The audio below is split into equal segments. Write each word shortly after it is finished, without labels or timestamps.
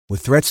With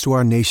threats to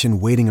our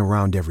nation waiting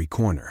around every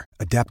corner,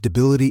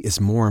 adaptability is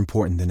more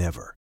important than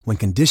ever. When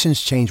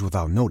conditions change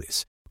without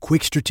notice,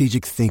 quick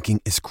strategic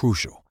thinking is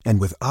crucial.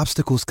 And with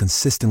obstacles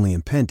consistently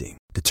impending,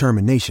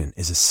 determination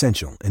is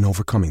essential in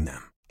overcoming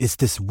them. It's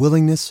this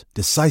willingness,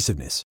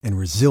 decisiveness, and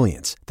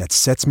resilience that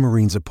sets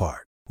Marines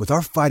apart. With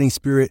our fighting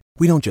spirit,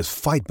 we don't just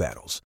fight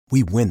battles,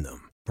 we win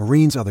them.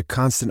 Marines are the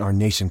constant our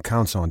nation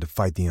counts on to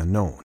fight the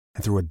unknown.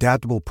 And through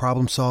adaptable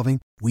problem solving,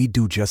 we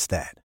do just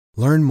that.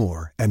 Learn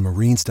more at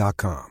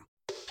marines.com.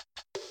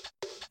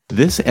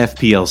 This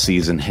FPL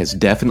season has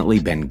definitely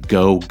been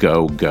go,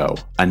 go, go.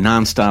 A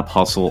nonstop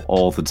hustle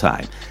all the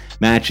time.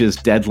 Matches,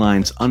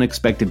 deadlines,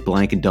 unexpected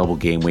blank and double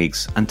game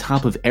weeks, on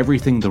top of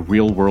everything the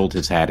real world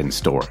has had in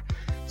store.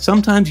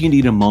 Sometimes you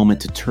need a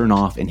moment to turn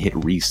off and hit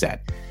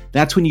reset.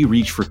 That's when you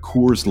reach for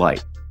Coors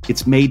Light.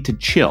 It's made to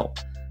chill.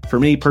 For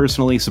me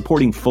personally,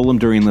 supporting Fulham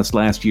during this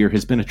last year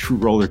has been a true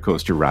roller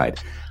coaster ride.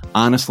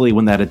 Honestly,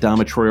 when that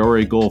Adama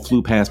Traore goal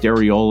flew past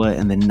Areola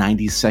in the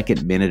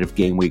 92nd minute of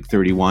game week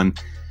 31,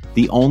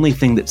 the only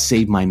thing that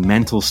saved my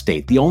mental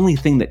state, the only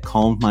thing that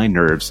calmed my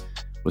nerves,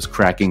 was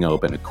cracking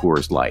open a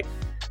Coors Light.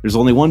 There's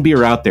only one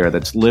beer out there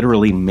that's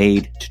literally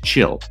made to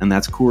chill, and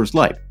that's Coors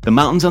Light. The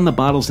mountains on the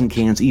bottles and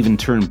cans even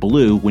turn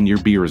blue when your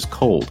beer is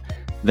cold.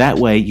 That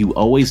way, you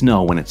always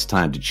know when it's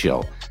time to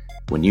chill.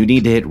 When you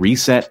need to hit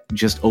reset,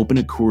 just open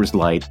a Coors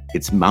Light.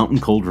 It's mountain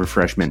cold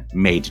refreshment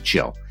made to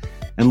chill.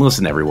 And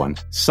listen, everyone,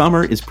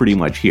 summer is pretty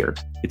much here.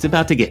 It's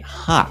about to get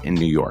hot in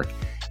New York.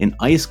 An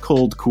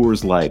ice-cold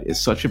Coors Light is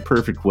such a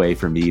perfect way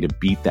for me to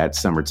beat that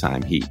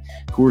summertime heat.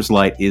 Coors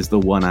Light is the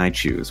one I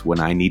choose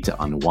when I need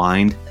to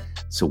unwind.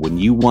 So when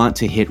you want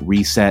to hit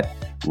reset,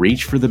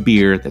 reach for the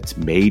beer that's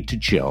made to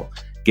chill.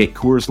 Get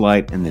Coors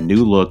Light and the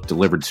new look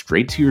delivered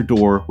straight to your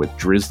door with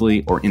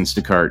Drizzly or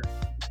Instacart.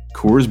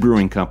 Coors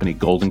Brewing Company,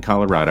 Golden,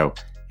 Colorado.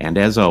 And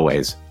as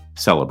always,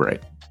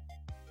 celebrate.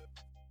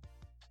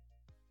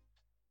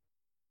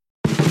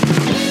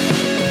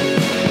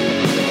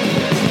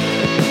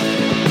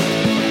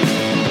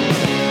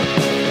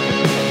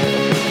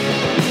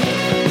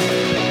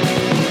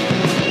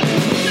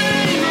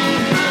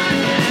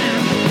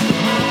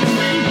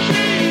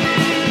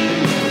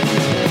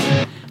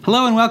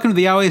 Hello and welcome to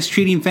the Always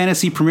Cheating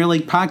Fantasy Premier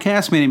League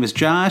podcast. My name is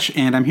Josh,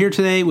 and I'm here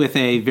today with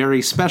a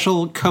very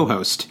special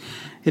co-host.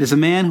 It is a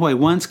man who I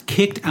once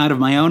kicked out of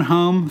my own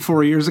home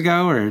 4 years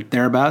ago, or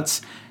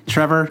thereabouts.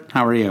 Trevor,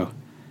 how are you?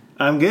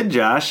 I'm good,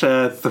 Josh.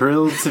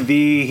 Thrilled to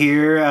be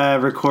here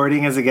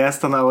recording as a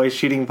guest on the Always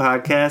Shooting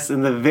podcast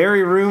in the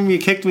very room you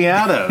kicked me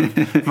out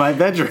of, my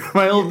bedroom,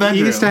 my old bedroom.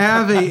 You used to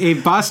have a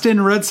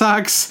Boston Red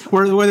Sox,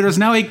 where there's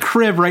now a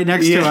crib right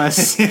next to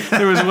us.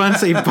 There was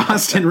once a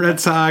Boston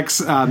Red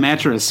Sox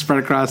mattress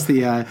spread across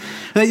the...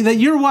 that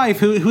your wife,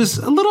 who's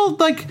a little,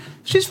 like...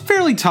 She's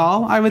fairly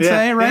tall, I would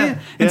say, right? Yeah,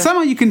 and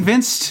somehow you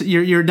convinced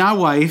your now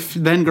wife,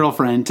 then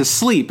girlfriend, to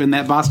sleep in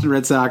that Boston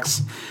Red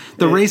Sox,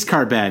 the race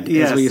car bed,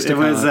 as we used to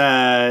call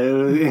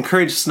it. It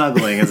encouraged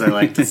snuggling, as I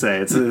like to say.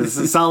 It's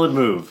a solid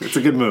move. It's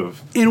a good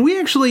move. And we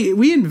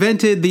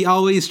invented the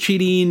Always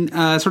Cheating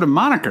sort of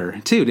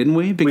moniker, too, didn't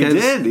we? Because, we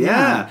did,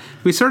 yeah.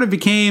 We sort of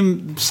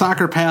became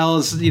soccer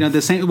pals,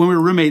 the same when we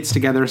were roommates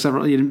together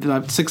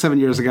 6-7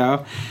 years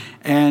ago.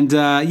 And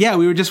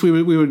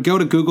we would go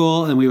to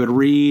Google and we would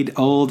read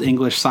old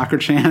English soccer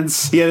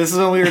chants. Yeah, this is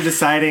when we were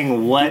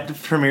deciding what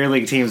Premier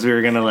League teams we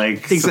were going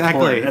to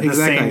support. At the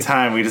same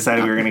time, we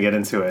decided we were going to get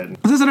into it.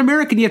 As an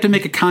American, you have to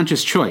make a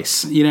conscious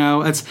choice.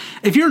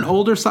 If you're an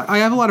older, I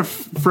have a lot of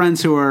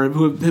friends who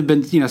have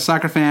been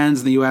soccer fans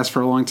in the U.S.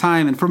 for a long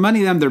time, and for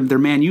many of them, they're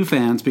Man U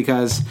fans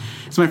because,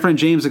 as my friend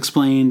James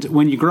explained,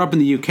 when you grow up in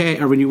the UK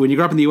or when you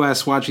grow up in the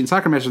U.S. watching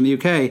soccer matches in the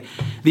UK,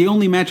 the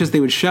only matches they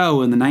would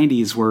show in the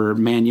 90s were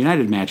Man United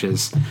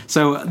matches.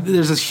 So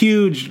there's this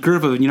huge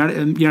group of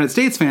United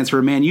States fans who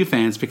are Man U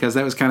fans because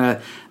that was kind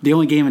of the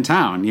only game in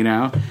town, during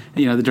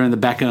the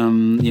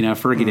Beckham,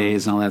 Fergie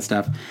days and all that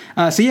stuff.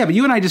 But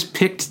you and I just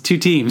picked two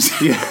teams.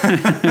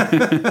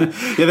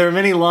 There were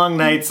many long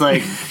nights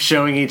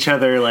showing each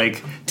other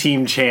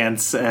team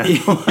chants.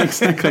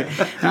 Exactly.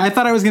 I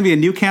thought I was going to be a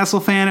Newcastle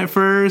fan at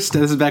first.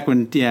 This is back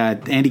when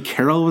Andy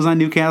Carroll was on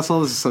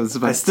Newcastle. So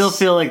I still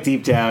feel like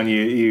deep down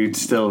you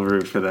still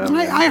root for them.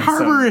 I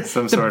harbor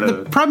some sort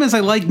of. The problem is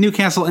I like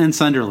Newcastle and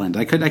Sunderland.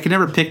 I could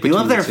never pick between. You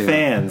love their the two.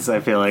 Fans. I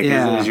feel like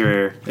is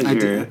your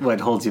what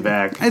holds you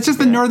back. It's just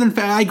the northern.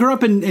 I grew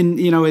up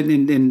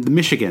in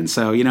Michigan,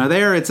 so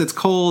there it's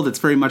cold. It's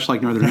very much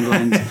like northern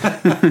England.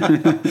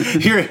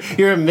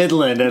 You're a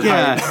Midland at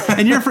heart.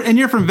 and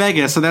you're from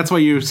Vegas, so that's why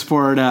you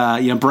support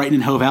Brighton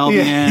and Hove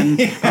Albion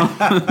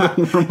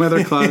from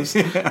weather clubs.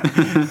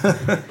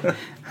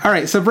 All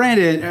right, so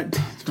Brandon,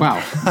 wow,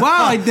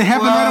 it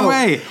happened right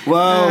away.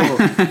 Whoa,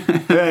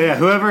 yeah.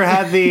 Whoever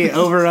had the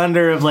over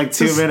under of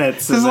 2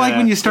 minutes. This is like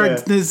when you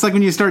start. Yeah. It's like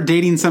when you start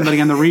dating somebody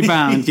on the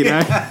rebound,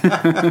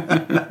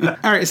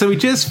 All right, so we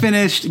just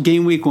finished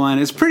game week 1.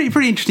 It's pretty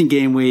interesting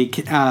game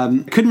week.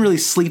 Couldn't really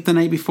sleep the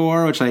night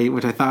before, which I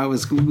thought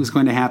was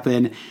going to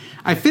happen.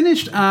 I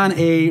finished on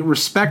a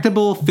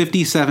respectable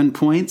 57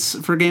 points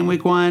for game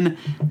week 1.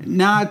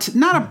 Not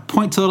a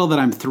point total that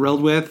I'm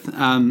thrilled with.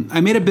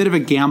 I made a bit of a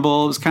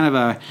gamble. It was kind of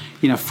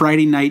a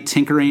Friday night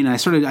tinkering. I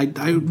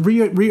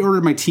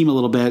reordered my team a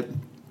little bit.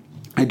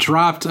 I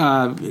dropped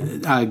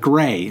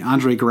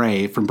Andre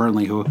Gray from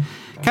Burnley, who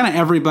kind of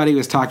everybody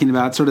was talking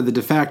about, sort of the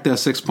de facto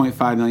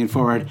 6.5 million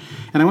forward.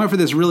 And I went for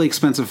this really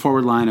expensive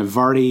forward line of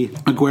Vardy,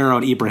 Aguero,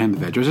 and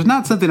Ibrahimovic, which is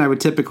not something I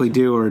would typically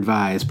do or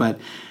advise, but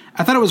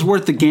I thought it was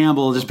worth the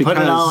gamble just because.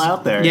 Put it all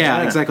out there.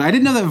 Yeah, exactly. I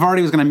didn't know that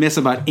Vardy was going to miss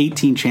about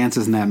 18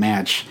 chances in that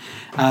match,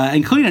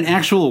 including an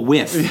actual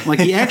whiff. Like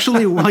he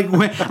actually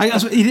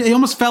he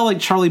almost felt like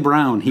Charlie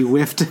Brown. He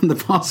whiffed the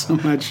ball so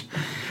much.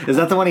 Is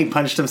that the one he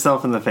punched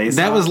himself in the face?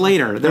 That was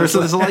later. There's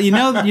a lot. You're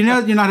not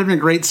having a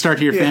great start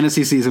to your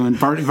fantasy season when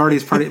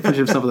Vardy's punched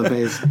himself in the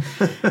face.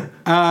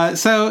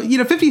 So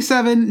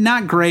 57,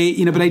 not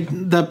great.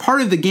 But the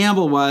part of the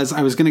gamble was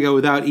I was going to go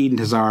without Eden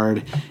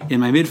Hazard in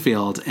my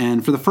midfield,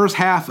 and for the first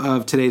half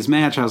of today's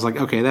match, I was like,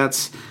 okay,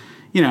 that's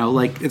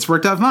it's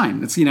worked out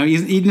fine. It's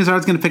Eden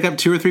Hazard's going to pick up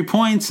 2 or 3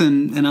 points,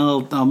 and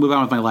I'll move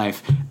on with my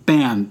life.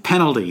 Bam,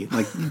 penalty.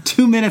 Like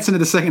 2 minutes into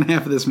the second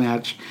half of this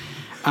match.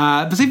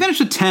 But he finished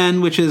with 10,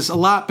 which is a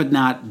lot, but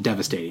not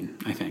devastating,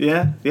 I think.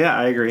 Yeah,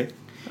 I agree.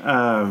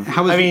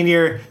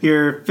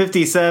 Your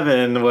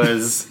 57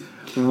 was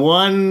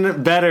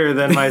one better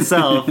than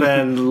myself,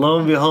 and lo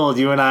and behold,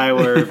 you and I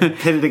were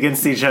pitted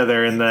against each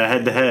other in the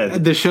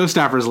head-to-head. The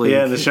Showstoppers League.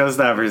 Yeah, the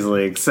Showstoppers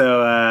League.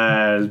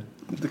 So,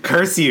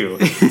 curse you.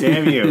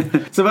 Damn you.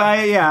 So,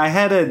 I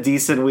had a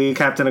decent week.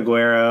 Captain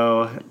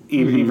Aguero,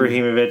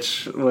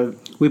 Ibrahimovic was...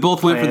 We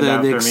both went for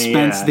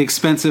the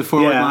expensive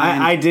forward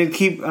line. I did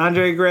keep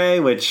Andre Gray,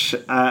 which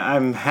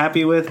I'm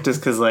happy with,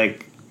 just because,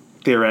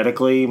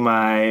 theoretically,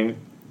 my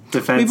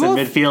defense and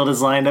midfield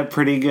is lined up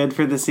pretty good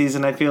for the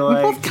season, I feel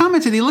like. We both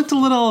commented he looked a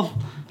little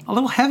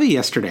heavy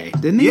yesterday,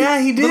 didn't he? Yeah,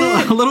 he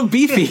did. A little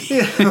beefy.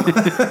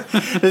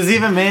 There's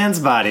even man's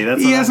body.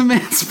 He has a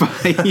man's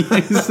body.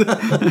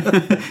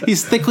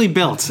 He's thickly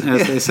built,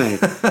 as they say.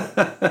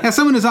 As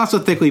someone who's also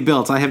thickly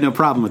built, I have no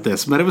problem with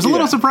this, but it was a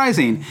little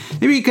surprising.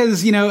 Maybe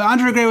because,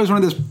 Andre Gray was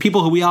one of those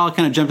people who we all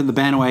kind of jumped in the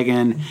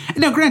bandwagon.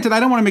 Now, granted, I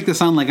don't want to make this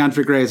sound like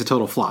Andre Gray is a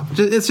total flop.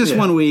 It's just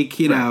 1 week,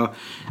 Right.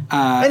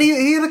 And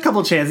he had a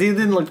couple chances. He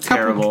didn't look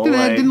terrible.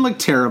 Didn't look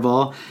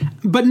terrible.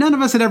 But none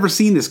of us had ever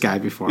seen this guy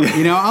before.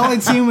 All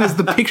I'd seen was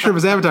the picture of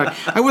his avatar.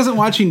 I wasn't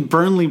watching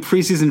Burnley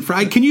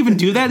preseason. Can you even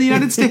do that in the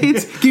United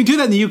States? Can you do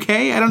that in the UK?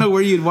 I don't know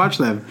where you'd watch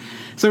them.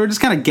 So we're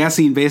just kind of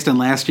guessing based on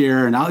last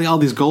year and all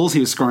these goals he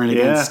was scoring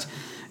against,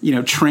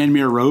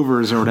 Tranmere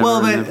Rovers or whatever.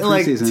 Well,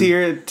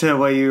 but to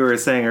what you were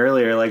saying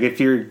earlier, if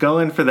you're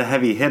going for the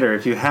heavy hitter,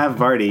 if you have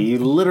Vardy, you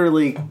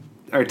literally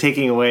are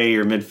taking away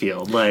your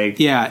midfield.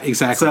 Yeah,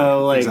 exactly.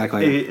 So,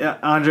 exactly.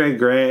 Andre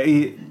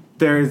Gray,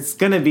 there's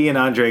going to be an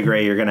Andre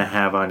Gray you're going to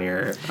have on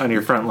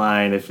your front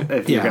line if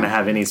you're going to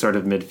have any sort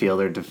of midfield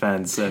or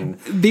defense. And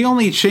the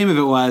only shame of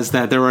it was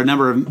that there were a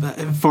number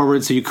of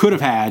forwards who you could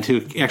have had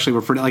who actually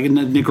were pretty,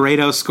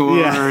 Negredo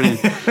scored,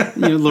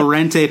 and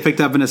Llorente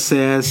picked up an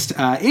assist.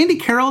 Andy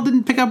Carroll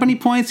didn't pick up any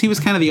points. He was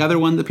kind of the other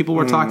one that people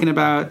were talking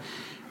about.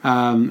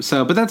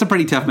 But that's a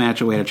pretty tough match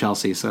away to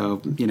Chelsea,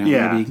 so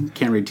maybe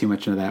can't read too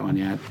much into that one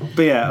yet.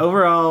 But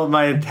overall,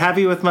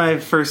 happy with my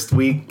first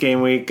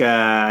game week.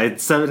 I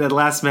set it at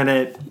last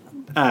minute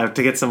to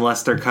get some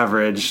Leicester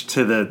coverage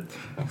to the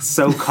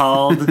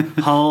so-called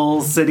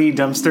Hull City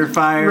dumpster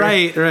fire.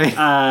 Right.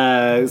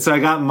 So I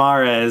got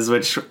Mahrez,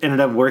 which ended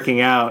up working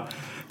out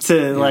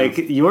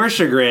to your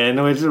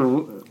chagrin, which.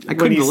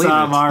 When you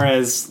saw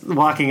Mahrez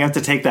walking up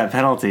to take that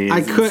penalty,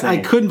 I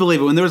couldn't believe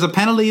it. When there was a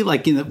penalty, in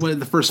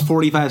the first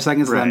 45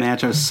 seconds of that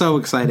match, I was so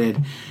excited.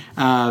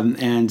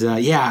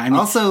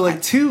 Also,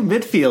 2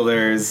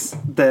 midfielders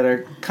that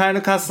are kind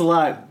of cost a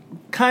lot,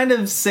 kind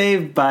of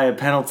saved by a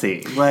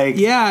penalty. Hazard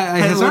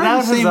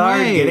without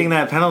Hazard getting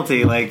that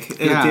penalty,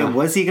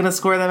 was he going to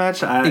score that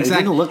match? It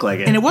didn't look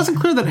like it. And it wasn't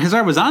clear that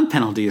Hazard was on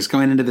penalties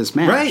going into this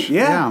match. Right,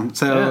 yeah.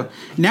 So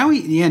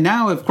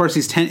now of course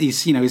he's 10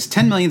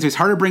 million, so he's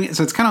hard to bring it.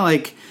 So it's kind of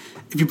like,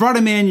 if you brought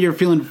him in, you're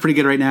feeling pretty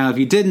good right now. If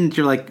you didn't,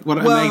 you're like,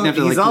 what? Well,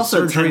 he's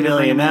also 10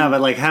 million now,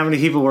 but how many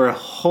people were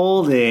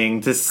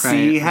holding to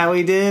see how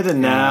he did, and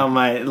now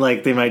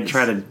they might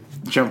try to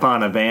jump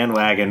on a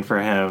bandwagon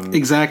for him.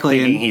 Exactly.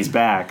 Thinking he's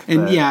back.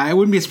 And I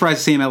wouldn't be surprised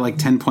to see him at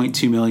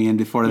 10.2 million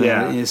before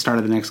the start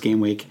of the next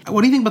game week.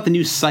 What do you think about the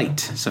new site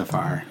so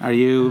far? The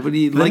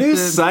new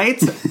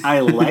site I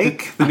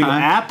like. The new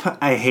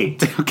app I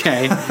hate.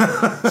 Okay.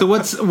 So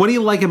what do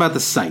you like about the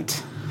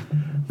site?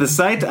 The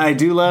site, I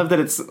do love that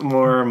it's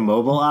more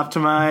mobile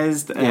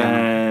optimized,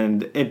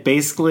 and it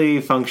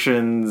basically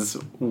functions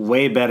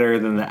way better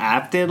than the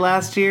app did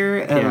last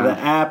year. And the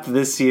app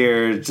this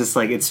year, just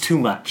it's too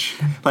much.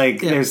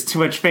 There's too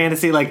much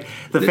fantasy.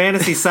 The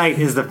fantasy site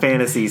is the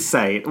fantasy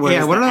site. What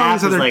are all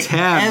these other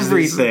tabs?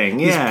 Everything.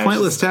 These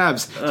pointless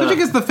tabs. So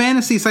because the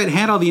fantasy site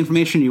had all the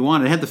information you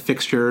wanted. It had the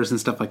fixtures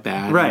and stuff like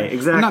that. Right,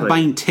 exactly. I'm not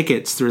buying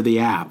tickets through the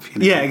app.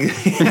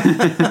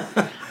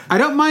 Yeah. I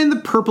don't mind the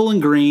purple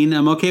and green.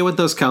 I'm okay with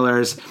those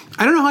colors.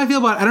 I don't know how I feel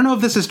about it. I don't know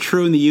if this is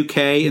true in the UK.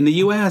 In the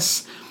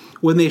US,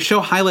 when they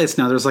show highlights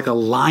now, there's like a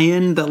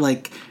lion that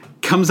like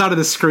comes out of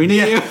the screen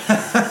at you.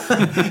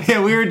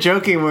 Yeah, we were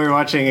joking when we were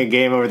watching a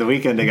game over the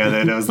weekend together,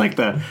 and it was like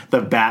the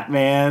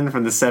Batman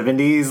from the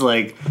 70s,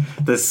 like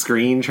the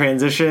screen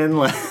transition. It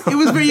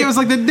was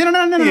like the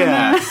no.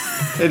 Yeah,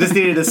 it just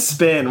needed to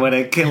spin when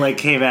it came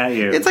at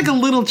you. It's like a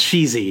little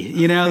cheesy,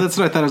 you know. That's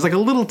what I thought. It was like a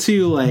little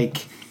too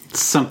like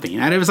something.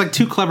 And it was like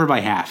too clever by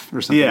half or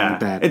something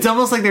like that. It's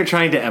almost like they're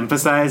trying to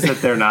emphasize that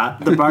they're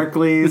not the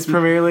Barclays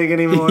Premier League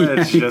anymore.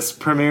 It's just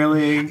Premier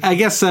League. I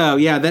guess so.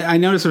 Yeah, I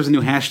noticed there was a new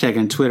hashtag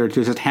on Twitter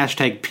too. It said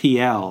hashtag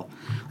PL.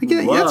 Like,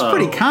 that's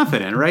pretty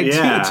confident, right?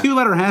 Yeah. A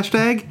two-letter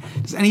hashtag.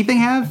 Does anything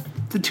have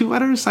the 2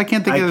 letters? I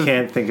can't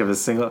think of a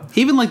single.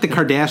 Even like the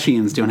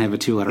Kardashians don't have a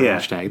 2-letter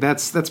hashtag.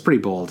 That's pretty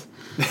bold.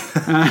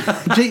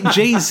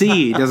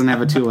 Jay-Z doesn't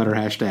have a 2-letter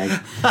hashtag.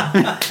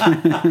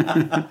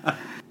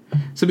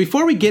 So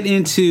before we get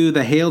into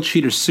the Hail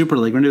Cheaters Super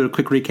League, we're going to do a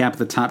quick recap of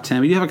the top 10.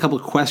 We do have a couple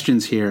of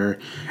questions here.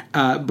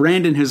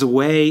 Brandon, who's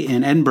away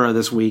in Edinburgh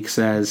this week,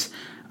 says,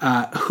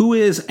 who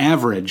is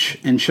average,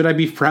 and should I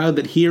be proud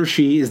that he or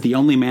she is the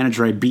only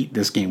manager I beat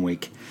this game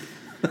week?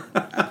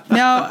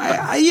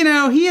 Now,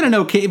 he had an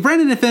okay...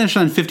 Brandon had finished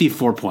on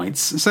 54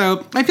 points,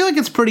 so I feel like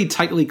it's pretty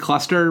tightly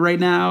clustered right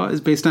now, is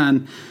based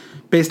on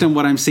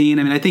what I'm seeing.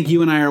 I mean, I think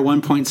you and I are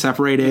 1 point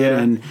separated,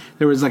 and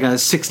there was like a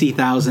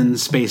 60,000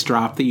 space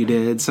drop that you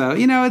did. So,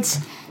 I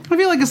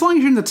feel like as long as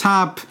you're in the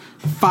top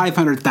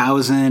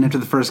 500,000 after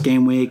the first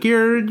game week,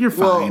 you're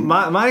fine.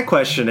 Well, my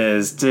question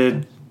is,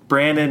 did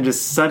Brandon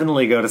just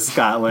suddenly go to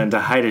Scotland to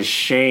hide his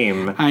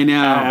shame? I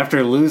know.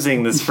 After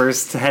losing this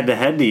first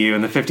head-to-head to you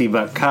in the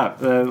 $50 Cup.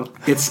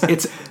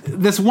 It's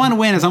this one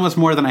win is almost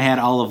more than I had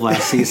all of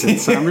last season,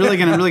 so I'm really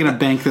gonna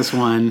bank this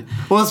one.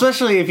 Well,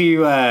 especially if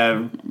you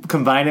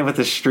combine it with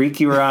the streak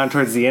you were on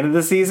towards the end of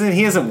the season.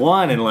 He hasn't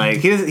won, and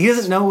he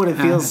doesn't know what it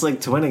feels like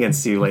to win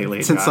against you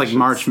lately. Since Josh.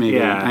 March, maybe.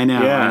 Yeah, I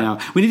know.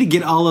 We need to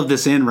get all of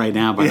this in right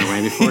now, by the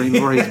way,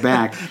 before he's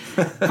back.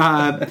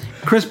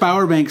 Chris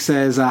Bowerbank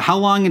says, how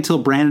long until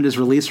Brandon is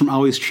released from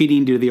always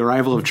cheating due to the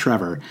arrival of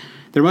Trevor?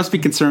 There must be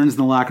concerns in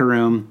the locker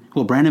room.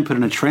 Will Brandon put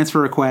in a transfer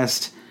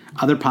request?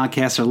 Other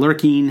podcasts are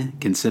lurking,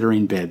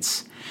 considering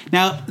bids.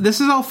 Now,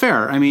 this is all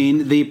fair. I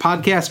mean, the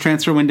podcast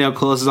transfer window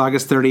closes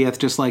August 30th,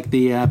 just like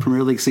the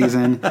Premier League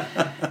season.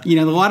 There's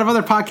a lot of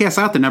other podcasts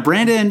out there. Now,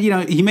 Brandon,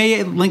 he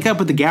may link up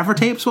with the Gaffer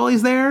Tapes while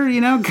he's there,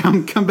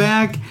 come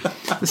back.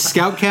 The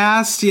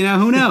Scoutcast,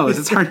 who knows?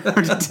 It's hard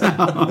to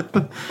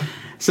tell.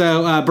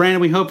 So,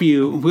 Brandon, we hope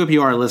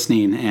you are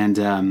listening,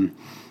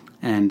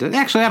 and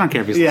actually, I don't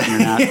care if he's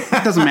listening or not.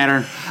 It doesn't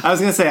matter. I was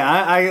going to say,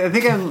 I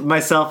think of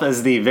myself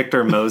as the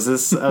Victor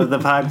Moses of the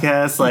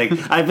podcast.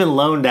 I've been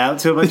loaned out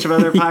to a bunch of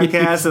other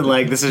podcasts,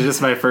 and this is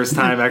just my first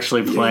time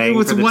actually playing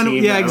for the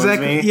team that owns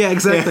me. Yeah,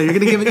 exactly. You're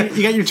going to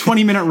you got your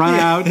 20-minute run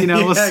out.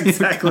 We'll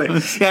exactly.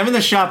 Yeah, I'm in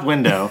the shop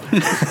window.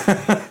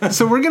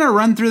 So we're going to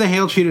run through the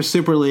Hail Cheaters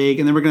Super League,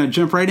 and then we're going to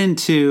jump right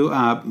into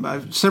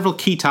several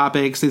key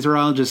topics. These are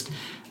all just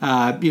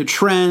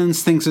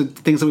trends, things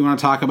that we want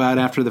to talk about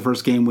after the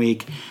first game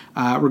week.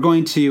 We're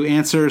going to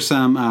answer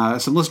some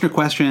listener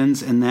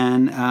questions, and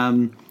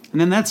then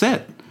that's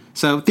it.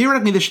 So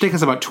theoretically, this should take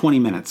us about 20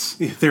 minutes.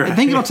 I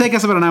think it'll take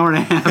us about an hour and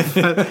a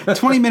half.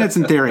 20 minutes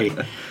in theory.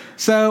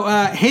 So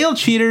Hail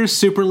Cheaters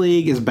Super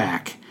League is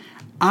back.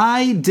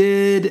 I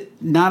did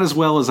not as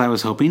well as I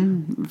was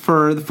hoping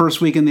for the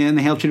first week in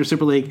the Hail Cheaters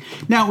Super League.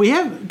 Now, we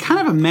have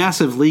kind of a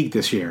massive league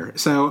this year.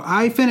 So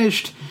I'm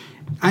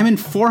in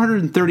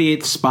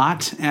 438th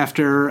spot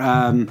after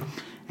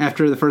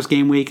the first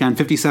game week on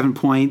 57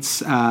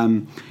 points.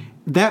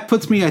 That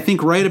puts me, I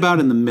think, right about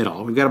in the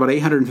middle. We've got about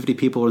 850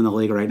 people in the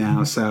league right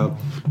now, so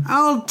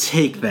I'll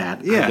take that.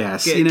 I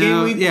guess.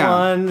 Game week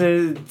one,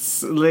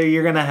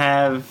 you're gonna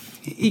have.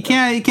 You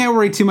can't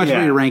worry too much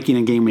about your ranking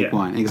in game week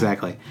one.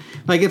 Exactly.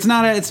 It's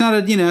not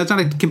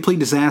a complete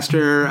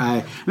disaster.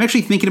 I'm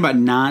actually thinking about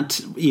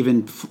not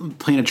even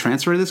playing a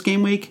transfer this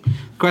game week.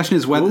 The question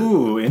is whether.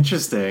 Ooh,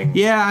 interesting.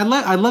 Yeah,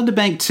 I'd love to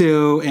bank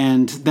 2,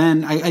 and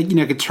then I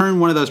could turn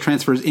one of those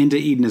transfers into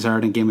Eden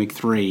Hazard in game week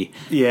 3.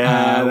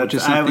 Yeah,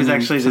 I was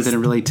actually just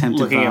really tempted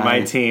looking at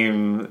my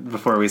team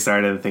before we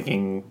started,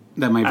 thinking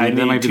that might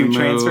be 2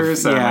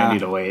 transfers, so I might need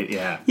to wait.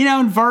 Yeah,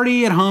 and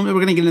Vardy at home. We're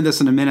going to get into this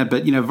in a minute,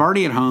 but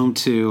Vardy at home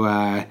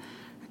to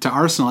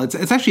Arsenal,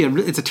 it's actually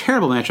a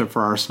terrible matchup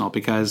for Arsenal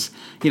because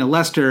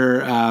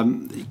Leicester,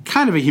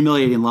 kind of a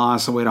humiliating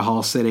loss away to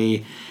Hull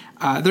City.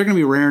 They're going to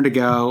be raring to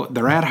go.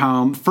 They're at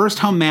home, first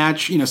home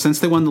match since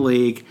they won the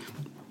league,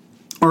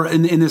 or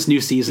in this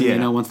new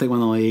season. Once they won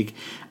the league,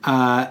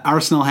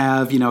 Arsenal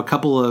have a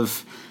couple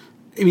of.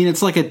 I mean,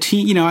 it's like a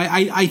team.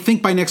 I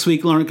think by next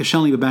week Laurent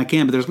Koscielny will be back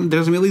in, but there's going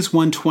to be at least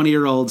one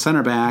 20-year-old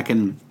center back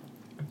and.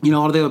 A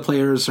lot of the other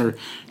players are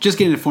just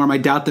getting into form. I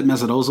doubt that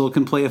Mesut Ozil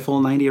can play a full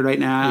 90 right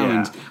now,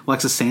 and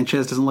Alexis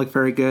Sanchez doesn't look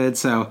very good.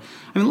 So,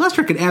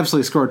 Leicester could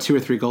absolutely score 2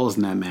 or 3 goals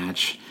in that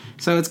match.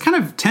 So it's kind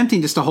of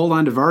tempting just to hold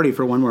on to Vardy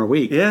for one more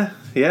week. Yeah.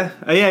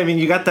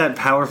 You got that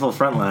powerful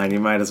front line. You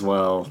might as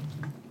well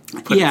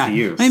put it to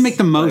use. Let me make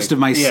the most of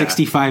my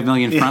 65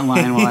 million front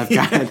line while I've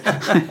got it.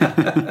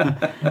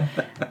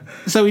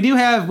 So we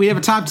have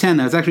a top 10,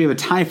 though. It's actually we have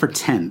a tie for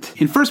 10th.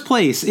 In first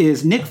place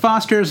is Nick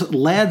Foster's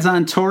Lads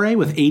on Torre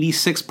with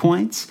 86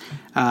 points.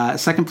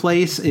 Second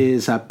place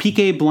is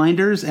PK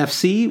Blinders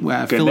FC.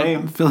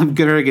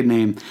 Very good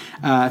name.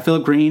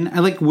 Philip Green. I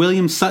like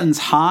William Sutton's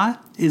Ha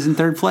is in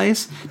third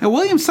place. Now,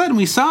 William Sutton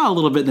we saw a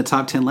little bit in the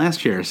top 10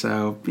 last year,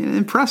 so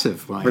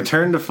impressive.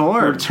 Return to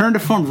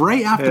form.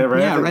 Right out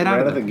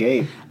of the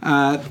gate.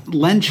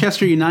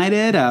 Lenchester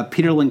United.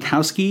 Peter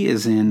Linkowski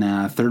is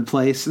in third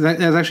place.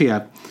 That's actually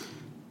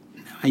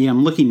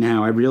I'm looking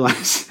now. I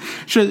realize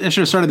I should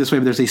have started this way,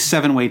 but there's a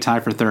 7-way tie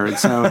for third.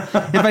 So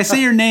if I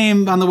say your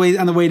name on the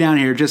way down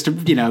here, just to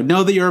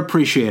know that you're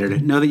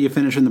appreciated, know that you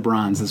finished in the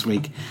bronze this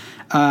week.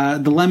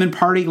 The Lemon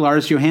Party,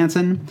 Lars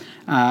Johansson,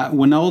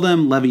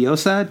 Wijnaldum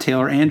Leviosa,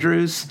 Taylor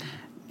Andrews,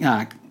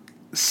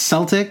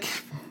 Celtic,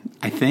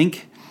 I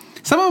think.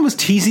 Someone was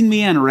teasing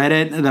me on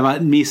Reddit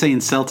about me saying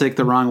Celtic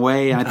the wrong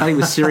way, and I thought he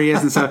was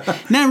serious, and so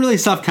now I'm really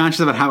self-conscious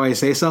about how I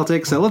say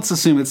Celtic, so let's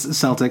assume it's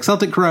Celtic.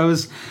 Celtic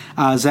Crows,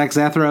 Zach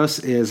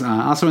Zathros is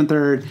also in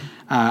third.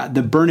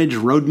 The Burnage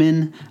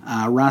Roadman,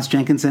 Ross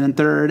Jenkinson in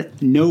third.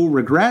 No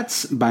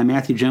Regrets by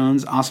Matthew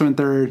Jones, also in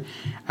third.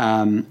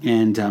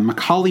 And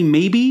Macaulay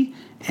Maybe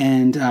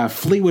and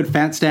Fleetwood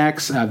Fat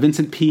Stacks,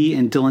 Vincent P.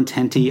 and Dylan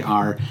Tenty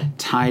are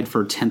tied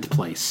for 10th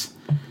place.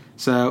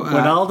 So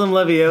Wijnaldum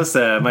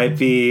Leviosa might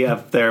be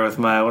up there with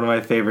one of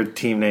my favorite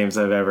team names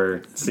I've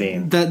ever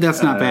seen.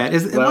 That's not bad.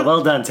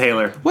 Well done,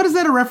 Taylor. What is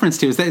that a reference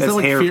to? Is that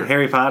like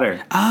Harry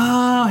Potter?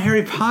 Oh,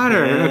 Harry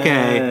Potter. Yeah.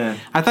 Okay,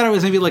 I thought it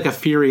was maybe like a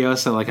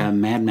Furiosa, like a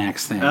Mad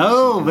Max thing.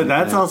 Oh, but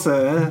that's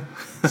also.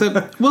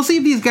 So we'll see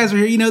if these guys are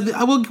here.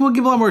 We'll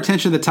give a lot more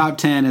attention to the top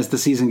 10 as the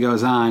season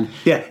goes on.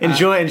 Yeah,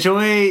 enjoy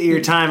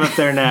your time up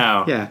there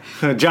now. Yeah,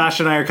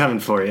 Josh and I are coming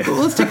for you. Well,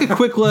 let's take a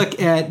quick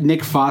look at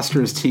Nick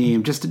Foster's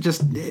team. Just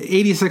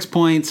 86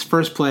 points,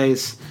 first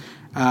place,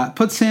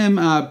 puts him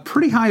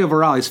pretty high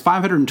overall. He's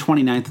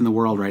 529th in the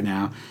world right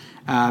now.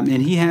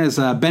 And he has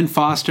Ben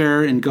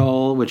Foster in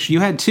goal, which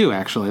you had too,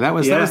 actually. That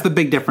was the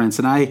big difference.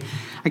 And I'm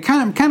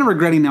kind of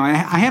regretting now. I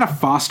had a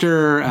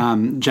Foster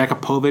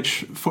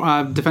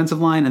Jakupovic defensive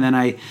line, and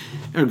then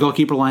or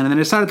goalkeeper line, and then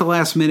I decided at the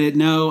last minute,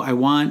 no, I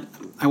want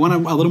a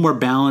little more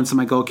balance in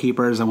my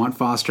goalkeepers. I want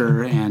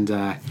Foster and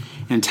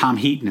Tom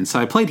Heaton, and so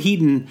I played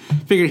Heaton.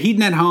 Figured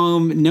Heaton at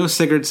home, no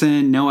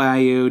Sigurdsson, no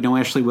Ayew, no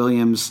Ashley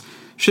Williams.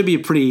 Should be a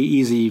pretty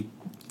easy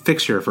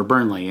fixture for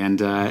Burnley, and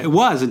it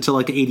was until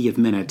like the 80th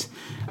minute.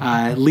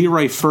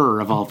 Leroy Furr,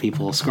 of all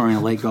people, scoring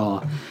a late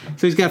goal.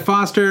 So he's got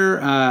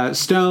Foster,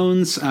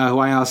 Stones, who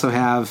I also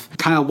have.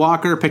 Kyle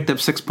Walker picked up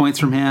 6 points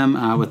from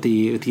him with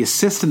the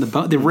assist and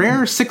the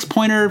rare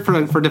 6-pointer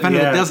for a defender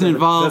that doesn't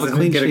involve a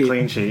clean sheet. A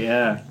clean sheet,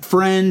 yeah.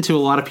 Friend, who a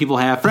lot of people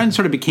have. Friend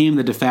sort of became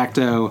the de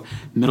facto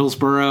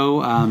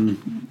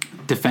Middlesbrough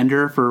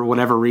defender for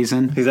whatever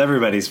reason. He's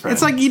everybody's friend.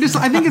 It's like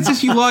I think it's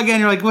just you log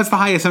in, you're like, what's the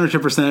highest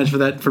ownership percentage for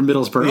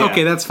Middlesbrough? Yeah.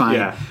 Okay, that's fine.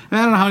 Yeah.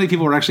 I don't know how many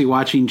people were actually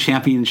watching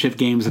championship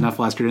games enough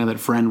last year to know that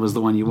Friend was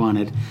the one you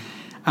wanted.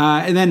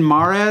 And then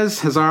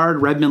Mahrez,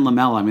 Hazard, Redmond,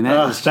 Lamella. I mean,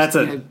 that's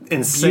an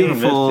insane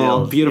beautiful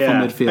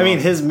midfield. I mean,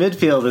 his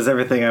midfield is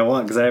everything I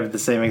want because I have the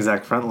same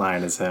exact front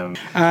line as him.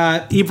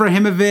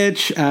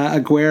 Ibrahimovic,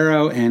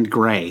 Aguero, and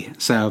Gray.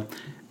 So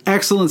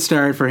excellent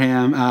start for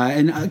him.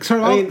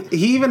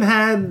 He even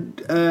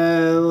had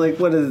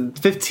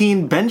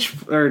 15 bench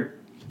or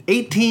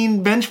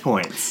 18 bench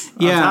points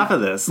on top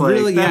of this.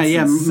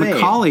 Insane.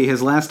 Macaulay,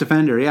 his last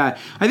defender. Yeah,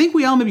 I think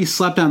we all maybe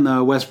slept on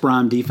the West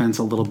Brom defense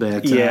a little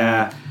bit.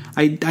 Yeah.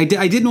 I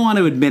didn't want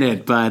to admit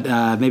it,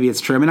 but maybe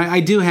it's true. I mean, I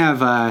do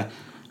have I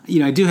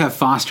do have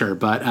Foster,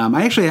 but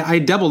I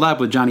doubled up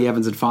with Johnny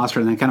Evans and Foster,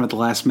 and then kind of at the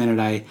last minute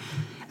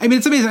I mean,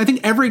 it's amazing. I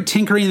think every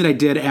tinkering that I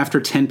did after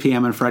 10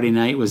 p.m. on Friday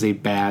night was a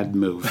bad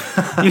move,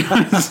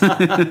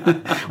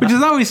 which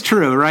is always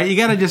true, right? You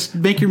got to just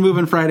make your move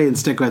on Friday and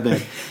stick with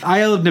it.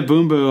 Isle of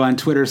Nabumbu on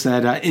Twitter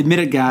said, admit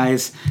it,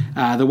 guys,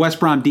 the West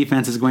Brom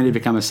defense is going to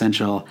become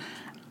essential.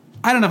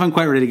 I don't know if I'm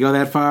quite ready to go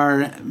that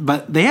far,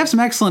 but they have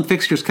some excellent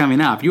fixtures coming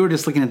up. You were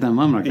just looking at them a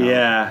moment ago.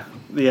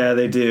 Yeah,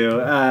 they do.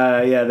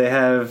 They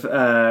have.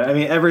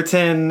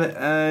 Everton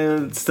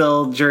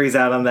still jury's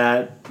out on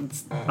that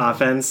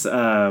offense,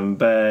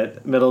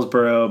 but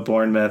Middlesbrough,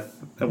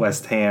 Bournemouth,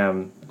 West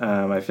Ham.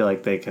 I feel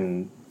like they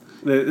can.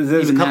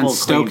 There's even a couple then,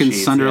 Stoke and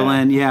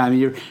Sunderland. Yeah, I mean,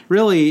 you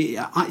really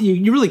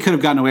could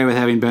have gotten away with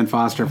having Ben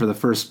Foster for the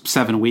first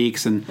 7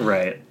 weeks, and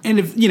right. And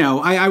if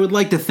I would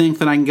like to think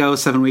that I can go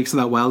 7 weeks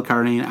without wild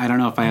carding. I don't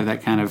know if I have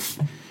that kind of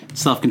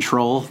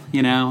self-control,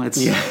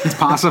 it's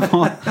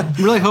possible. I'm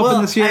really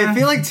hoping this year. I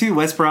feel like too,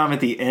 West Brom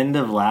at the end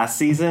of last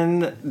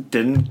season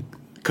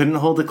couldn't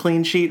hold a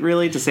clean sheet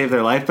really to save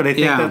their life, but I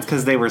think that's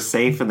because they were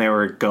safe and they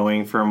were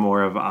going for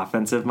more of an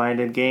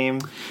offensive-minded game.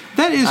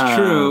 That is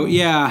true.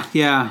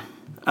 Yeah.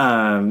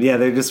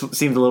 They just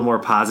seemed a little more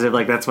positive.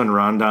 Like that's when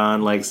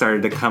Rondon like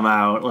started to come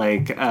out.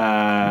 Like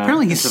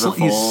apparently he's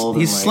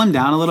slimmed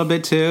down a little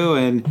bit too,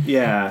 and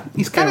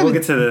he's kind of. We'll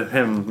get to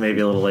him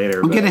maybe a little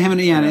later. We'll get to him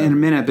in a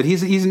minute, but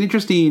he's an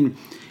interesting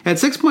at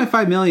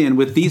 $6.5 million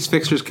with these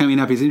fixtures coming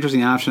up. He's an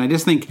interesting option. I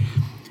just think.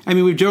 I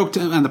mean, we've joked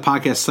on the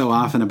podcast so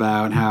often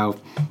about how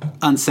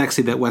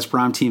unsexy that West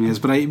Brom team is,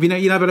 but I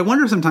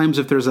wonder sometimes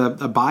if there's a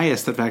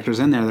bias that factors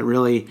in there that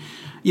really,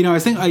 I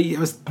think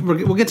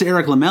we'll get to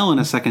Eric Lamela in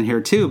a second here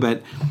too,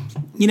 but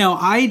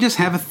I just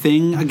have a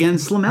thing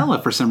against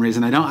Lamela for some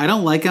reason. I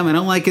don't like him. I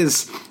don't like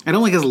his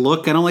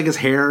look. I don't like his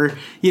hair.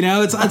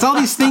 It's all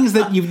these things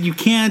that you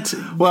can't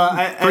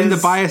bring the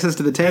biases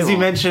to the table. As you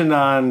mentioned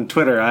on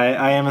Twitter,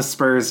 I am a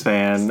Spurs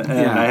fan, and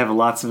I have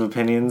lots of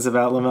opinions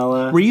about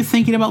Lamela. Were you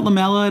thinking about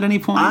Lamela at any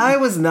point? I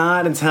was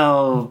not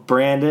until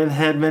Brandon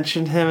had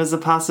mentioned him as a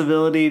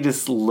possibility,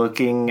 just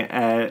looking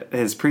at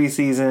his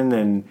preseason,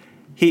 and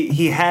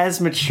he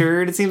has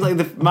matured. It seems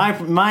like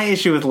my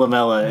issue with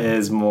Lamela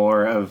is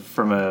more of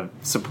from a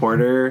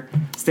supporter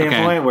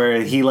standpoint,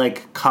 where he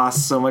like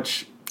costs so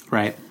much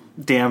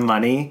damn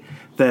money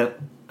that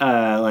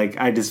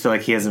I just feel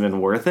like he hasn't been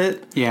worth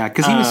it. Yeah,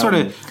 because he was sort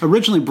of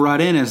originally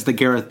brought in as the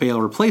Gareth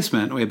Bale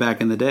replacement way back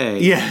in the day.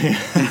 Yeah.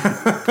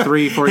 3-4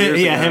 years ago.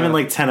 Yeah, him and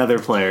like 10 other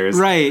players.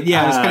 Right,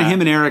 yeah, it was kind of him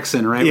and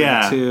Eriksson, right?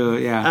 Yeah.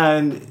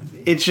 And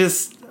it's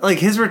just, like,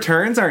 his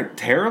returns aren't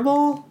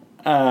terrible.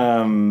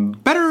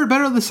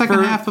 Better the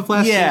second half of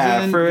last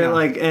season.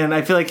 And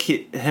I feel like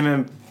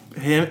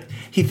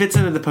he fits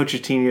into the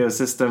Pochettino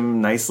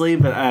system nicely,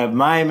 but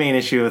my main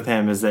issue with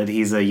him is that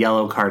he's a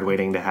yellow card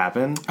waiting to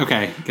happen.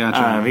 Okay,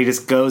 gotcha. He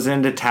just goes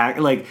into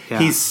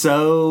he's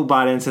so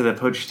bought into the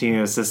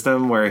Pochettino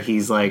system where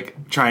he's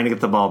like trying to get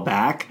the ball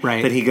back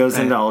that he goes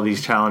into all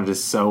these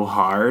challenges so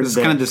hard. It's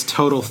kind of just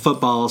total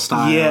football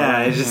style.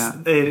 Yeah,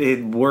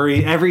 it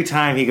worries every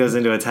time he goes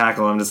into a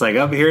tackle. I'm just like,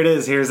 oh, here it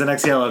is. Here's the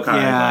next yellow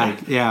card.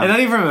 And not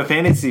even from a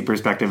fantasy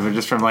perspective, but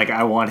just from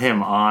I want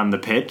him on the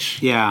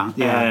pitch. Yeah.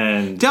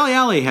 And Dele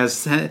Alli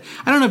has. I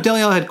don't know if Dele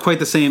Alli had quite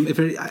the same. I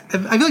feel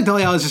like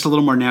Dele Alli is just a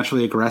little more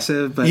naturally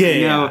aggressive. But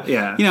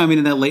I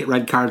mean, that late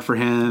red card for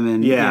him,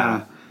 and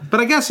But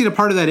I guess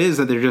part of that is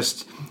that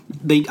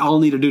they all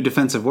need to do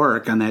defensive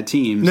work on that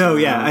team. No,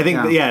 I think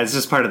it's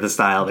just part of the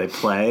style they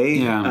play.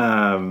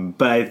 Yeah.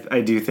 But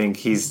I do think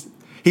he's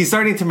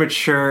starting to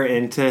mature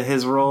into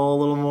his role a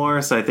little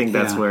more. So I think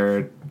that's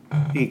where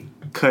he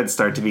could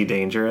start to be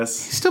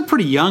dangerous. He's still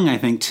pretty young, I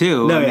think,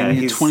 too. No,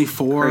 he's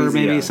 24,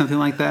 maybe young. Something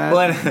like that.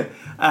 Well,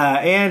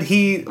 and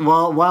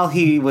while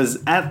he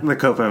was at the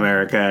Copa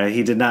America,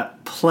 he did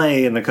not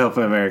play in the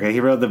Copa America. He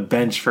rode the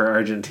bench for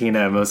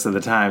Argentina most of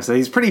the time, so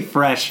he's pretty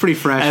fresh. He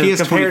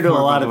is compared to a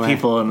lot of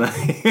people in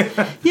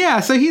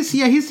the. So he's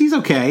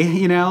okay.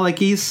 He's young.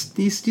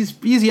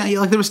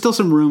 Like there was still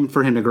some room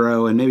for him to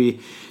grow, and maybe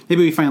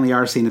we finally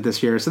are seeing it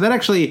this year. So that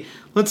actually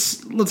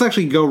let's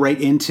actually go right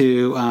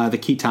into the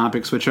key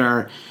topics, which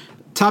are.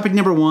 Topic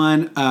number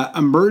 1,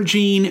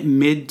 emerging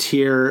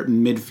mid-tier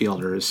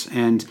midfielders.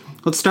 And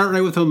let's start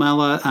right with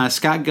Lamela.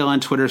 Scott Gill on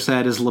Twitter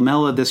said, is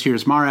Lamela this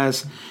year's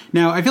Mahrez?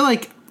 Now, I feel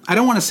like I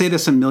don't want to say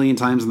this a million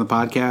times in the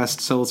podcast,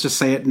 so let's just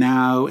say it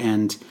now.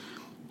 And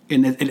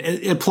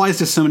it applies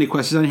to so many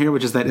questions on here,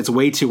 which is that it's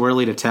way too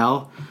early to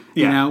tell.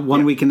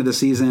 One week into the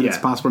season, it's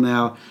possible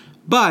now.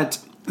 But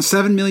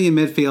 7 million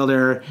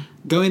midfielder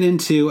going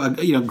into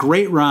a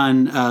great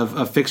run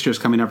of fixtures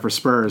coming up for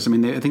Spurs. I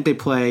mean, I think they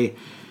play...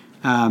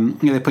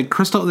 they play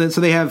Crystal.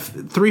 So they have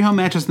 3 home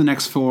matches in the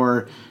next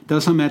 4.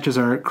 Those home matches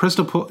are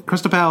Crystal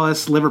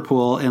Palace,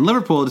 Liverpool, and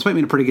Liverpool, despite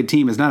being a pretty good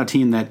team, is not a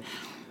team that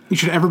you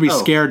should ever be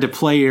scared to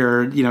play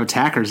your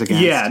attackers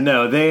against. Yeah,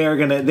 no,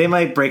 they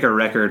might break a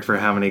record for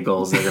how many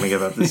goals they're gonna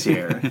give up this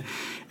year.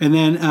 And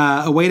then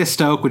away to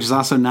Stoke, which is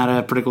also not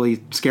a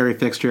particularly scary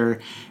fixture,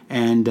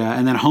 and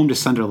then home to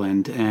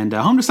Sunderland. And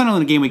home to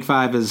Sunderland in game week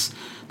 5 is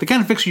the kind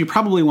of fixture you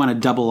probably want to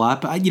double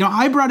up.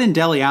 I brought in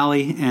Dele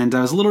Alli, and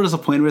I was a little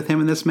disappointed with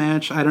him in this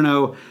match. I don't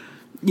know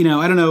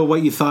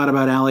what you thought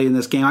about Alli in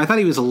this game. I thought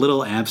he was a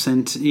little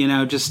absent.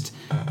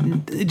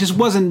 It just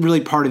wasn't really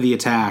part of the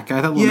attack.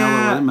 I thought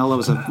Lamela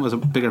was a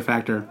bigger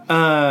factor.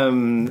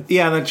 On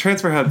the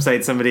Transfer Hub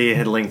site, somebody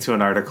had linked to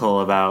an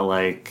article about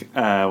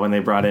when they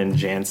brought in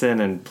Jansen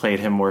and played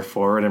him more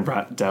forward and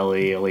brought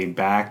Dele Alli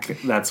back.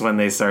 That's when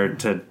they started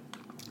to.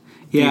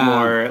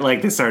 More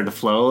they started to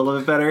flow a little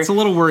bit better. It's a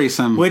little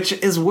worrisome. Which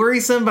is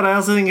worrisome, but I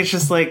also think it's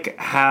just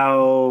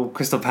how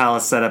Crystal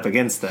Palace set up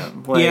against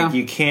them.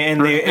 You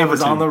can't. It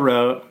was on the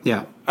road.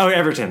 Yeah. Oh,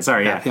 Everton.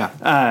 Sorry.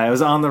 Yeah. It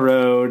was on the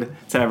road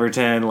to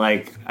Everton.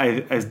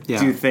 I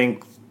do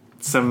think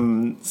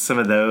some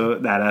of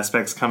that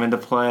aspects come into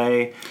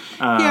play.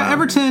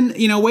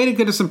 Everton. Away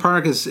to Goodison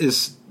Park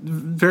is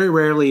very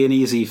rarely an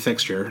easy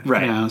fixture.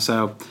 Right.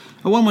 So.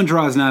 A 1-1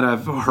 draw is not a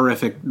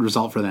horrific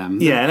result for them.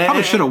 Yeah, they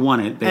probably should have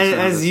won it.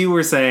 As you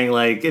were saying,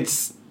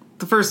 it's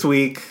the first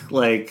week.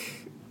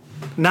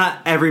 Not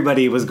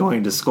everybody was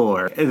going to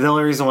score. The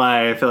only reason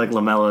why I feel like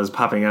Lamela is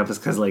popping up is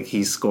because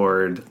he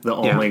scored the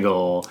only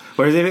goal.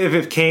 Whereas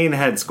if Kane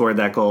had scored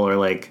that goal or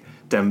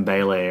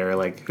Dembele or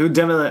like who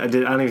Dembele. I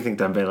don't even think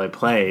Dembele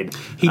played.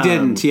 He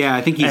didn't. Yeah,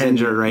 I think he's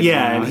injured right now.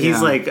 Yeah, and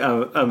he's like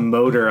a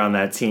motor on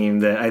that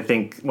team that I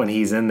think when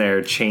he's in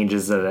there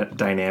changes the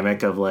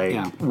dynamic of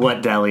like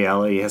what Dele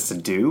Alli has to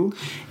do.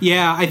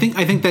 Yeah, I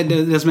think that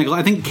does make.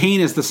 I think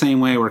Kane is the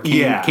same way where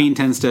Kane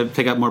tends to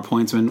pick up more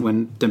points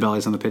when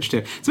Dembele's on the pitch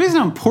too. It's amazing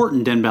how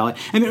important Dembele.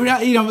 I mean,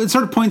 it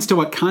sort of points to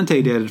what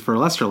Conte did for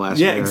Leicester last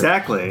year. Yeah,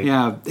 exactly.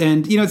 Yeah,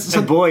 and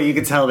and boy, you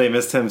could tell they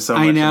missed him so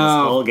much in this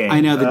whole game. I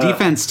know the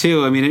defense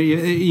too. I mean,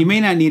 you may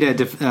not need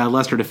a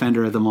Leicester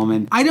defender at the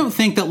moment. I don't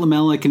think that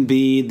Lamela can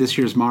be this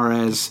year's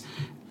Mahrez,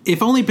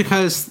 if only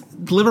because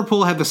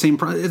Liverpool have the same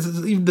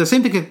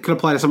thing could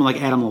apply to someone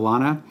like Adam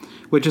Lallana,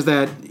 which is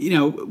that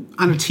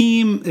on a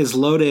team as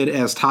loaded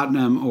as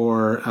Tottenham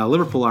or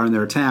Liverpool are in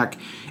their attack,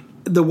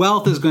 the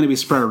wealth is going to be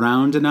spread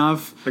around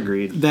enough.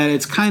 Agreed. That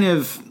it's kind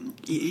of,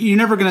 you're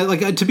never going to,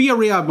 like, to be a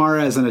Riyad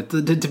Mahrez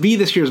and to be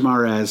this year's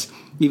Mahrez,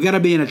 you've got to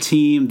be in a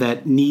team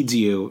that needs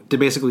you to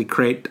basically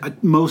create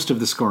most of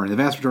the scoring, the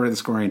vast majority of the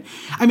scoring.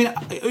 I mean,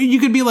 you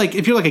could be like,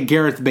 if you're like a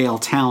Gareth Bale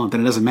talent, then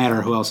it doesn't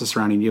matter who else is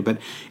surrounding you. But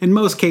in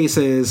most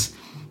cases,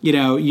 you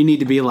need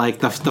to be like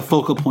the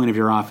focal point of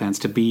your offense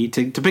to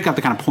pick up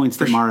the kind of points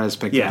that Mahrez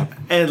picked up.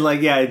 And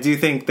I do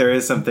think there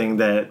is something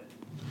that,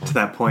 to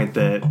that point,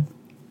 that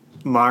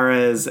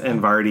Mahrez and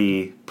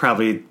Vardy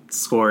probably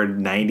scored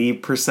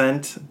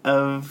 90%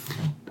 of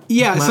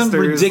Leicester's, some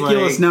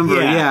ridiculous number.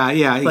 Yeah,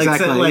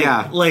 exactly.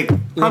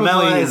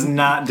 Lamela is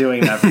not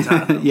doing that for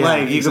Tottenham.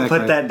 You can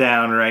put that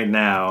down right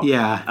now.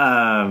 Yeah.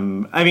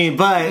 I mean,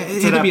 but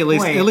it had to be at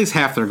least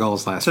half their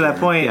goals last year. To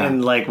that point,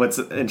 and what's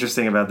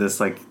interesting about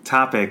this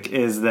topic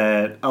is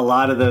that a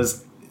lot of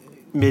those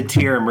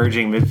mid-tier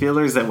emerging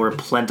midfielders that were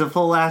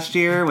plentiful last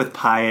year with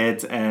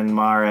Payet and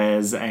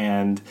Mahrez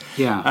and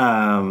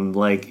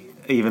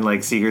even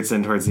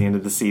Sigurdsson towards the end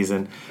of the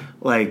season,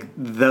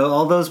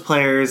 all those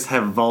players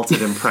have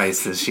vaulted in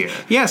price this year.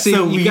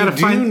 So you got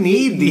to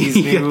need these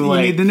new,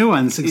 you need the new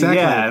ones, exactly.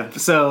 Yeah,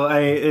 so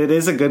it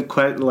is a good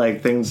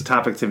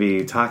topic to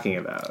be talking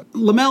about.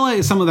 Lamela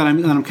is someone that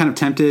I'm kind of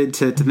tempted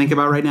to think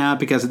about right now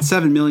because at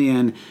 $7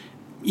 million.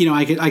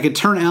 I could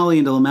turn Ali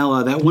into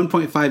Lamela. That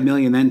 1.5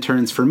 million then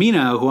turns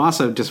Firmino, who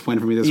also just went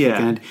for me this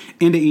weekend,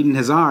 into Eden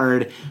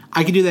Hazard.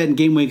 I could do that in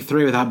game week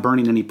 3 without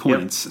burning any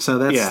points. Yep. So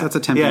that's a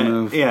tempting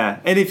move. Yeah,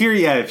 and if you're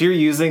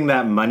using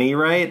that money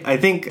right, I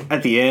think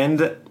at the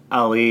end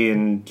Ali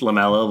and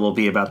Lamela will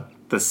be about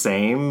the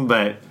same,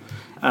 but.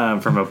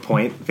 From a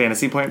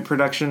fantasy point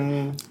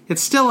production,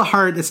 it's still a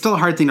hard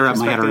thing to wrap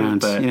my head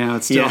around. But,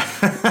 it's still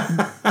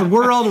a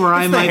world where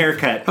I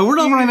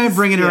might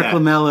bring in Eric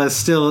Lamela is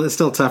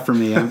still tough for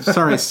me. I'm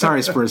sorry,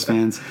 Spurs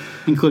fans,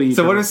 including you.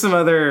 So, what are some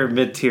other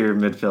mid-tier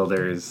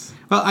midfielders?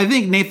 Well, I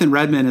think Nathan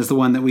Redmond is the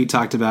one that we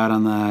talked about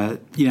on the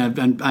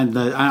on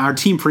our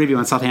team preview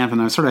on Southampton.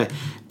 I was sort of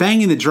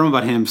banging the drum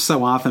about him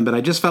so often, but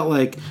I just felt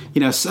like a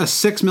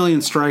 $6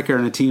 million striker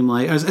in a team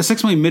a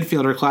 $6 million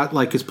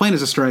midfielder who's playing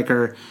as a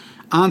striker.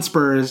 On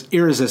Spurs,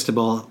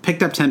 irresistible,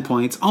 picked up 10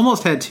 points,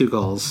 almost had 2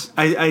 goals.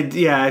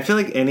 I feel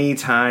like any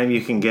time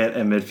you can get a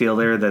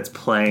midfielder that's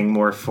playing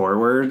more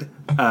forward,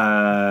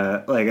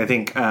 I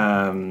think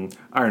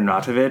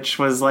Arnautovic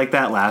was like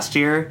that last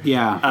year.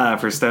 Yeah.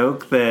 For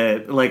Stoke,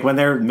 that when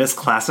they're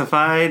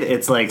misclassified,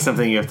 it's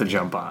something you have to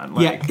jump on.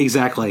 Yeah,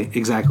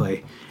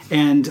 exactly.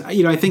 And,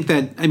 I think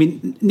that,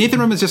 Nathan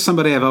Redmond is just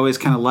somebody I've always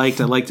kind of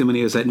liked. I liked him when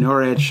he was at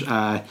Norwich.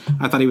 I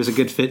thought he was a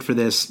good fit for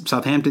this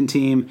Southampton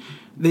team.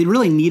 They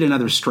really need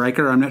another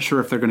striker. I'm not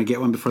sure if they're going to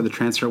get one before the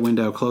transfer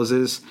window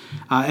closes.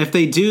 If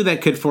they do,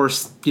 that could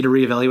force you to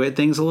reevaluate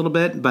things a little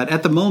bit. But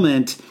at the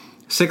moment,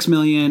 $6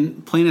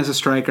 million, playing as a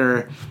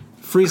striker,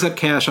 frees up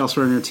cash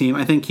elsewhere in your team.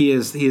 I think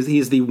he's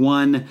the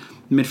one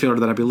midfielder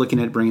that I'd be looking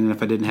at bringing in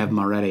if I didn't have him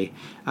already.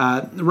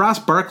 Ross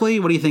Barkley,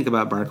 what do you think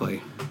about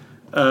Barkley?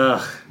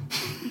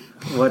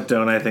 What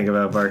don't I think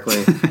about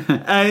Barkley?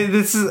 And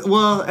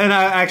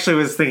I actually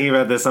was thinking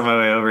about this on my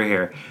way over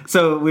here.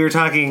 So we were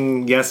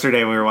talking yesterday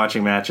when we were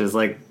watching matches,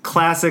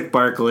 classic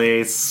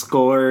Barkley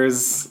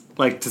scores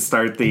to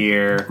start the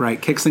year.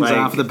 Right, kicks things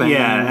off the bench.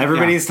 Yeah,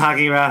 everybody's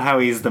talking about how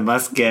he's the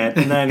must-get,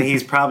 and then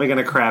he's probably going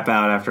to crap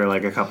out after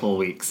a couple of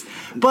weeks.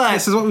 But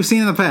this is what we've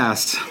seen in the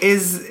past.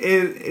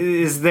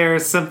 Is there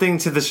something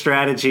to the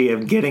strategy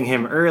of getting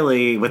him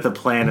early with a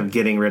plan of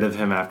getting rid of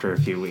him after a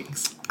few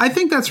weeks? I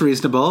think that's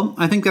reasonable.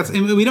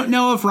 We don't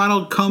know if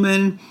Ronald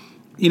Koeman,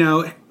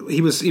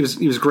 he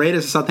was great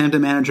as a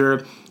Southampton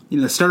manager.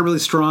 Started really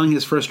strong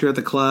his first year at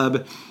the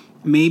club.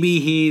 Maybe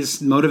he's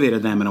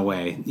motivated them in a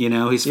way.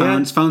 He's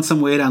found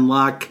some way to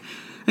unlock.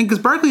 And because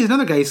Barkley is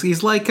another guy,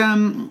 he's like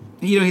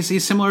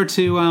he's similar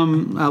to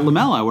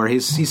Lamela, where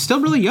he's still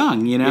really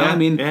young.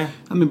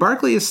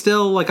 Barkley is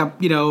still like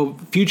a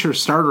future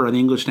starter on the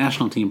English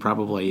national team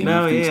probably.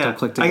 Still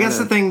click together. I guess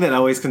the thing that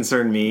always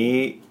concerned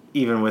me,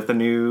 even with the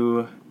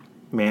new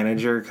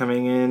manager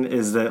coming in,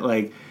 is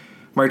that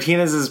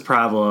Martinez's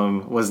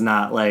problem was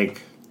not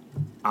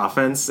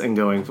offense and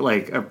going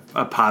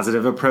a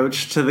positive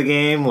approach to the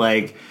game.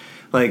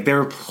 like there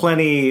were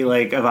plenty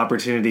like of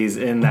opportunities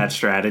in that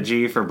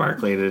strategy for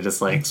Barkley to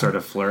just like sort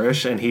of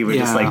flourish, and he would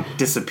just like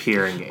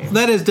disappear in games.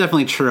 That is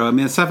definitely true. I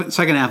mean, the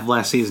second half of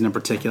last season in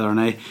particular,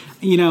 and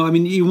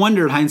you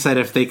wonder in hindsight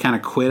if they kind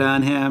of quit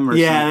on him or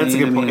something. That's a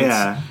good point.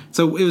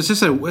 So it was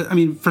just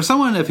for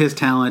someone of his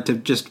talent to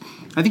just,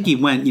 I think he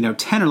went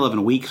 10 or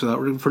 11 weeks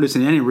without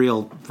producing any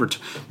real.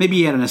 Maybe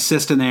he had an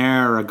assist in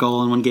there or a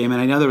goal in one game,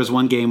 and I know there was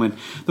one game when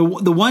the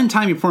one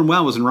time he performed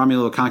well was when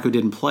Romelu Lukaku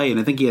didn't play,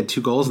 and I think he had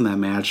 2 goals in that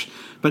match.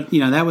 But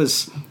it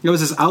was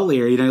this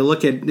outlier. You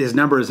look at his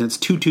numbers and it's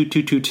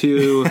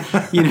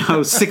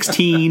 2-2-2-2-2,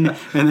 16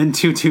 and then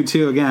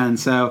 2-2-2 again.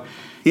 So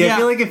I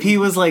feel like if he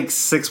was like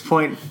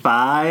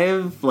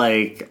 6.5,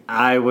 like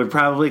I would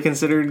probably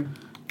consider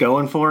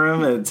going for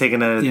him and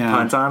taking a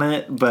punt on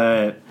it,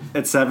 but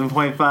at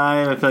 7.5,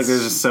 I feel like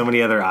there's just so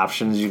many other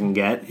options you can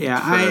get.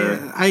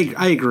 I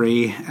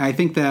agree. I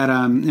think that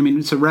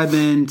so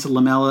Redmond,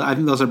 Lamela, I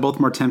think those are both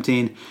more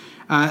tempting.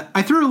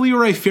 I threw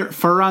Leroy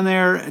Fer on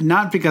there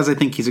not because I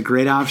think he's a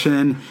great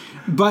option,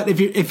 but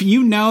if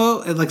you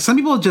know, like some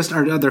people just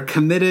they're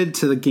committed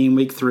to the game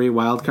week 3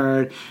 wild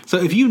card.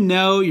 So if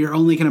you're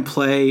only going to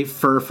play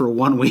Fer for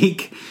 1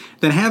 week,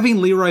 then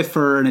having Leroy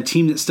Fer in a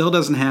team that still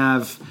hasn't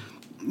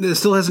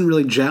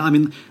really gelled. I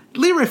mean,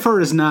 Leroy Fer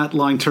is not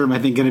long-term, I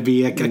think, going to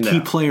be a key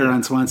player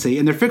on Swansea.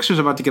 And their fixtures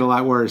are about to get a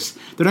lot worse.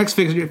 Their next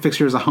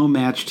fixture is a home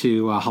match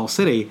to Hull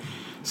City.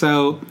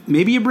 So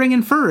maybe you bring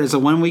in Fer as a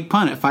 1-week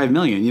punt at $5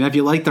 million. If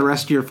you like the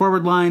rest of your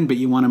forward line, but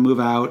you want to move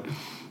out,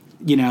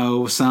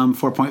 some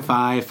 4.5,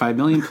 $5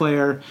 million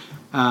player,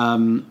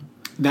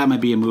 that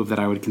might be a move that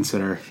I would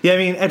consider. Yeah, I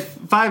mean, at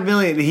 $5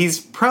 million, he's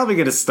probably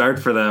going to start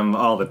for them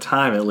all the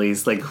time, at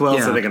least. Like, who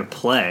else are they going to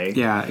play?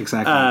 Yeah,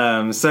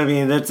 exactly. So, I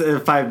mean, that's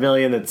 $5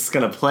 million that's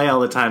going to play all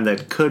the time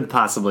that could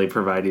possibly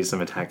provide you some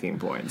attacking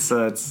points.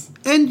 So that's...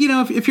 And,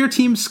 if your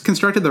team's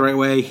constructed the right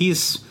way,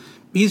 he's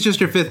just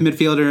your 5th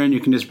midfielder, and you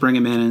can just bring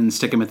him in and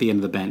stick him at the end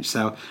of the bench.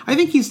 So I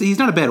think he's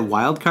not a bad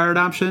wild card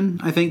option,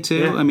 I think, too.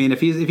 Yeah. I mean,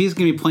 if he's going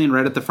to be playing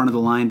right at the front of the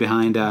line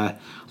behind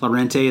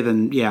Llorente,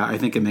 then, I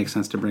think it makes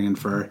sense to bring in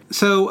Fer.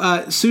 So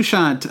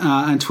Sushant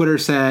on Twitter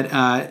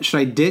said, should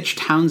I ditch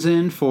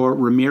Townsend for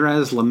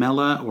Ramirez,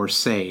 Lamela, or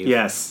save?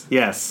 Yes.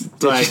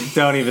 Like,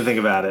 don't even think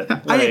about it.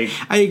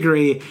 I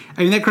agree.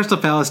 I mean, that Crystal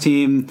Palace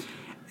team...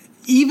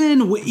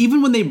 Even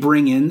when they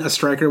bring in a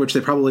striker, which they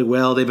probably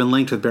will, they've been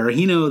linked with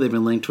Berahino, they've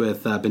been linked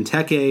with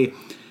Benteke.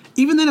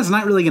 Even then, it's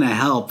not really going to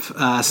help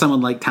someone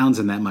like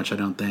Townsend that much, I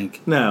don't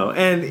think. No,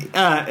 and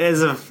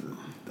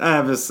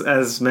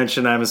as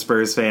mentioned, I'm a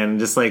Spurs fan.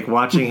 Just like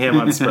watching him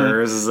on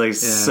Spurs is like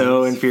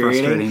so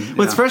infuriating. Frustrating.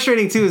 What's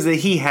frustrating too is that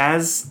he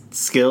has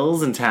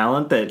skills and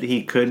talent that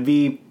he could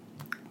be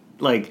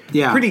like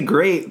pretty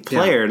great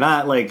player,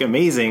 not like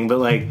amazing, but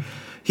like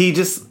he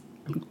just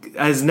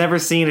has never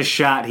seen a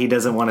shot he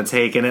doesn't want to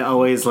take, and it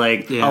always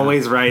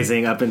always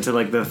rising up into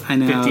like the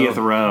 50th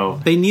row.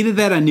 They needed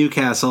that on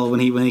Newcastle when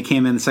he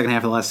came in the second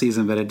half of last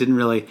season, but it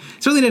certainly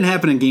didn't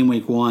happen in game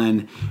week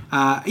 1.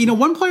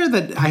 One player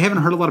that I haven't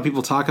heard a lot of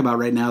people talk about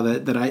right now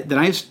that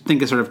I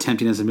think is sort of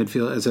tempting as a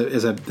midfield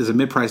as a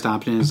mid-priced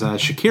option is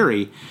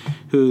Shaqiri,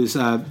 who's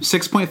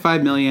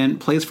 $6.5 million,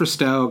 plays for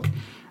Stoke.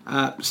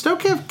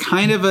 Stoke have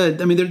kind of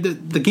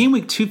the game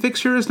week 2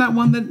 fixture is not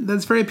one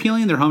that's very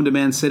appealing. They're home to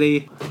Man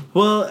City.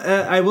 Well,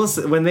 I will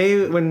say,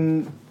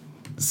 when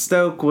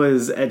Stoke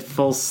was at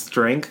full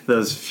strength,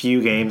 those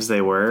few games they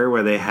were,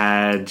 where they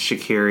had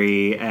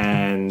Shaqiri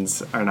and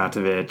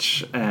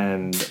Arnautovic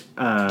and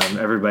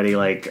everybody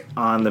like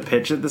on the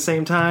pitch at the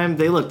same time,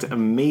 they looked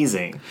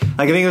amazing.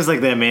 Like I think it was like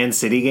that Man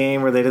City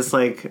game where they just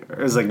like, it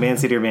was like Man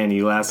City or Man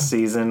U last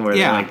season where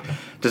they like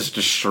just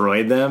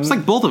destroyed them. It's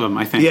like both of them,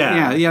 I think.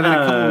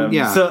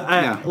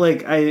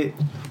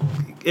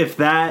 If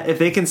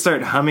they can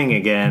start humming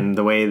again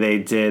the way they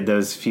did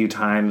those few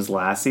times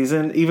last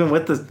season, even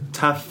with the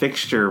tough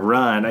fixture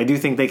run, I do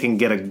think they can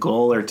get a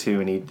goal or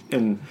two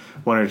in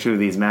one or two of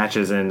these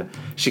matches, and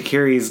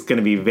Shaqiri's going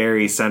to be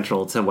very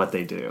central to what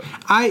they do.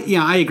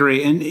 I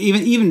agree, and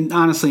even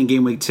honestly in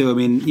game week 2, I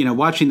mean,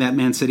 watching that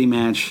Man City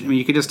match, I mean,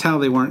 you could just tell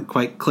they weren't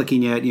quite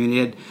clicking yet.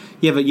 You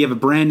have a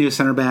brand new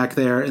center back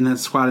there in that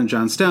squad in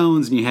John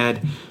Stones, and you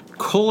had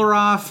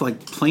Kolarov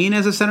like playing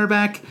as a center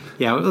back.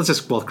 Yeah, let's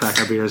just both crack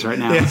our beers right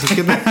now. Let's just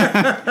get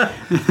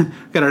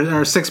got our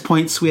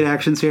 6-point sweet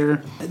actions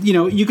here.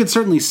 You could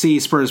certainly see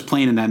Spurs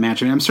playing in that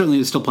match. I mean, I'm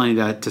certainly still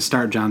planning to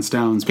start John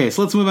Stones. Okay,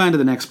 so let's move on to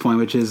the next point,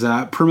 which is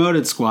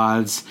promoted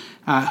squads.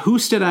 Who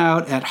stood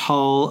out at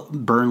Hull,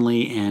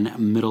 Burnley, and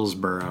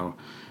Middlesbrough?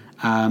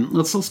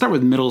 Let's start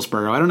with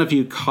Middlesbrough. I don't know if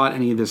you caught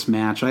any of this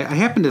match. I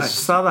happened to... I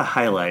saw the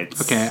highlights.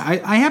 Okay.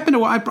 I happened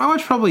to... I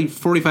watched probably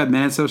 45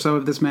 minutes or so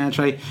of this match.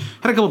 I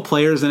had a couple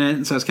players in it,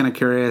 and so I was kind of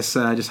curious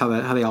just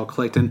how they all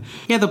clicked. And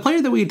yeah, the player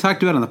that we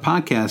talked about on the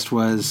podcast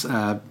was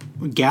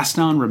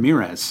Gaston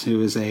Ramirez, who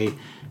is a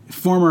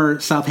former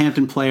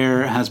Southampton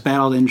player, has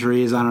battled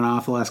injuries on and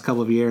off the last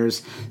couple of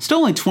years. Still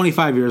only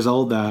 25 years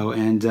old, though,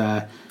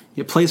 and...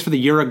 It plays for the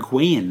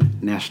Uruguayan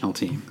national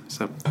team.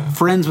 So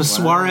friends with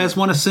Suarez,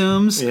 one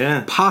assumes.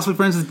 Yeah. Possibly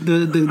friends with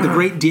the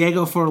great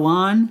Diego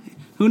Forlan,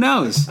 Who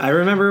knows? I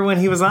remember when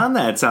he was on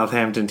that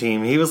Southampton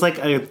team. He was like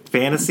a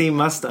fantasy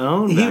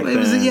must-own back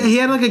then. He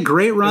had like a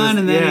great run,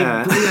 and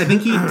then I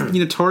think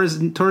he tore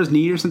his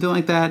knee or something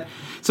like that.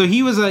 So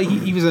he was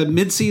a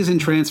mid-season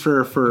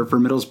transfer for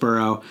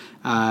Middlesbrough.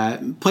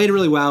 Played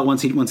really well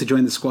once he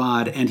joined the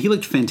squad, and he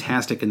looked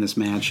fantastic in this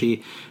match.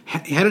 He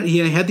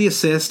had the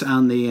assist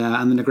on the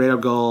Negredo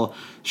goal.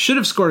 Should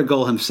have scored a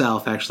goal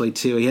himself, actually,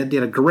 too. He had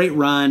a great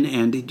run,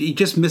 and he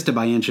just missed it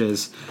by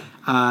inches.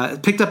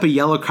 Picked up a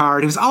yellow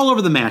card. He was all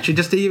over the match.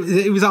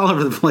 He was all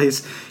over the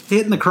place,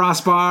 hitting the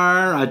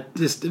crossbar.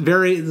 Just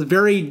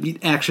very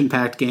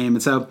action-packed game.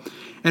 And so,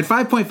 at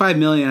 $5.5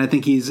 million, I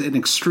think he's an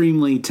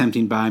extremely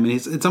tempting buy. I mean,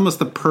 it's almost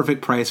the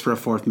perfect price for a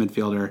fourth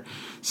midfielder.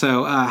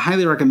 So,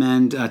 highly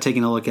recommend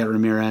taking a look at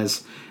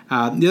Ramirez. The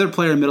other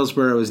player in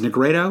Middlesbrough is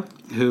Negredo,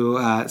 who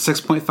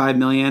 $6.5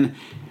 million.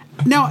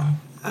 Now,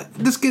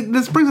 this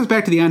brings us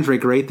back to the Andre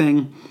Gray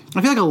thing. I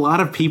feel like a lot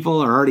of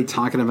people are already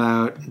talking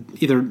about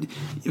either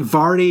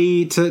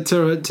Vardy to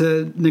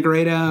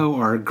Negredo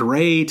or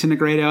Gray to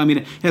Negredo. I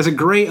mean, as a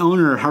Gray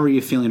owner, how are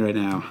you feeling right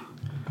now?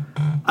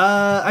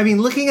 I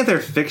mean, looking at their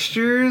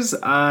fixtures,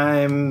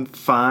 I'm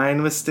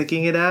fine with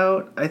sticking it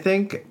out, I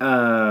think.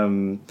 I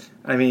mean,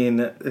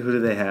 who do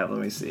they have?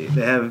 Let me see.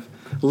 They have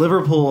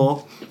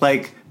Liverpool.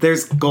 Like,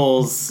 there's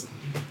goals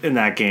in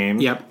that game.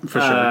 Yep,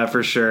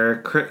 for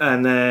sure.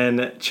 And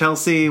then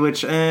Chelsea,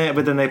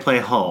 but then they play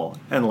Hull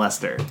and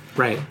Leicester.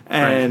 Right.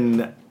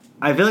 And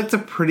I feel like it's a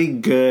pretty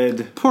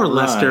good Poor run.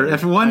 Leicester.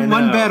 After one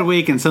bad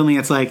week, and suddenly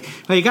it's like,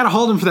 well, you got to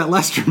hold him for that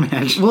Leicester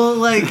match. Well,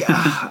 like,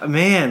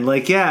 man,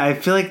 like, yeah, I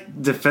feel like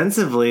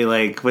defensively,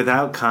 like,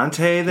 without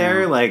Conte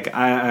there, like,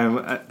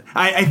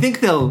 I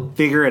think they'll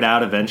figure it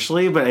out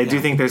eventually, but I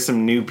do think there's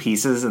some new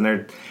pieces, and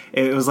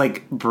it was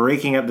like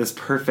breaking up this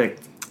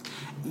perfect.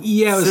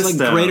 Yeah, it was system.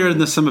 Like greater than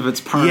the sum of its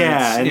parts.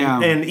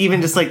 Yeah, and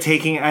even just like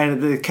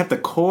they kept the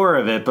core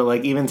of it, but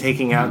like even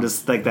taking out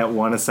just like that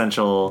one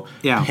essential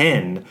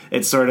pin,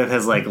 it sort of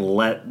has like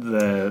let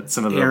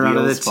some of the air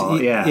wheels fall.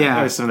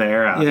 Or some of the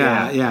air out.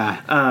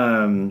 Yeah.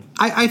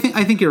 I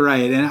think you're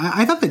right, and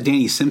I thought that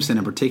Danny Simpson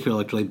in particular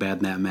looked really bad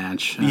in that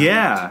match.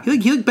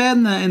 He looked bad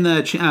in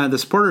the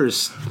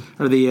supporters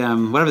or the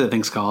whatever the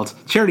thing's called,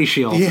 Charity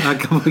Shield. A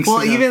couple weeks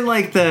ago. Even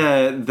like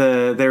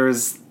there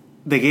was.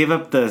 They gave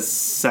up the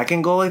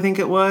second goal, I think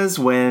it was,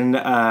 when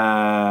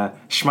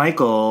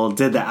Schmeichel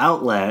did the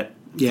outlet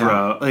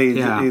throw.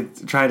 He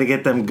tried to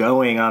get them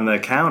going on the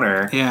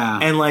counter. Yeah.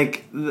 And,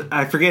 like,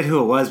 I forget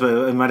who it was,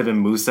 but it might have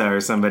been Musa or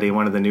somebody,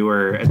 one of the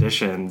newer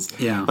additions.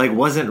 Yeah. Like,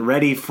 wasn't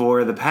ready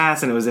for the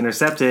pass, and it was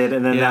intercepted,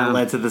 and then that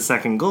led to the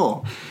second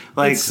goal.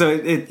 Like,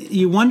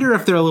 you wonder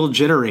if they're a little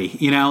jittery,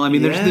 you know? I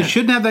mean, they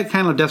shouldn't have that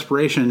kind of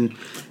desperation,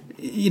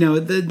 you know,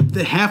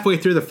 the halfway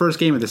through the first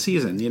game of the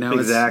season, you know.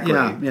 Exactly.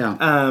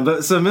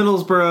 But so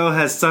Middlesbrough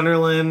has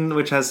Sunderland,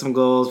 which has some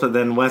goals, but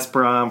then West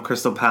Brom,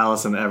 Crystal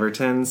Palace, and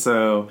Everton.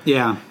 So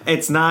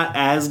it's not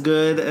as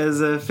good as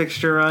a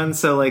fixture run.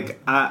 So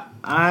like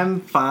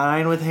I'm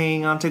fine with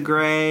hanging on to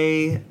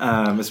Gray,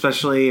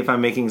 especially if I'm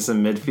making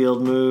some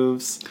midfield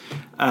moves.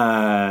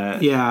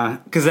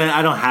 Because then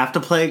I don't have to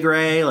play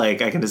Gray.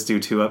 Like I can just do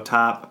two up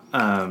top.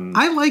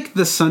 I like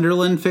the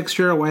Sunderland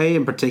fixture away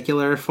in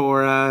particular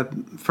for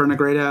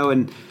Negredo,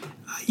 and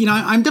you know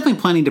I'm definitely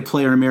planning to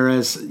play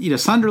Ramirez. You know,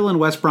 Sunderland,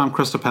 West Brom,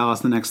 Crystal Palace,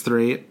 the next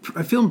three.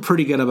 I feel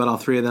pretty good about all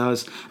three of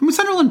those. I mean,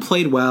 Sunderland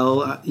played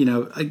well, you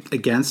know,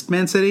 against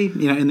Man City.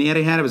 You know, in the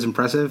Etihad, it was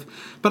impressive.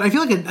 But I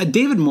feel like a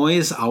David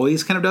Moyes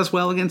always kind of does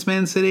well against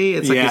Man City.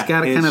 It's like he's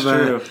got a kind of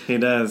true. He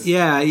does.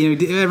 Yeah, you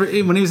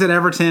know, when he was at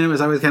Everton, it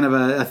was always kind of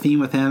a theme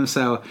with him.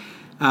 So.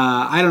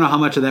 I don't know how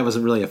much of that was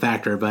really a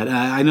factor, but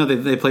I know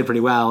they played pretty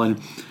well, and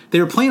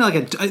they were playing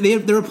they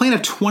were playing a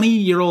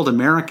 20-year-old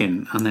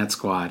American on that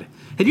squad.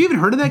 Had you even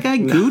heard of that guy,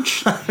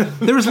 Gooch?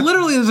 There's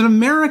an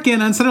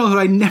American on Sunderland who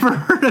I never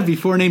heard of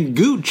before named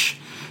Gooch.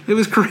 It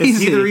was crazy. Is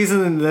he the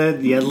reason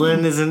that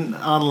Yedlin isn't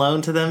on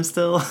loan to them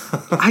still?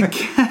 I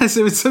guess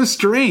it was so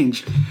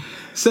strange.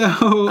 So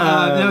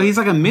no, he's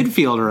like a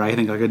midfielder, I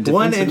think, like a defensive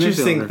one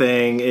interesting midfielder.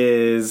 Thing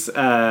is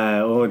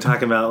when we're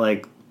talking about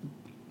like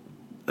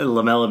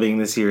Lamela being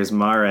this year's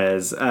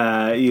Mahrez,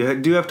 you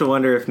do have to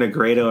wonder if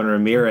Negredo and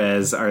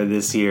Ramirez are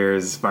this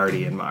year's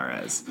Vardy and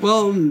Mahrez.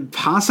 Well,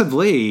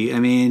 possibly. I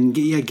mean,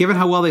 given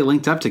how well they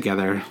linked up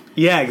together.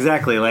 Yeah,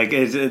 exactly. Like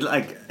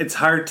it's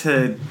hard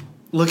to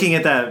looking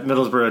at that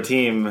Middlesbrough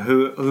team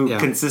who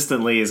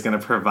consistently is going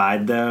to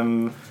provide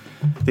them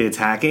the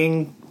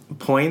attacking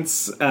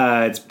points.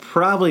 It's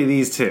probably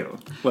these two.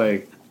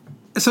 Like.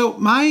 So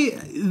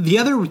the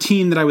other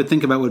team that I would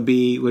think about would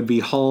be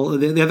Hull.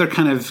 The other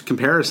kind of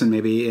comparison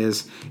maybe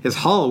is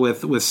Hull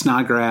with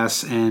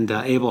Snodgrass and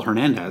Abel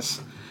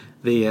Hernandez.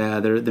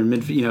 Their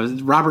mid, you know,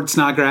 Robert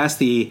Snodgrass,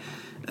 the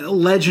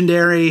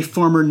legendary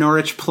former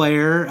Norwich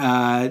player,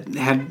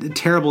 had a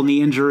terrible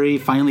knee injury,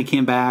 finally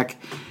came back,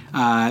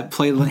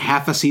 played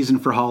half a season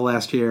for Hull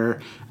last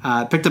year,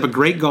 picked up a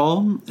great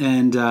goal,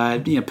 and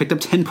picked up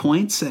 10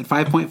 points at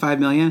 $5.5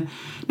 million.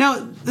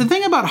 Now the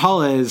thing about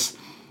Hull is.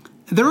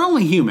 They're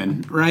only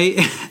human, right?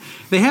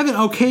 They have an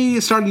okay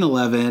starting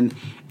 11,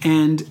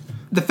 and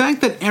the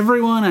fact that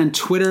everyone on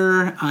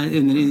Twitter,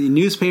 in the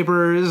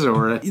newspapers,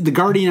 or the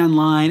Guardian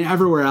online,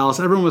 everywhere else,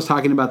 everyone was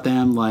talking about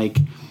them like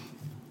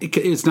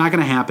it's not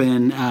going to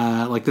happen.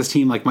 Like this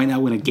team might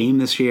not win a game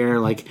this year.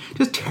 Like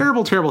just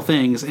terrible, terrible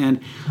things.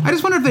 And I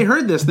just wonder if they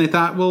heard this and they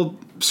thought, well,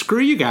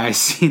 screw you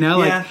guys.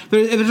 There's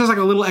just like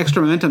a little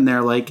extra momentum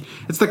there. Like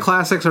it's the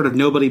classic sort of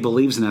nobody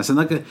believes in us. And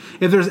like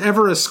if there's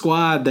ever a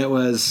squad that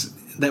was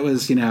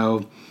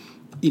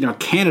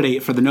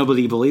candidate for the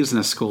nobody believes in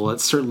us school,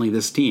 it's certainly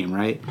this team,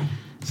 right?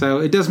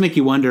 So it does make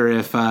you wonder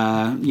if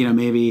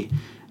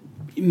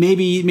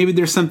maybe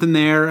there's something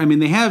there. I mean,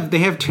 they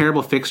have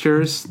terrible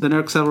fixtures the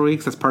next several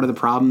weeks. That's part of the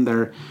problem.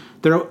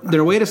 They're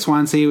away to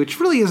Swansea, which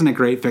really isn't a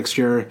great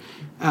fixture.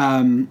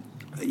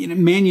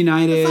 Man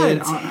United,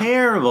 it's not a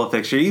terrible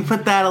fixture. You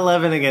put that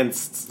 11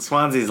 against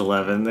Swansea's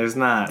 11. There's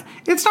not.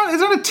 It's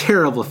not a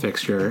terrible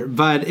fixture,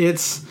 but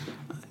it's.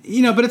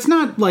 But it's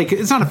not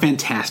a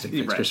fantastic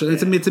fixture. Right, so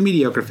it's a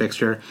mediocre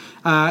fixture.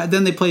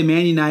 Then they play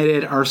Man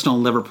United, Arsenal,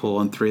 and Liverpool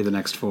in 3 of the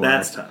next 4.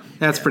 That's tough.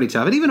 That's pretty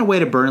tough. And even away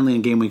to Burnley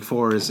in game week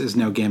 4 is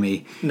no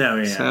gimme. No,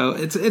 yeah. So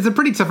it's a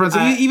pretty tough run.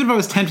 So even if I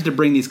was tempted to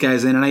bring these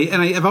guys in,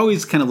 and I've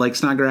always kind of liked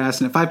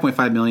Snodgrass, and at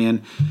 $5.5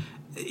 million,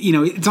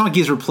 it's not like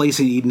he's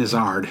replacing Eden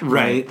Hazard,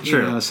 right?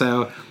 True.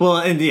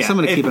 Someone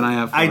to keep an eye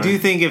out for. I do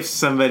think if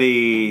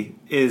somebody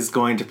is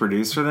going to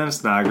produce for them,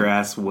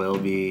 Snodgrass will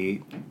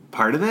be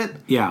part of it.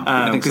 Yeah,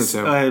 I think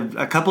so too.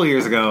 A couple of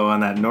years ago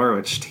on that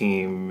Norwich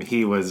team,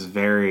 he was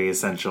very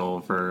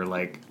essential for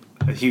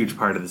a huge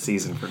part of the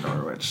season for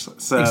Norwich.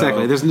 So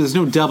exactly. There's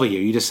no W.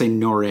 You just say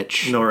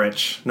Norwich.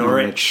 Norwich.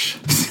 Norwich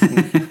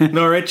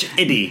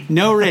Iddy.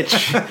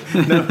 Norwich.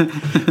 No,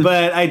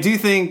 but I do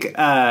think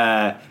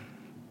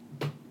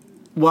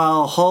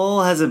while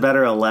Hull has a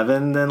better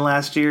 11 than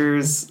last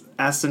year's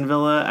Aston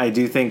Villa, I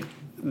do think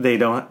they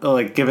don't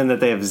given that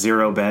they have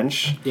 0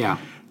 bench. Yeah.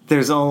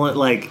 There's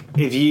only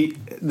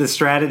the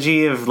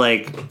strategy of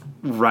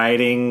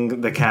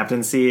riding the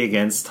captaincy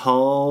against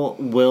Hull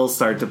will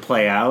start to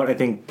play out, I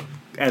think,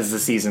 as the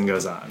season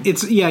goes on.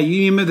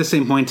 You made the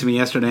same point to me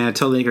yesterday. I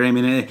totally agree. I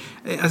mean,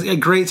 a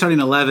great starting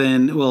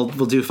 11 will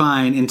do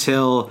fine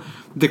until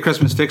the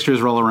Christmas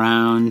fixtures roll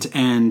around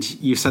and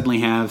you suddenly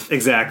have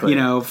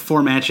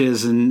 4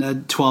 matches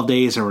in 12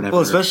 days or whatever.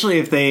 Well, especially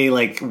if they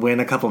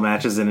they'll couple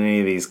matches in any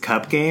of these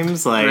cup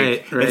games,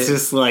 right. It's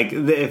just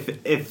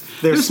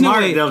if they're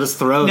smart, they'll just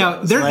throw.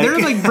 No,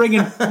 they're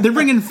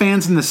bringing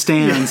fans in the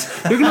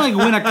stands. They're going to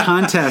win a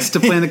contest to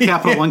play in the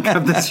Capital One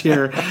Cup this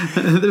year.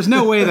 There's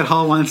no way that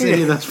Hull wants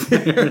any of those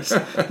players.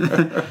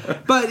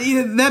 But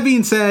that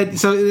being said,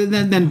 so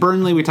then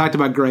Burnley, we talked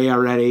about Gray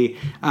already.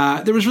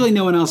 There was really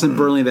no one else in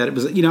Burnley that it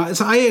was.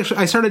 So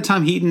I started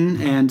Tom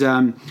Heaton, and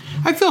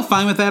I feel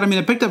fine with that. I mean,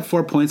 I picked up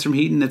 4 points from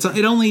Heaton. It's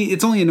only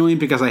annoying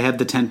because I had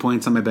the 10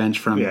 points on my bench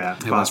from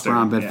West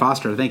Brom, but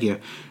Foster. Thank you.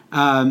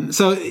 But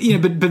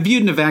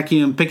viewed in a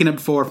vacuum, picking up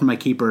 4 from my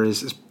keeper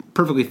is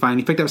perfectly fine.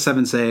 He picked up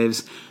 7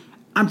 saves.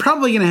 I'm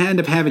probably going to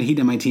end up having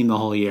Heaton on my team the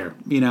whole year.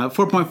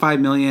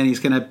 $4.5 million. He's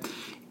going to.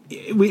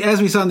 As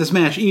we saw in this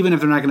match, even if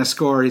they're not going to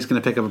score, he's going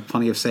to pick up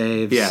plenty of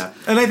saves. Yeah,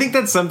 and I think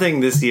that's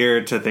something this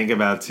year to think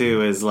about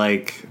too. Is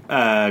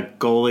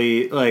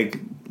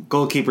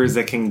goalkeepers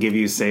that can give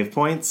you save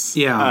points.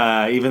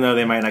 Yeah, even though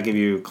they might not give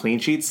you clean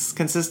sheets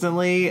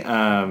consistently,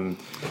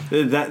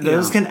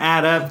 those can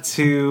add up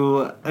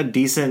to a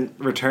decent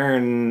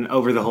return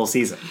over the whole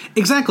season.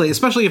 Exactly,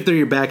 especially if they're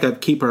your backup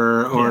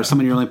keeper or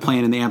someone you're only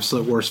playing in the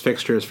absolute worst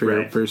fixtures for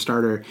your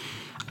starter.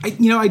 I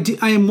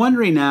am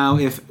wondering now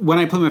if when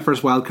I play my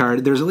first wild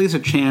card, there's at least a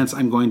chance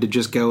I'm going to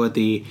just go with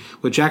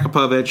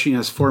Jakupovic,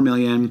 it's $4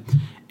 million,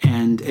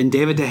 and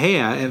David De Gea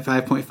at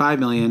 $5.5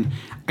 million.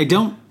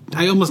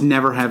 I almost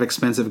never have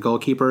expensive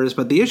goalkeepers,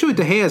 but the issue with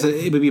De Gea is that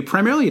it would be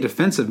primarily a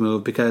defensive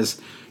move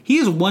because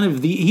he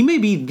may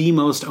be the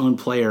most owned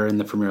player in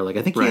the Premier League.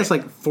 I think he has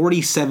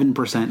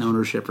 47%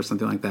 ownership or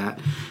something like that.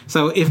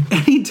 So if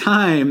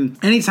anytime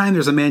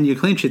there's a Man U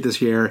clean sheet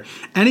this year,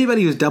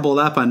 anybody who's doubled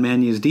up on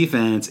Man U's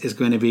defense is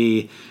going to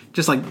be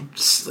just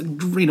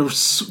shooting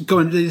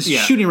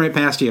right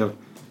past you.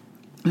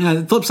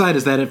 The flip side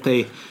is that if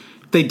they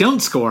don't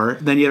score,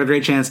 then you have a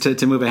great chance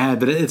to move ahead.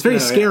 But it's very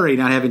scary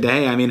not having De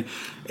Gea. I mean,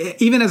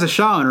 even as a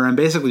Shaw owner, I'm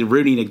basically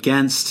rooting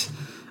against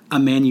a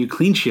Man U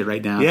clean sheet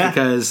right now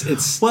because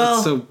it's so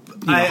harmful.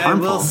 I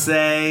will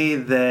say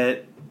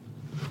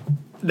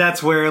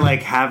that's where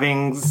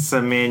having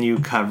some Man U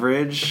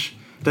coverage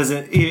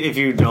doesn't. If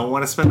you don't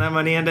want to spend that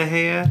money on De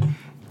Gea,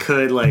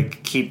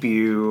 could keep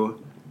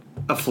you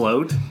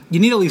afloat. You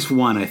need at least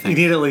one, I think.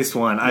 You need at least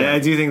one. Yeah. I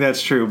do think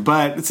that's true.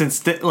 But since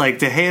De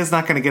Gea is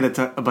not going to get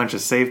a bunch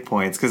of save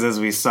points, because as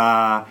we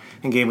saw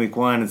in game week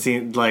 1, it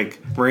seemed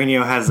like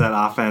Mourinho has that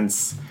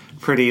offense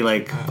pretty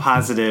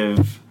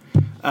positive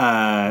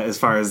as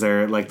far as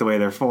their the way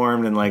they're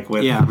formed and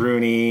with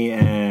Rooney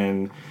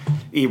and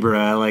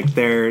Ibra,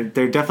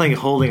 they're definitely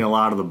holding a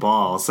lot of the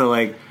ball. So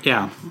De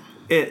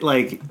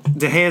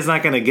Gea is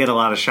not going to get a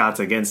lot of shots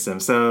against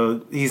him,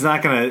 so he's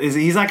not going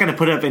to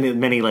put up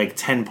many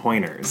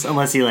 10-pointers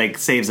unless he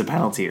saves a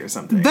penalty or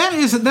something.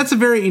 That's a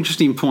very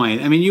interesting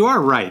point. I mean, you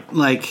are right.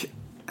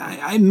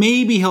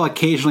 maybe he'll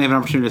occasionally have an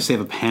opportunity to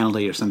save a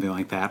penalty or something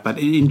like that. But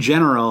in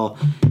general,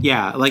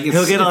 yeah, like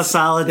he'll get a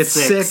solid it's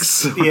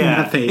 6 or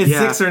nothing. It's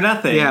 6 or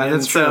nothing. Yeah,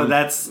 that's true. So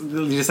that's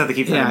you just have to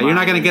keep that in mind. You're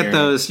not going to get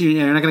those.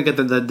 You're not going to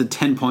get the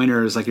 10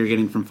 pointers like you're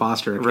getting from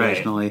Foster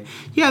occasionally. Right.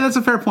 Yeah, that's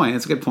a fair point.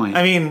 That's a good point.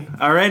 I mean,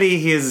 already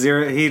he is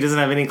 0. He doesn't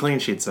have any clean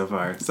sheets so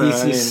far. So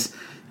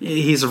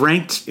he's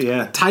ranked,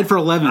 tied for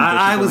 11th.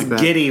 I was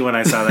giddy when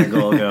I saw that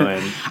goal go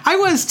in. I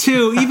was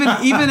too.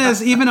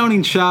 Even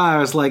owning Shaw, I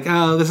was like,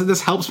 oh,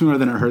 this helps me more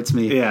than it hurts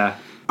me. Yeah.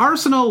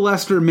 Arsenal,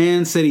 Leicester,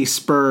 Man City,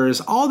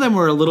 Spurs, all of them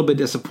were a little bit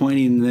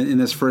disappointing in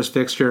this first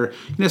fixture.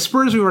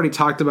 Spurs we've already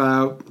talked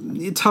about.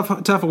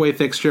 Tough away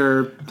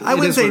fixture. I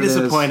wouldn't say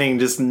disappointing,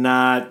 just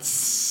not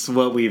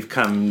what we've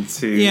come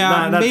to.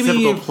 Yeah, not maybe,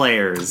 typical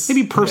players.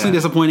 Maybe personally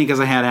disappointing because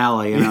I had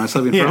Ali. I was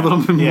hoping for a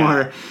little bit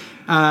more.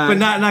 But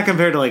not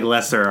compared to like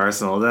Leicester or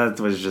Arsenal. That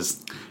was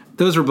just...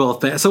 Those were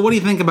both bad. So what do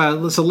you think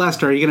about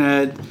Leicester? Are you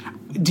gonna?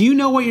 Do you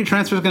know what your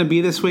transfer is going to be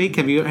this week?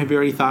 Have you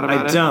already thought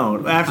about it? I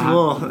don't.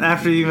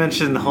 After you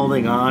mentioned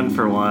holding on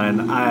for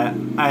one,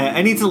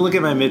 I need to look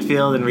at my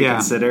midfield and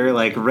reconsider. Yeah.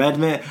 Like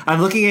Redmond,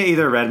 I'm looking at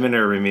either Redmond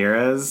or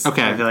Ramirez.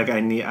 Okay, I feel like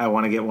I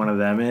want to get one of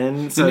them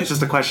in. So it's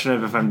just a question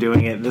of if I'm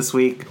doing it this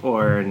week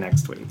or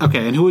next week.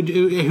 Okay, and who would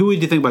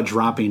you think about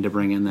dropping to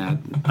bring in that?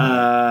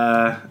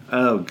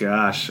 Oh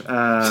gosh.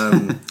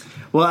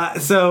 Well,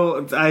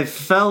 so I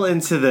fell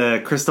into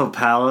the Crystal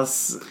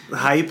Palace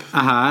hype,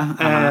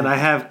 and I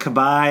have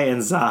Cabaye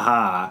and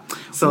Zaha.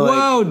 So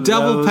whoa,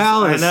 double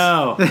Palace! I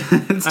know,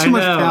 it's too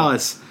much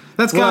Palace.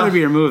 That's got to be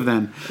your move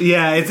then.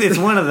 Yeah, it's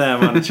one of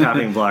them on the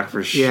chopping block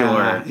for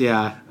sure.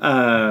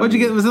 Yeah. What'd you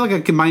get? Was it like a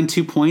combined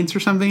 2 points or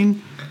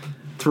something?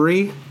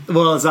 3?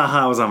 Well,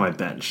 Zaha was on my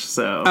bench,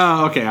 so.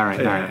 Oh, okay, all right,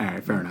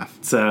 fair enough.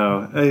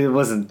 So it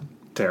wasn't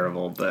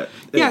terrible, but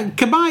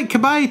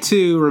Cabaye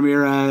to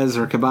Ramirez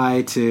or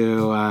Cabaye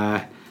to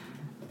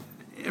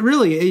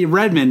really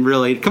Redmond.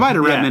 Really, Cabaye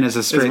to Redmond is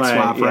a straight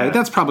swap, right?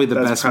 That's probably the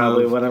best move. That's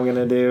probably what I'm going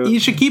to do. You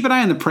should keep an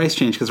eye on the price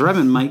change because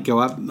Redmond might go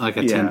up like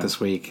a tenth this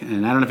week,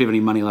 and I don't know if you have any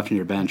money left in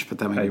your bench, but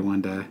that might be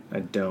one to.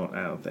 I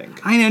don't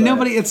think. I know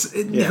nobody.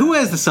 Who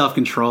has the self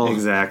control?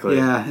 Exactly.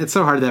 Yeah, it's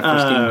so hard that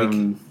first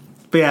game week.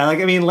 But yeah,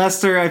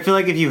 Leicester, I feel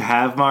like if you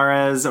have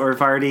Mahrez or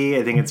Vardy,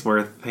 I think it's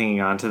worth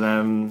hanging on to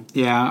them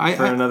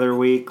for another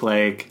week.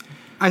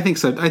 I think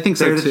so. I think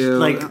so too.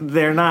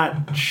 They're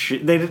not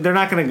they're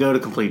not going to go to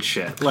complete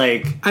shit.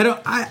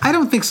 I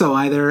don't think so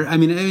either. I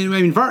mean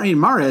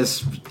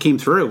Mahrez came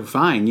through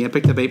fine. Yeah,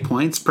 picked up 8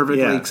 points,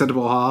 perfectly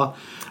acceptable haul.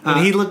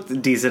 And he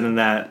looked decent in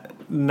that.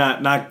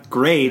 Not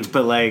great,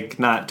 but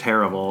not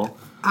terrible.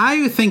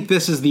 I think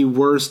this is the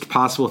worst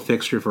possible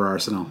fixture for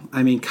Arsenal.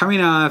 I mean,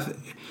 coming off...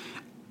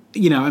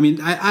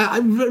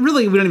 I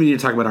really, we don't even need to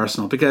talk about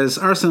Arsenal because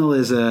Arsenal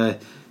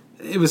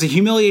it was a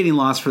humiliating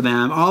loss for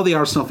them. All the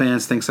Arsenal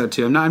fans think so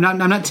too. I'm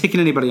not taking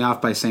anybody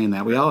off by saying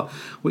that. We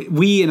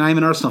and I'm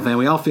an Arsenal fan.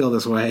 We all feel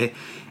this way,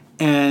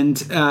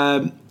 and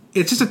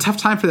it's just a tough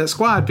time for that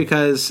squad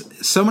because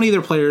so many of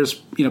their players,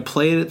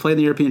 played in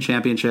the European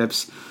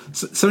Championships.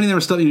 So many of them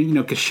are still,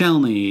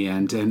 Koscielny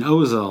and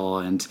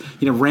Ozil and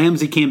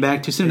Ramsey came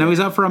back too soon. Now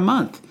he's out for a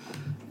month.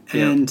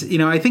 And,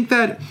 I think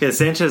that... Yeah,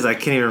 Sanchez, I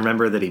can't even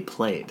remember that he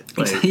played.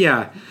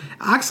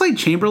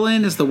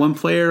 Oxlade-Chamberlain is the one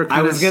player...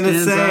 I was going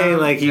to say,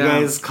 you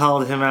guys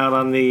called him out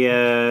on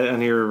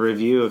on your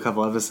review a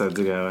couple episodes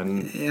ago.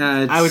 And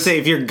I would say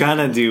if you're going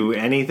to do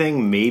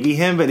anything, maybe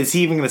him, but is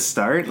he even going to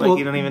start?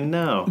 You don't even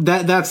know.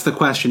 That's the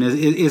question.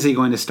 Is he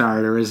going to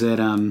start, or is it...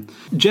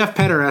 Jeff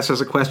Petter asked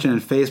us a question on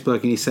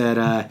Facebook, and he said...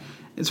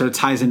 it sort of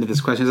ties into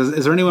this question.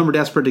 Is there anyone we're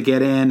desperate to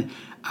get in?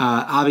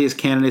 Obvious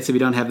candidates, if you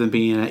don't have them,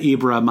 being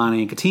Ibra,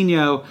 Mane, and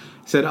Coutinho.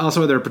 Said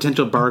also are there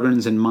potential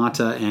bargains in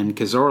Mata and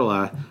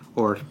Cazorla,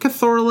 or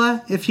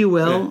Cazorla, if you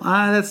will.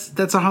 That's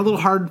a little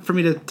hard for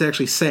me to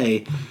actually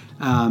say.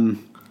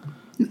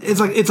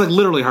 It's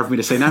literally hard for me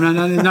to say.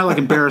 Not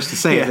embarrassed to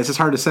say it. It's just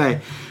hard to say.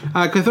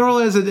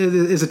 Cazorla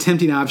is a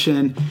tempting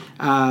option.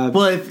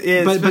 But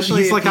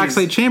he's like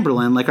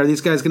Oxlade-Chamberlain. Are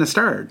these guys going to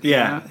start?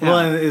 Yeah.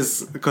 Well,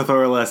 is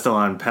Cazorla still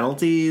on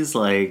penalties?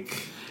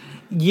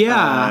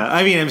 Yeah.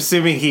 I'm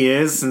assuming he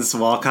is, since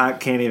Walcott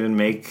can't even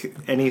make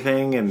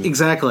anything. And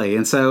exactly.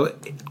 And so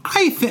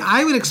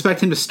I would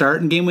expect him to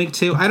start in game week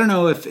 2. I don't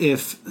know if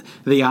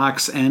the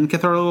Ox and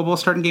Cazorla will both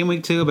start in game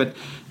week 2, but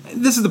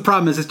this is the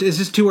problem. It's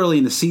just too early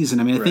in the season.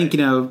 I think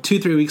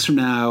 2-3 weeks from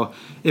now,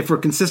 if we're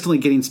consistently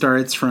getting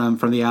starts from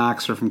the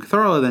Ox or from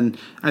Cazorla, then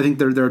I think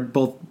they're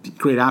both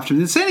great options.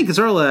 And Santi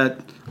Cazorla,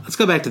 let's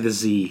go back to the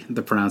Z,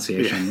 the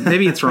pronunciation. Yeah.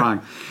 Maybe it's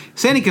wrong.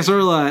 Santi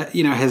Cazorla,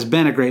 has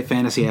been a great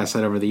fantasy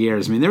asset over the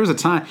years. There was a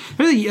time,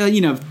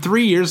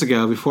 3 years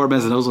ago before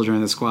Mesut Ozil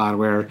joined the squad,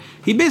 where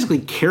he basically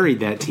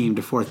carried that team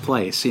to 4th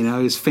place. He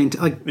was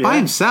by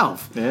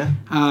himself. Yeah.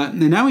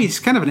 And now he's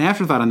kind of an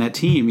afterthought on that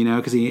team,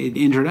 because he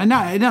injured.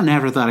 Not an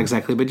afterthought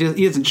exactly, but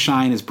he doesn't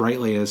shine as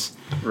brightly as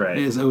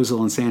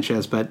Ozil and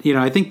Sanchez. But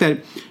I think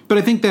that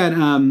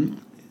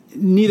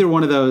neither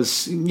one of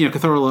those,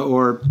 Cazorla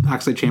or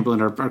Oxlade-Chamberlain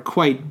are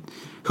quite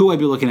who I'd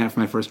be looking at for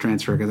my first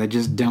transfer because I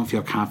just don't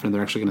feel confident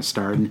they're actually going to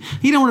start. And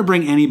you don't want to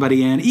bring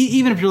anybody in,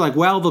 even if you're like,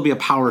 well, there'll be a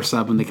power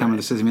sub when they come into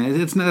the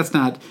system. That's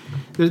not.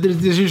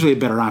 There's usually a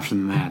better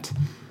option than that.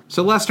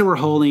 So Leicester we're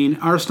holding,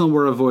 Arsenal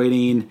we're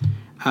avoiding,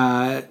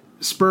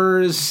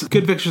 Spurs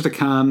good fixtures to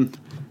come.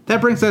 That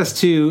brings us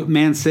to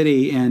Man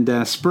City,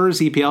 and Spurs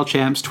EPL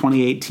champs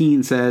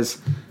 2018 says,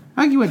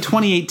 I think you went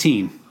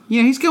 2018.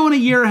 Yeah, he's going a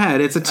year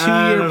ahead. It's a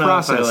 2-year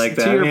process. I like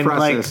that. I mean,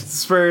 like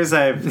Spurs,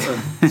 I'm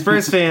a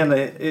Spurs fan.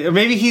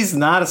 Maybe he's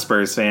not a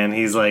Spurs fan.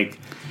 He's like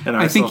an Arsenal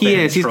fan. I think he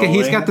is. Trolling.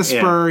 He's got the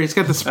Spur. Yeah. He's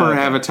got the Spur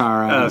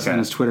avatar on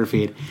his Twitter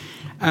feed.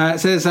 It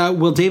says,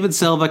 will David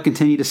Silva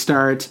continue to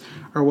start,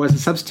 or was the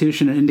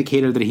substitution an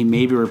indicator that he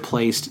may be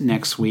replaced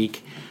next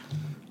week?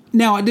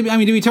 No, I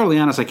mean, to be totally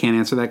honest, I can't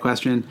answer that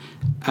question.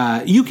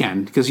 You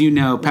can, because you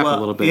know Pep a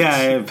little bit.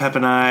 Yeah, Pep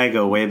and I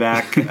go way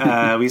back.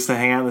 We used to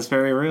hang out in this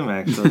very room,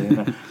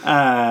 actually.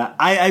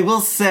 I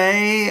will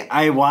say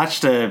I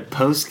watched a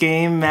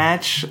post-game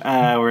match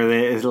where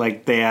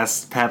they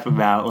asked Pep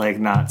about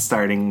not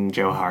starting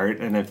Joe Hart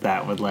and if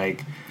that would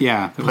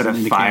put a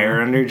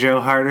fire under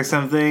Joe Hart or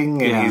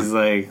something. And he's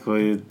like,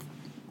 well,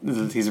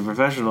 he's a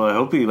professional. I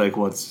hope he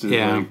wants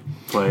to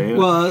play.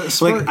 Well,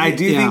 I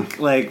do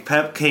think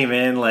Pep came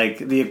in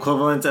the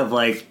equivalent of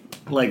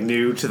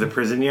new to the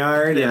prison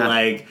yard,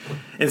 and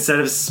instead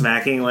of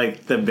smacking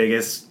the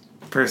biggest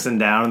person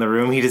down in the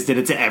room, he just did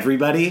it to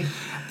everybody.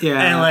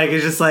 Yeah, and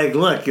it's just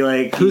look,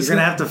 who's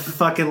gonna have to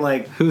fucking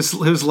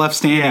who's left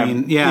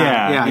standing?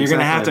 Yeah, you're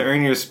gonna have to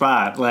earn your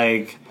spot.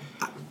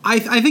 I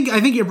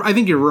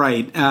think you're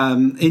right.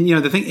 And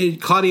the thing,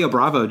 Claudio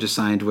Bravo just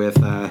signed with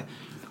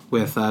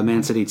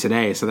Man City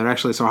today, so they're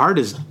actually Hart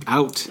is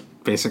out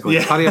basically.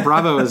 Yeah. Claudio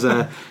Bravo is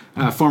a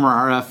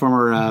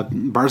former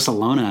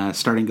Barcelona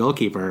starting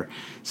goalkeeper,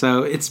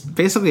 so it's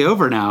basically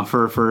over now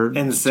for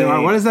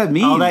insane. What does that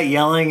mean? All that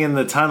yelling in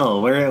the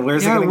tunnel.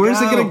 Where's it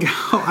going to go?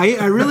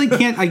 I really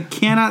can't. I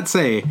cannot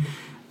say.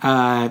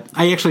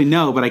 I actually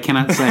know, but I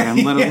cannot say. I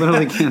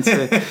literally can't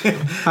say.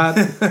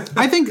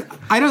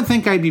 I don't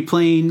think I'd be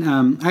playing.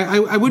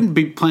 I wouldn't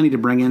be planning to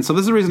bring in. So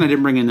this is the reason I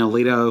didn't bring in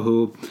Nolito,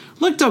 who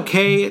looked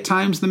okay at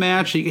times in the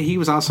match. He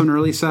was also an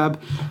early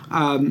sub.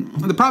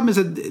 The problem is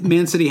that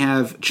Man City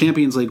have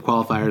Champions League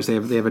qualifiers.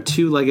 They have a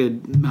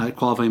 2-legged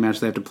qualifying match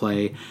they have to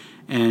play,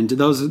 and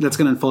that's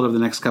going to unfold over the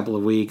next couple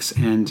of weeks.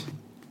 And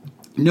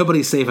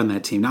nobody's safe on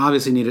that team. Now,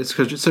 obviously, you need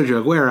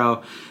Sergio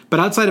Aguero, but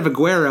outside of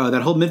Aguero,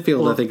 that whole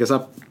midfield, I think, is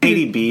up.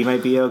 KDB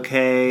might be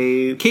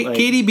okay.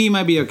 KDB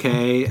might be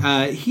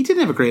okay. He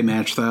didn't have a great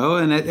match, though,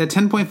 and at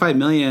 $10.5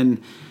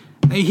 million,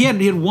 he had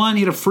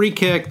a free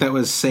kick that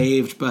was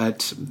saved,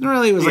 but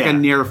really it was a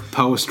near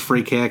post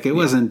free kick. It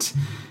wasn't.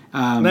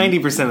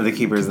 90% of the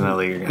keepers in that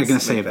league are going to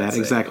save that.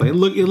 Exactly. It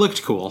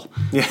looked cool.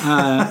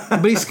 Yeah.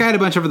 But he skied a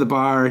bunch over the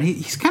bar, and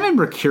he's kind of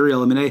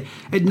mercurial. I mean,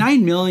 at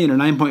 $9 million or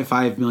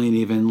 $9.5 million,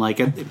 even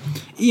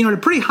at a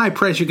pretty high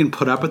price, you can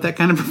put up with that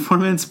kind of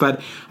performance. But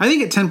I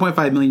think at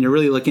 $10.5 million, you're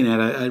really looking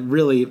at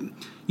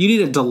you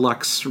need a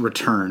deluxe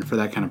return for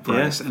that kind of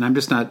price, and I'm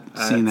just not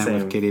seeing that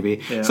with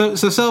KDB. Yeah. So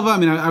Silva, I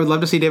mean, I would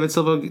love to see David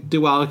Silva do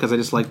well because I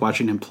just like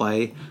watching him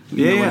play.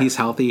 When he's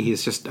healthy,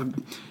 he's just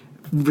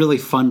really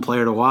fun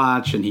player to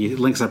watch, and he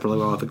links up really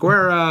well with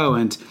Aguero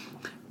and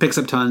picks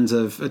up tons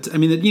of. I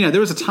mean,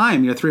 there was a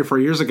time 3 or 4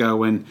 years ago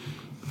when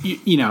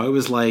it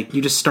was like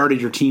you just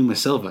started your team with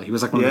Silva. He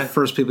was like one of the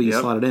first people you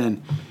slotted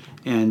in,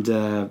 and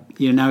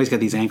now he's got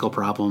these ankle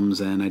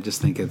problems, and I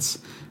just think it's.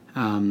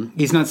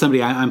 He's not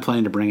somebody I'm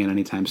planning to bring in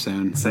anytime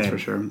soon. That's for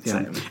sure. Yeah.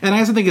 Same. And I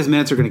also think his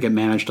minutes are going to get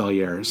managed all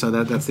year, so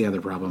that's the other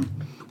problem.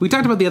 We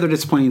talked about the other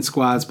disappointing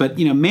squads, but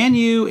Man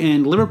U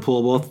and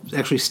Liverpool both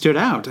actually stood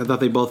out. I thought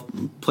they both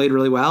played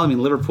really well. I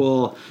mean,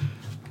 Liverpool,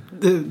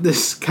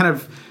 this kind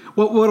of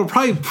what'll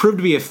probably prove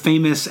to be a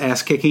famous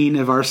ass kicking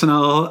of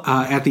Arsenal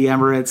at the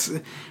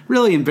Emirates.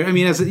 Really, I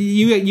mean, as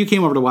you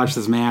came over to watch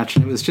this match,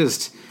 and it was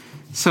just.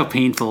 So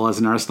painful as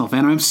an Arsenal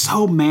fan. I'm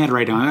so mad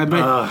right now.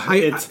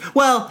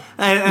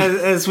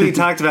 As we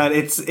talked about,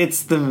 it's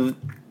the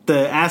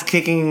ass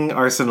kicking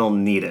Arsenal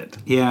needed.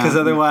 Yeah, because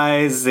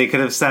otherwise they could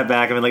have sat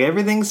back and been like,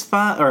 everything's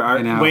fine. Or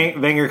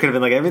Wenger could have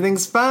been like,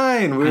 everything's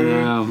fine. I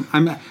know.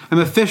 I'm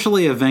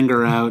officially a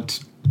Wenger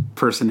out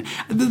person.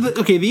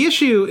 The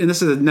issue, and this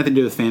has nothing to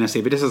do with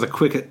fantasy, but just as a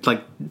quick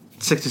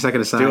 60-second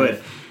aside. Do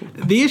it.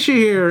 The issue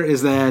here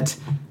is that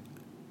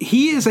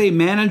he is a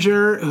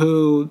manager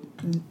who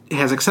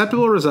has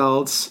acceptable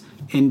results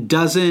and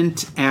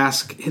doesn't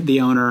ask the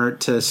owner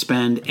to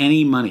spend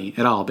any money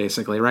at all,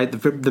 basically, right?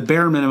 The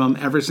bare minimum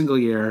every single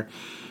year.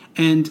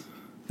 And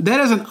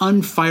that is an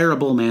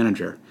unfireable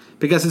manager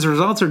because his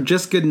results are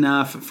just good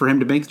enough for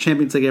him to make the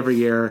Champions League every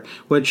year,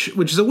 which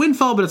is a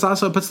windfall, but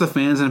it puts the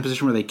fans in a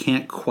position where they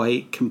can't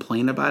quite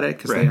complain about it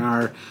because they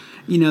are,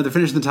 they're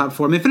finishing the top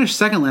 4. I mean, they finished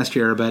second last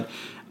year, but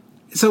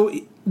so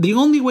the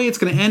only way it's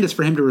going to end is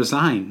for him to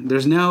resign.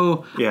 There's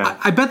no. Yeah.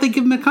 I bet they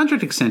give him a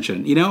contract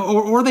extension,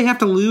 or they have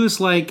to lose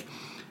 8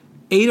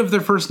 of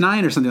their first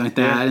 9 or something like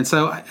that. Yeah. And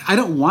so I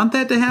don't want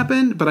that to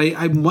happen, but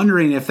I'm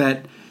wondering if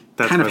that's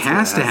kind of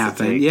has to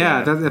happen.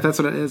 If that's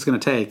what it's going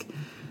to take.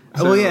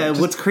 So well, yeah.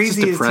 What's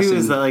crazy is too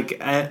is that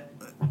like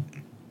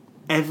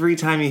every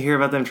time you hear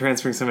about them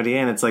transferring somebody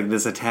in, it's like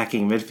this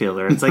attacking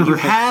midfielder. It's like you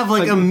have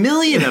like a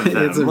million of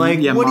them. Like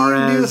what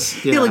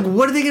Mahrez, do you do? Yeah, like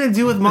what are they going to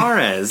do with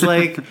Mahrez?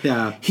 Like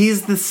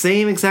he's the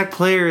same exact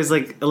player as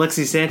like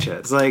Alexis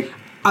Sanchez. Like.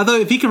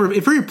 Although if he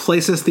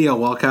replaces Theo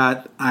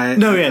Walcott,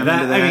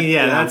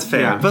 that's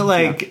fair. Yeah, but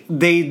like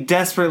they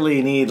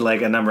desperately need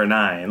like a number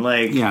 9.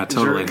 Like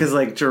totally. Because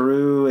like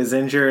Giroud is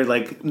injured.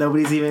 Like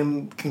nobody's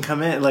even can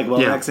come in. Like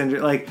Welbeck's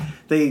injured. Like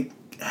they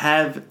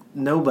have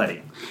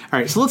nobody. All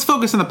right, so let's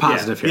focus on the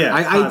positive here.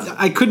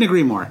 I couldn't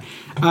agree more.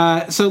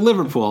 So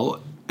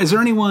Liverpool. Is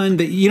there anyone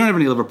that you don't have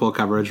any Liverpool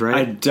coverage, right?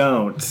 I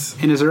don't.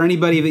 And is there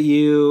anybody that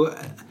you?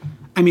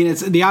 I mean,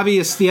 it's the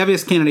obvious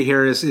candidate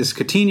here is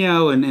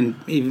Coutinho and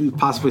even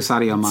possibly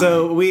Sadio Mane.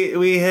 So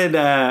we had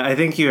I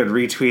think you had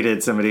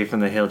retweeted somebody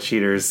from the Hail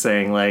Cheaters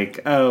saying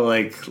like, oh,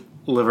 like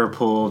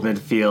Liverpool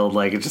midfield,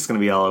 like it's just going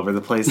to be all over the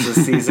place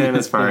this season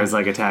as far as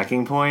like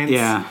attacking points. Which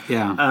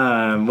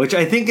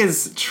I think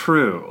is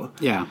true.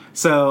 Yeah.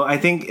 So I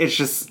think it's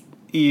just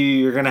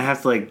you're going to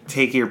have to like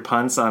take your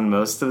punts on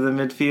most of the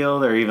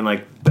midfield or even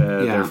like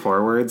their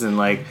forwards and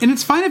like. And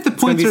it's fine if the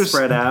points are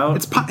spread out.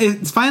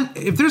 It's fine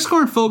if they're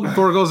scoring 4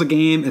 goals a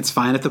game. It's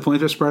fine if the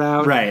points are spread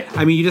out. Right.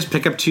 I mean, you just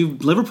pick up 2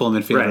 Liverpool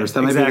midfielders. Right,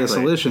 that might be the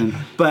solution.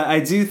 But I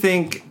do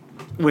think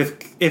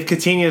if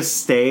Coutinho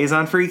stays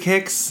on free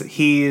kicks,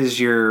 he is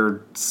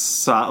your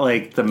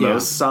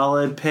most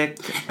solid pick.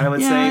 I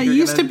would say.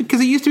 Yeah,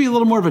 because it used to be a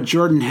little more of a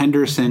Jordan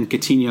Henderson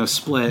Coutinho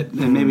split,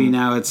 and maybe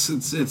now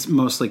it's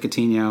mostly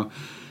Coutinho.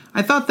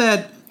 I thought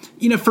that.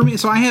 For me,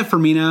 so I have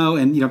Firmino,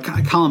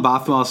 and Colin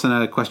Bothwell sent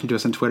a question to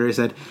us on Twitter. He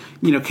said,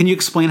 can you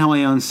explain how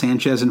I own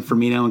Sanchez and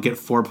Firmino and get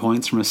 4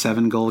 points from a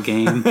 7-goal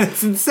game?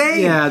 That's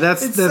insane. Yeah,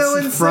 that's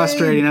so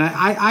frustrating. And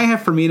I have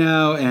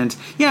Firmino, and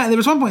there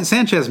was one point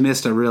Sanchez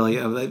missed he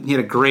had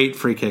a great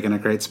free kick in a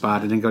great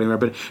spot. It didn't go anywhere.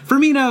 But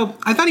Firmino,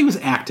 I thought he was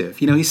active.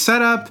 He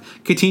set up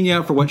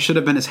Coutinho for what should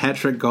have been his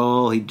hat-trick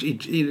goal. He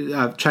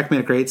checkmate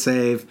a great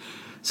save.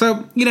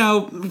 So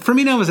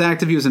Firmino was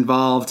active. He was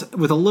involved.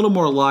 With a little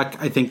more luck,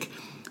 I think.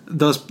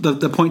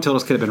 The point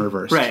totals could have been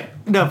reversed. Right.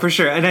 No, for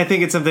sure. And I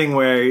think it's something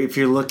where if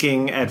you're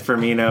looking at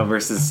Firmino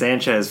versus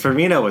Sanchez,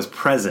 Firmino was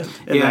present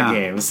in that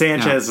game.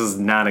 Sanchez was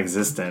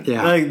non-existent.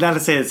 Yeah. Not to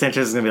say that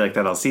Sanchez is going to be like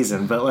that all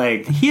season, but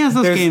like he has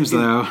those games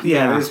though.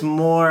 Yeah, there's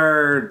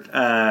more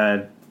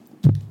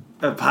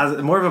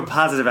more of a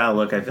positive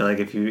outlook. I feel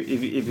like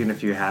even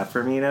if you have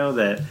Firmino,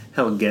 that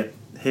he'll get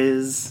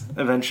his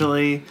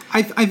eventually.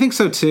 I think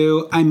so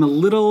too. I'm a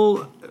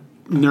little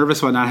nervous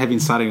about not having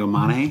Sadio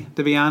Mane,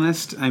 to be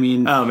honest. I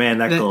mean, oh man,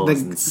 that goal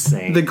was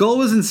insane. The goal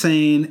was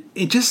insane.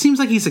 It just seems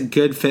like he's a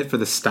good fit for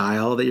the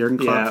style that Jurgen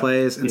Klopp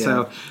plays, and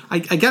so I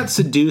got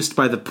seduced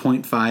by the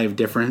 0.5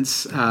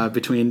 difference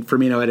between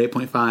Firmino at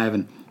 8.5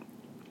 and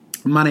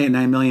Mane at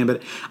 9 million.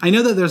 But I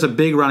know that there's a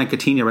big run at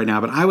Coutinho right now,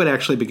 but I would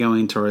actually be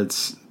going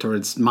towards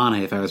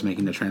Mane if I was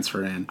making the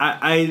transfer in.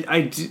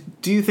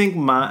 Do you think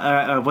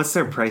what's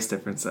their price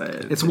difference?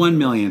 It's 1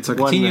 million. So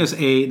Coutinho's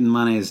 8 and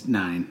Mane is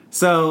 9.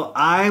 So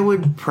I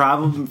would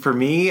probably, for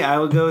me, I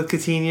would go with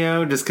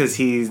Coutinho just because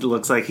he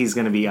looks like he's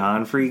going to be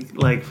on free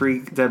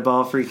dead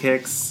ball free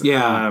kicks.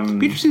 Yeah, it'd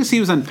be interesting to see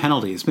who's on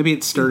penalties. Maybe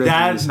it stirred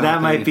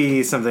that might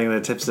be something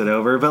that tips it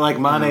over. But like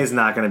Mane's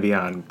not going to be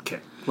on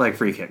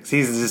free kicks.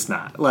 He's just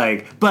not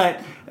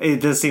but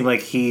it does seem like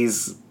he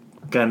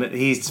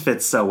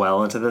fits so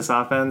well into this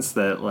offense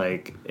that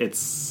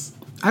it's.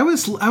 I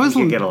was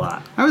get a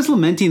lot. I was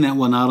lamenting that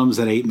Wijnaldum's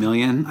at 8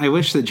 million. I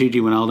wish that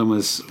Gigi Wijnaldum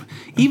was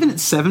even at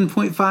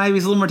 7.5.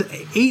 He's a little more.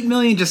 8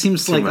 million just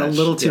seems like a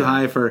little too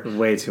high for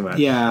way too much.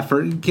 Yeah,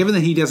 for given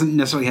that he doesn't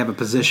necessarily have a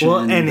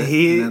position in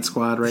that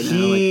squad right now.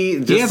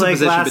 He has a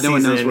position, but no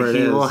one knows where it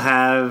is. He will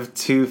have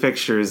 2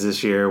 fixtures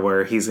this year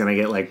where he's going to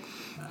get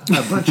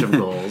a bunch of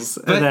goals,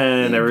 and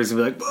then everyone's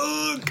gonna be like,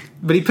 "Fuck!"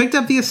 But he picked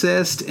up the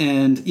assist,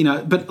 and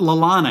but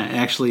Lallana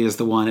actually is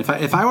the one. If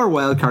I were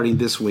wildcarding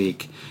this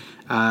week,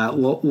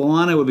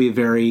 Lallana would be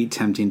very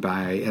tempting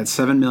buy at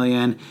 7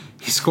 million.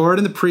 He scored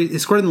in the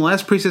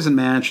last preseason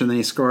match, and then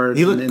he scored.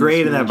 He looked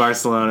great in that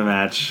Barcelona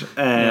match,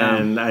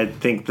 and I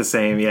think the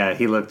same. Yeah,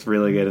 he looked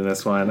really good in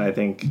this one. I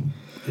think.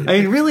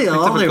 I mean, really,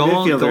 all their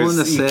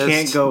midfielders you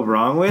can't go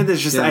wrong with.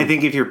 It's just I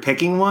think if you're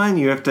picking one,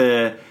 you have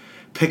to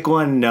pick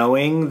one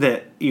knowing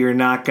that you're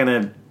not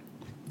gonna.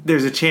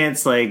 There's a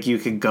chance you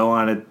could go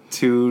on a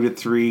 2 to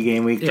 3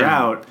 game week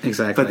drought,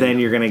 exactly. But then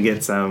you're gonna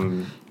get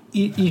some.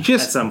 You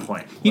just at some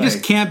point you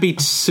just can't be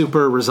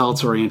super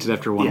results oriented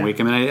after 1 week.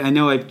 I mean, I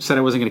know I said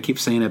I wasn't going to keep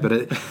saying it, but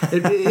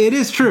it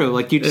is true.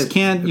 You just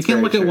can't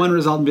look at one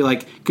result and be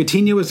like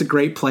Coutinho is a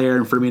great player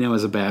and Firmino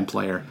is a bad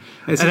player.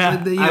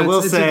 I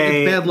will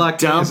say bad luck.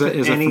 Dump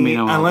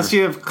Firmino unless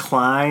you have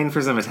Klein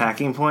for some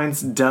attacking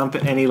points. Dump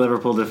any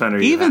Liverpool defender.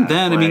 Even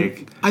then, I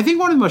mean, I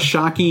think one of the most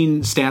shocking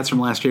stats from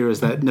last year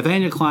is that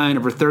Nathaniel Klein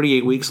over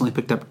 38 weeks only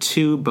picked up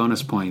 2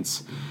 bonus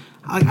points.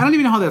 I don't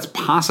even know how that's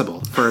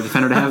possible for a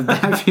defender to have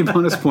that few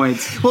bonus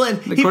points. Well,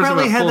 and he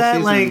probably had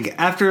that season.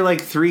 after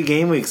 3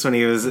 game weeks when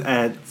he was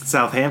at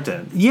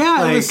Southampton.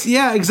 Yeah,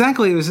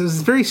 exactly. It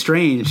was very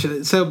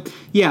strange. So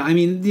yeah, I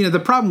mean, the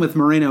problem with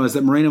Moreno is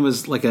that Moreno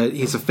was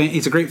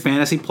he's a great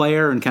fantasy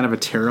player and kind of a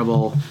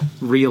terrible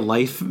real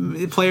life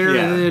player.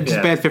 Yeah,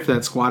 just bad fit for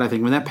that squad. I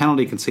think when that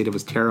penalty conceded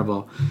was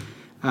terrible.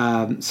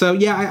 So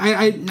yeah,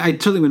 I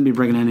totally wouldn't be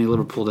bringing any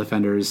Liverpool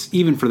defenders,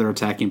 even for their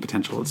attacking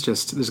potential. It's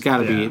just there's got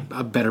to be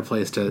a better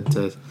place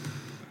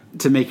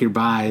to make your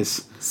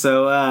buys.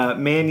 So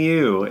Man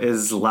U,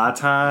 is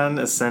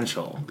Zlatan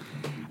essential?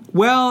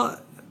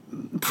 Well,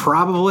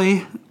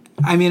 probably.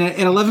 I mean, at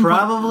 11,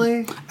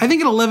 probably. I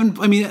think at 11.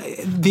 I mean,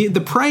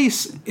 the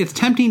price. It's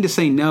tempting to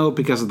say no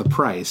because of the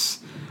price,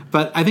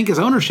 but I think his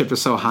ownership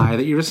is so high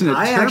that you're just in a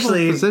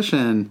terrible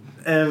position.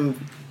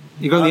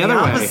 You go the other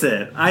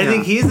opposite. way. I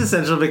think he's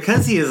essential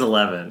because he is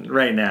 11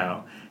 right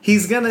now.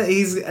 He's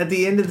at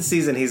the end of the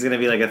season. He's gonna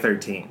be like a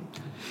 13.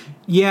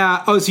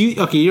 Yeah. Oh, so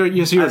you're agreeing.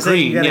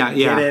 You gotta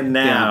get him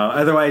now.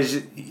 Yeah.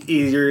 Otherwise,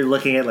 you're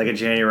looking at a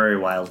January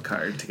wild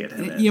card to get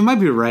him in. You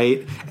might be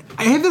right.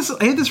 I have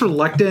this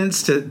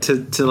reluctance to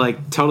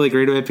totally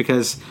agree to it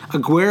because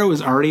Aguero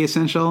was already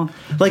essential.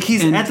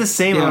 He's at the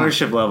same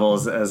ownership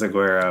levels as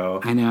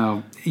Aguero. I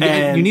know.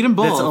 Yeah, you need them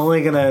both. It's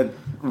only gonna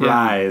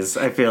rise.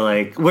 I feel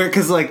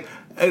because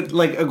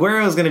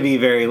Aguero is going to be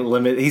very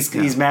limited. He's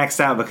maxed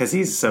out because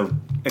he's so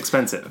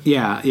expensive.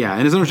 Yeah,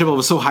 and his ownership level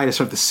was so high to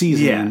start the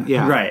season.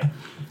 Yeah, right.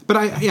 But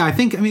I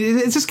think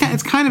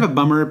it's kind of a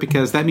bummer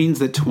because that means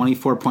that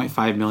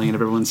 24.5 million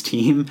of everyone's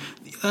team,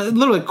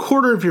 literally a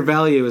quarter of your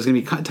value is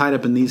going to be tied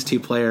up in these two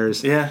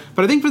players. Yeah.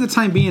 But I think for the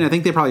time being, I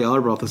think they probably all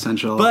are both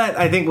essential. But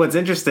I think what's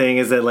interesting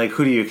is that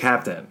who do you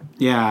captain?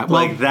 Yeah,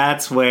 well,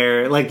 that's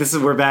where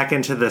we're back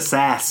into the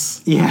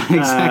SAS. Yeah,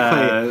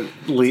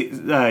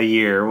 exactly.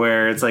 Year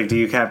where it's do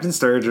you captain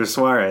Sturridge or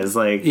Suarez?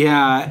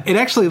 Yeah, it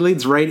actually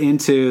leads right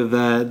into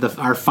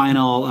our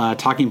final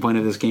talking point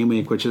of this game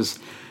week, which is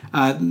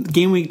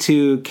game week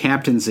 2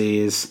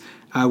 captaincies.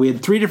 We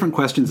had 3 different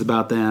questions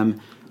about them.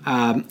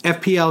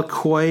 FPL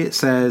Koi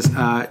says,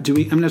 I'm just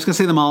going to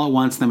say them all at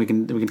once, then we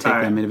can take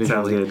them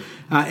individually.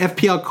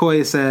 FPL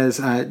Koi says,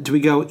 do we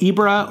go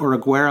Ibra or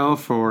Aguero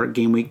for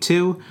game week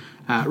 2?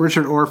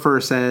 Richard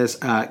Orfer says,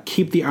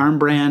 keep the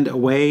armband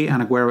away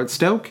on Aguero at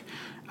Stoke,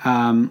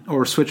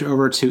 or switch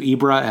over to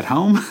Ibra at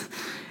home.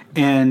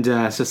 And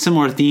so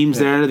similar themes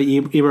there to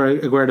the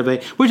Ibra Aguero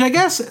debate, which I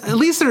guess at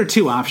least there are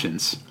 2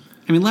 options.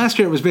 I mean, last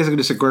year it was basically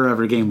just Aguero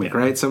every game week,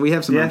 right? So we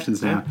have some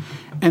options now.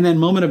 And then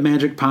Moment of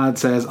Magic Pod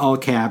says, all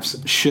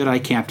caps, should I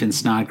captain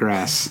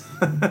Snodgrass?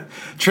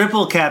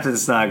 Triple captain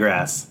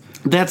Snodgrass.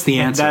 That's the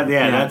answer.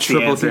 That's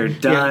triple the answer.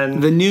 Done. Yeah,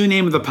 the new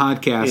name of the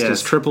podcast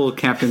is Triple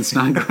Captain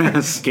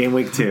Snodgrass. Game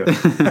week 2.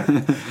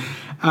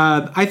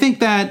 I think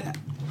that...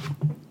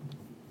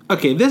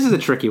 Okay, this is a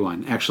tricky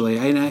one, actually.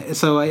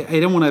 I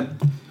don't want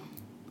to...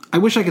 I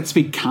wish I could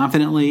speak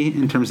confidently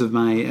in terms of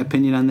my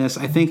opinion on this.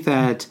 I think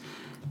that...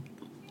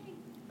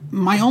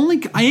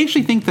 I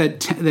actually think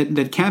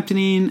that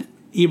captaining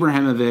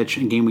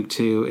Ibrahimovic in game week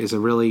 2 is a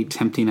really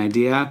tempting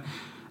idea.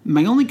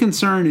 My only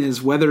concern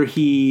is whether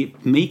he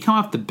may come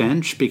off the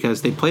bench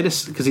because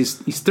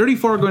he's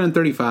 34 going on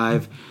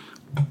 35.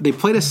 They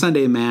played a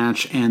Sunday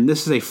match and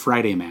this is a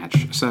Friday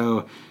match.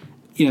 So,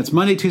 it's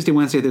Monday, Tuesday,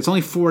 Wednesday. It's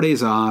only 4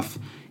 days off.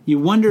 You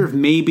wonder if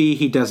maybe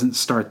he doesn't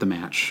start the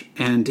match.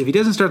 And if he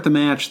doesn't start the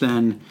match,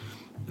 then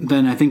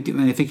I think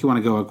you want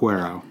to go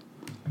Aguero.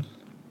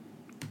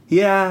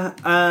 Yeah,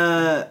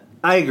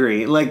 I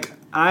agree.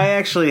 I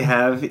actually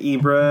have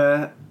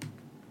Ibra,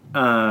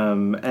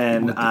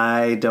 and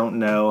I don't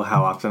know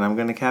how often I'm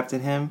going to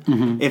captain him,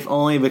 if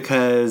only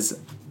because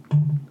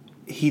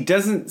he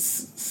doesn't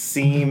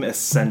seem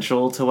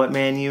essential to what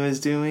Man U is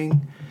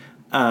doing,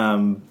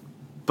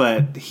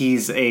 but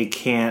he's a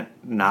can't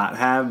not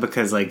have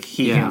because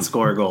he can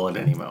score a goal at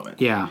any moment.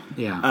 Yeah.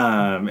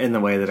 In the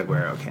way that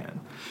Aguero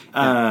can.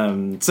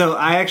 So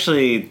I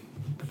actually...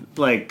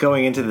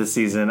 going into the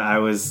season, I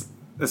was,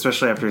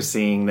 especially after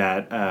seeing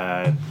that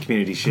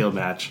Community Shield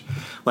match,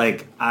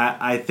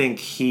 I think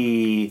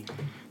he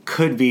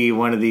could be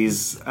one of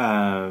these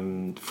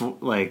forwards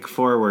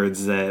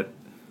that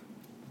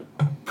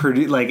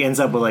ends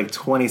up with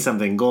 20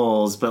 something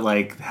goals,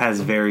 but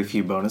has very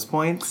few bonus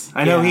points.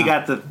 I know he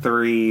got the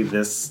 3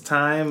 this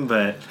time,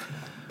 but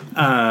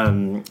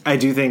I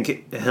do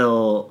think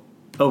he'll,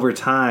 over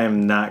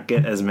time, not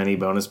get as many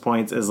bonus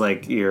points as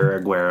your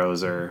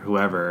Agueros or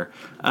whoever.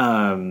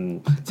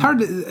 It's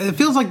hard. It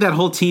feels like that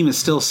whole team is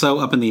still so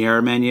up in the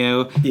air,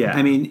 Manu. Yeah.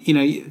 I mean,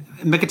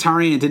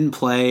 Mkhitaryan didn't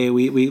play.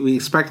 We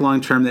expect long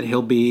term that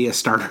he'll be a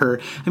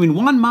starter. I mean,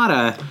 Juan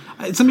Mata.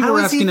 Some people were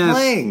asking us.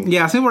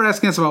 Yeah, some people were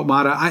asking us about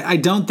Mata. I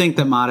don't think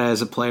that Mata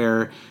is a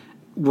player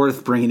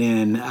worth bringing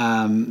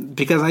in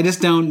because I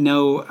just don't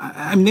know.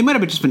 I mean, they might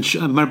have just been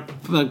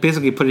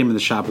basically putting him in the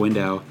shop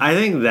window. I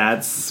think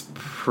that's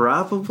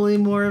probably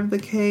more of the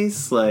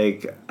case. I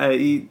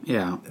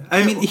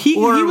mean, he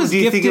or was do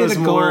you think it was a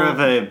more of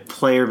a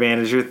player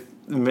manager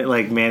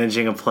like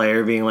managing a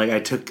player, being like,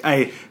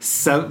 I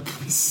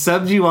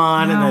subbed you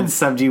on and then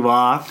subbed you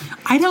off.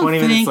 I don't 20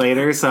 think, minutes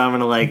later, so I'm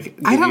going to like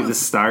give you the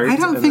start. I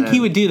don't think he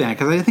would do that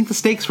because I think the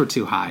stakes were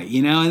too high,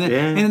 you know.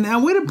 And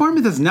away to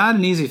Bournemouth is not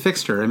an easy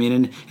fixture. I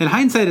mean, in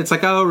hindsight, it's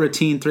like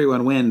routine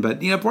 3-1 win,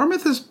 but you know,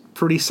 Bournemouth is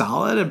pretty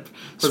solid.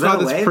 Was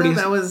that away?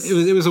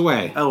 It was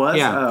away. Oh, was?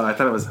 Yeah. Oh, I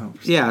thought it was home.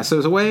 Yeah, so it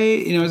was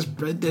away. You know, it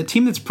was a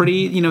team that's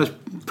pretty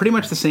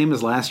much the same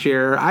as last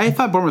year. I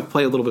thought Bournemouth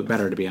played a little bit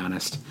better, to be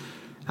honest.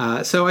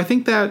 So I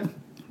think that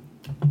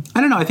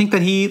I don't know. I think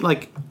that he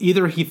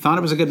either he thought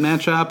it was a good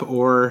matchup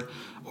or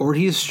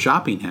he's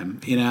shopping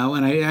him. You know,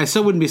 and I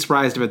still wouldn't be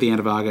surprised if at the end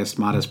of August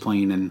Mata's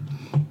playing in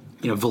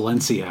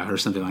Valencia or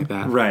something like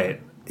that.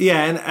 Right.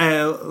 Yeah,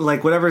 and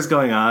like whatever's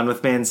going on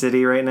with Man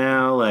City right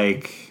now,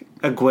 like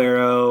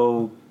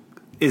Aguero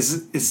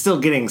is still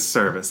getting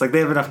service. Like they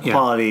have enough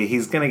quality. Yeah.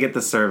 He's going to get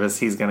the service.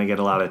 He's going to get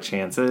a lot of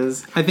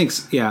chances. I think.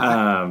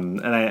 Yeah.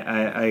 And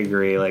I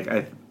agree.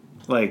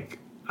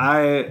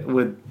 I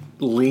would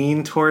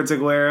lean towards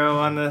Aguero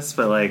on this,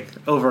 but like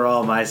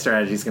overall, my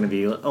strategy is going to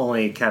be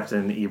only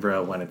Captain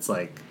Ibra when it's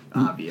like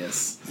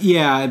obvious.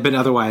 Yeah, but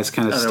otherwise,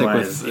 kind of stick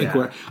with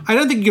Aguero. I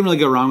don't think you can really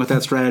go wrong with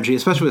that strategy,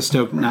 especially with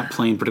Stoke not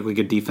playing particularly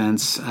good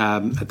defense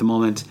at the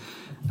moment,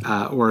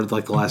 or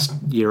like the last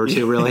year or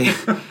two, really.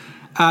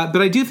 But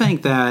I do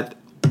think that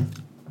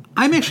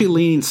I'm actually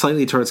leaning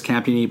slightly towards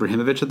Captain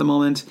Ibrahimovic at the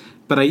moment,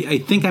 but I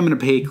think I'm going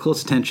to pay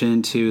close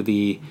attention to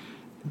the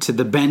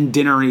Ben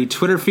Dinnery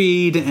Twitter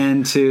feed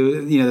and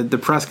to the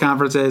press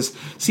conferences.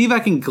 See if I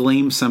can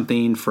glean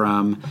something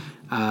from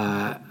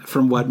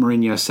what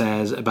Mourinho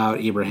says about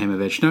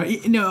Ibrahimovic.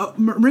 Now,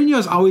 Mourinho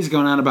is always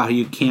going on about how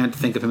you can't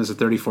think of him as a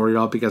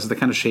 34-year-old because of the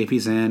kind of shape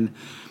he's in.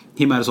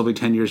 He might as well be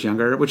 10 years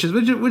younger, which is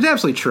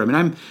absolutely true. I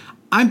mean,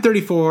 I'm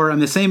 34. I'm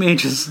the same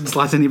age as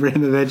Zlatan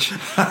Ibrahimovic.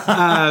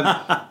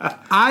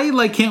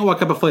 I can't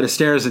walk up a flight of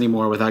stairs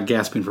anymore without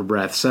gasping for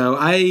breath. So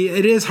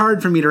it is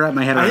hard for me to wrap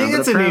my head around. I think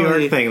it's a New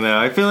York thing, though.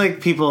 I feel like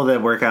people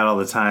that work out all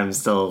the time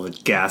still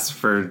gasp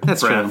for breath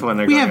true. When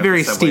they're. We going have up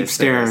very the subway steep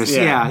stairs.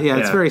 Yeah,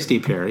 it's very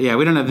steep here. Yeah,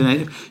 we don't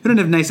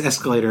have nice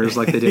escalators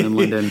like they do in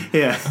London.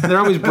 Yeah, they're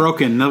always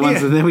broken. The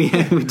ones that we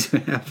do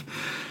have.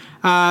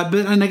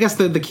 And I guess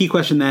the key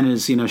question then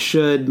is,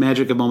 should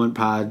Magic of Moment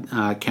Pod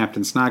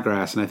captain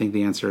Snodgrass? And I think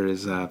the answer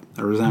is a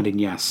resounding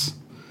yes.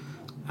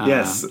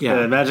 Yes,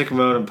 Magic of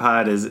Moment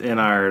Pod is in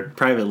our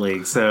private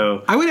league,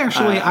 so I would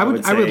actually I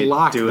would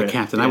lock the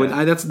captain.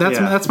 Yeah.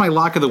 That's my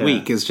lock of the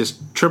week is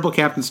just triple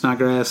captain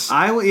Snodgrass.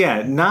 I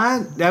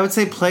would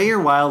say play your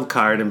wild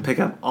card and pick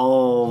up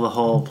all the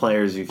whole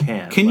players you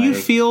can. Can you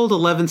field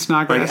 11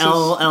 Snodgrasses? Like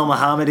El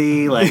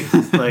Mohammedi,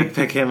 like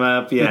pick him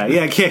up.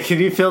 Yeah. Can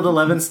you field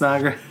 11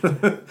 Snodgrass?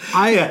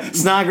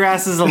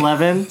 Snodgrass is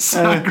 11.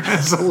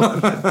 Snodgrass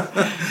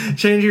 11.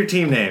 Change your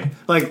team name.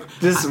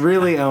 Just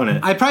really own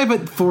it. I'd probably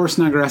put 4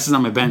 Snodgrasses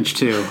on my bench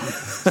too,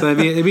 so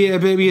it'd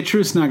be a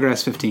true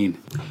Snodgrass 15.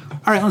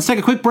 All right, let's take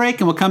a quick break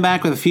and we'll come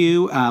back with a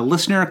few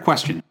listener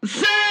questions.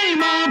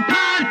 Same old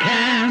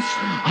podcast,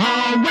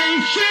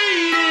 always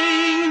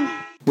cheating.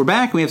 We're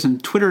back. We have some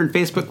Twitter and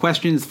Facebook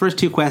questions. The first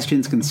 2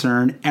 questions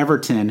concern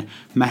Everton.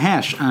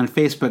 Mahesh on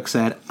Facebook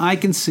said, "I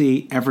can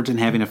see Everton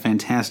having a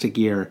fantastic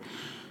year."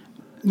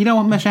 You know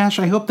what, Mahesh?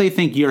 I hope they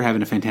think you're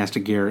having a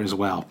fantastic year as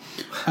well.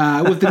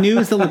 With the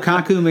news that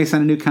Lukaku may sign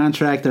a new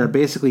contract, there are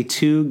basically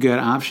 2 good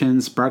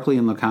options, Barkley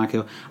and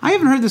Lukaku. I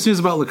haven't heard this news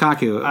about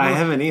Lukaku. I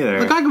haven't either.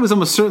 Lukaku was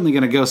almost certainly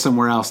going to go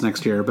somewhere else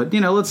next year, but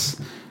let's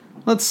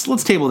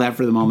table that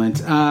for the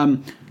moment.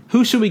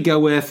 Who should we go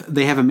with?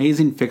 They have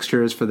amazing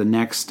fixtures for the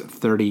next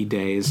 30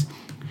 days.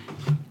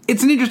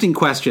 It's an interesting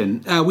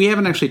question. We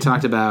haven't actually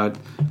talked about.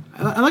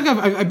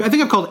 I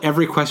think I've called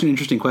every question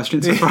interesting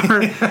question so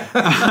far.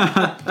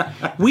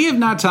 We have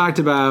not talked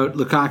about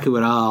Lukaku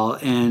at all,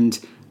 and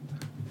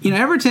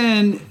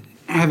Everton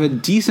have a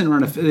decent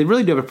run of. They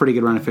really do have a pretty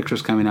good run of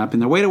fixtures coming up,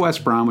 and their way to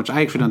West Brom, which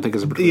I actually don't think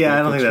is a particularly good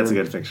I don't fixture. think that's a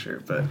good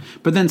fixture,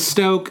 but then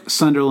Stoke,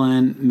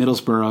 Sunderland,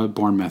 Middlesbrough,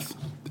 Bournemouth,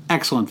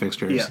 excellent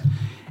fixtures,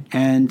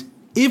 and.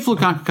 If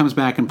Lukaku comes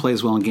back and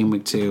plays well in Game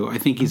Week 2, I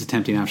think he's a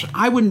tempting option.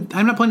 I'm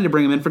not planning to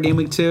bring him in for Game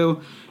Week 2,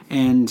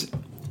 and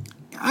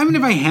I mean,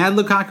 if I had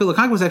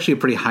Lukaku was actually a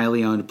pretty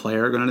highly owned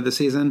player going into the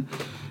season.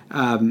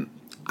 I don't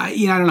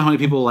know how many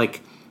people I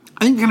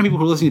think the kind of people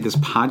who are listening to this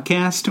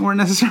podcast weren't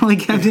necessarily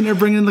captain or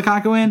bringing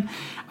Lukaku in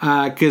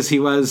because he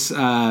was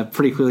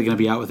pretty clearly going to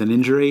be out with an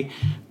injury.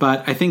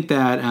 But I think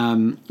that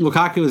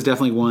Lukaku is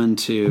definitely one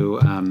to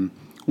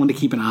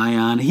keep an eye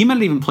on. He might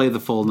not even play the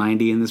full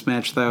 90 in this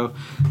match, though.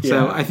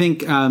 So I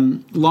think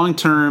long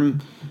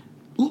term,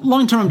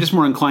 I'm just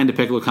more inclined to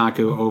pick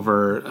Lukaku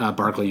over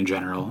Barkley in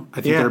general.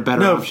 I think there are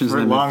better options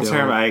than long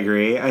term. I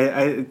agree.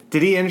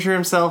 Did he injure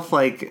himself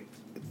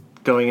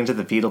going into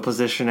the fetal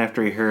position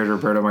after he heard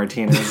Roberto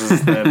Martinez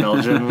as the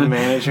Belgian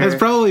manager? That's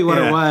probably what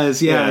it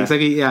was. Yeah,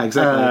 exactly. Yeah,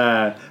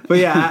 exactly. But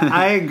yeah,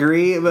 I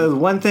agree. But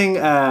one thing,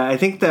 I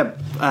think that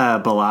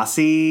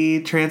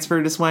Balassi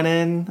transfer just went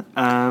in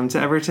to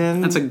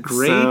Everton. That's a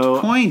great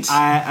point.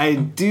 I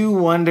do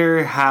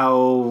wonder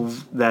how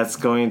that's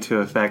going to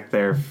affect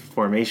their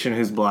formation.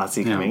 Who's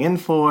Balassi coming in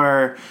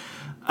for?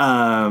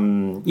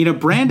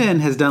 Brandon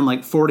has done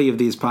like 40 of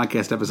these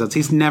podcast episodes.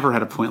 He's never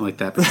had a point like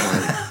that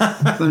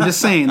before. So I'm just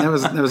saying that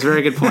was a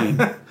very good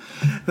point.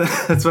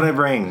 That's what I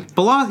bring.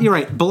 You're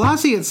right.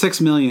 Balassi at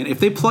 $6 million.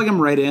 If they plug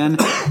him right in,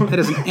 that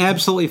is an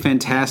absolutely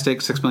fantastic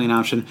 $6 million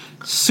option.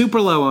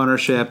 Super low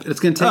ownership. It's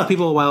going to take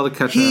people a while to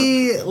catch up.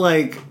 He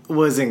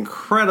was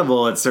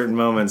incredible at certain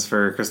moments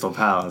for Crystal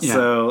Palace. Yeah.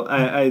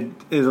 So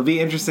it'll be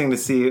interesting to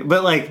see.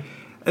 But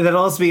it'll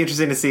also be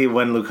interesting to see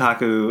when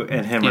Lukaku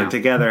and him are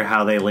together,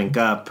 how they link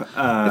up.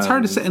 It's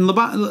hard to say. And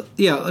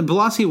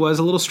Balassi was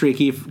a little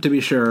streaky, to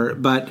be sure,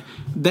 but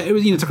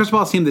it's a Crystal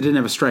Palace team that didn't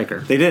have a striker.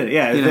 They did,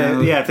 yeah.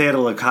 If they had a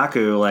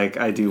Lukaku,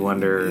 I do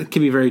wonder it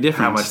could be very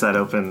different. How much that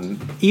opened.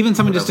 Even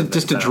someone just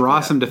to draw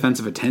some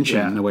defensive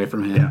attention away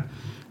from him. Yeah.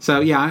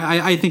 So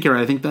I think you're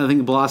right. I think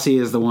Balassi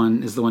is the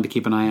one to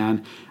keep an eye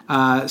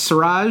on.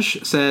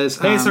 Siraj says,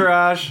 "Hey,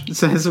 Siraj,"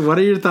 says, "What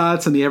are your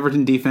thoughts on the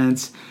Everton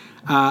defense?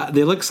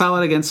 They look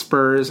solid against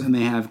Spurs, and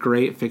they have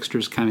great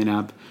fixtures coming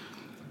up.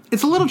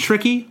 It's a little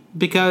tricky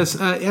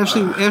because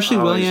Ashley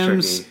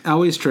Williams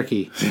always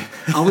tricky,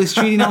 always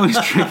cheating,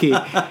 always tricky.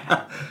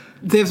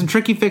 They have some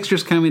tricky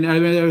fixtures coming.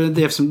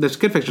 There's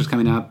good fixtures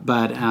coming up,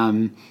 but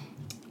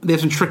they have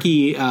some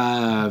tricky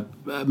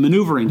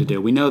maneuvering to do.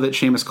 We know that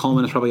Seamus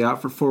Coleman is probably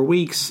out for 4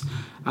 weeks.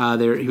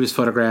 He was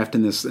photographed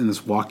in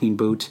this walking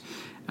boot.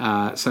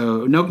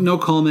 So no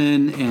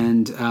Coleman,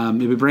 and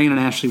you'll be bringing in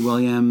Ashley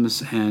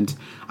Williams, and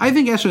I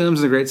think Ashley Williams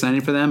is a great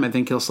signing for them. I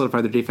think he'll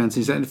solidify their defense.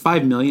 He's at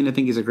 $5 million. I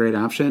think he's a great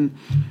option.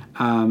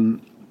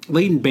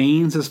 Leighton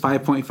Baines is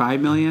 $5.5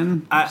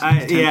 million.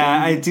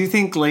 I do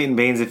think Leighton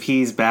Baines, if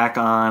he's back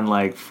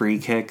on free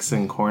kicks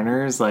and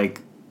corners,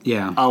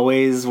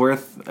 always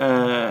worth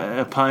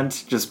a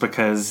punt just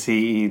because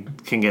he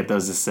can get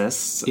those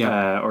assists,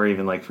 or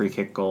even free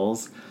kick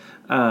goals.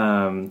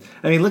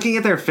 Looking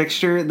at their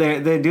fixture,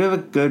 they do have a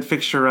good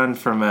fixture run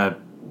from a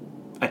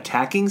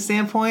attacking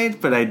standpoint,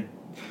 but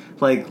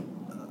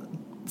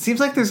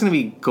seems like there's going to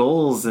be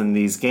goals in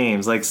these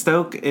games.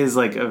 Stoke is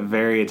a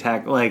very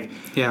attack.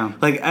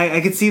 I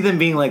could see them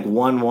being 1-1,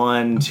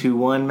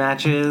 2-1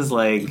 matches.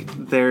 I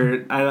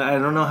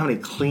don't know how many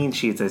clean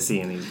sheets I see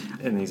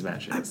in these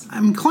matches.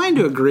 I'm inclined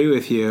to agree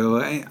with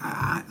you.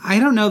 I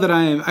don't know that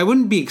I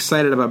wouldn't be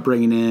excited about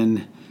bringing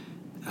in.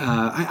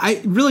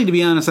 I really, to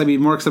be honest, I'd be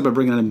more excited about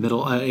bringing in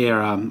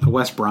a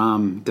West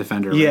Brom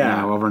defender right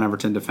now over an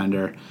Everton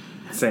defender.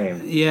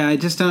 Same. Yeah, I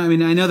just don't.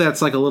 I know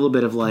that's a little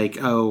bit of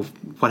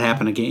what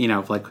happened again?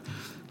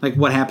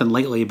 What happened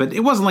lately? But it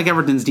wasn't like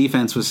Everton's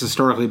defense was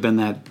historically been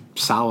that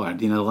solid.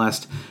 The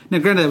last. Now,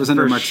 granted, it was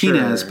under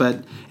Martinez, sure.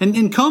 but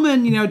and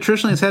Coleman,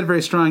 traditionally has had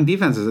very strong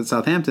defenses at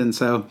Southampton.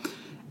 So,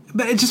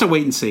 but it's just a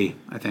wait and see,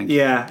 I think.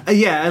 Yeah,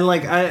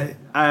 and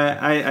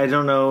I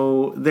don't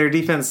know. Their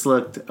defense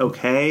looked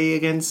okay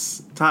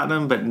against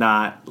Tottenham, but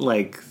not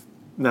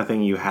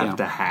nothing you have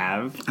to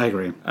have. I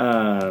agree.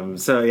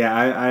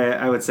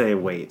 I would say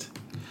wait.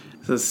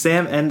 So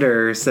Sam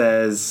Ender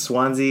says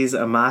Swansea's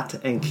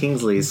Amat and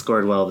Kingsley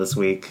scored well this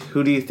week.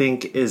 Who do you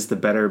think is the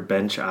better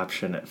bench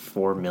option at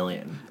 $4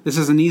 million? This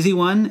is an easy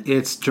one.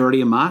 It's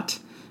Jordi Amat.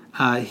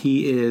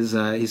 He is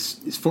he's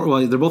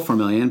they're both $4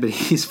 million, but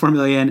he's $4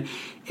 million.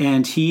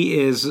 And he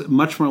is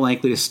much more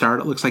likely to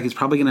start. It looks like he's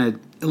probably going to,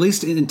 at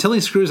least until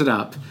he screws it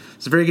up,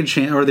 it's a very good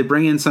chance, or they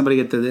bring in somebody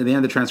at the end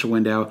of the transfer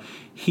window.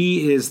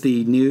 He is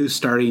the new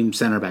starting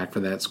center back for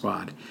that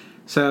squad.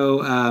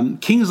 So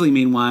Kingsley,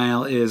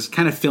 meanwhile, is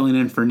kind of filling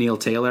in for Neil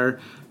Taylor,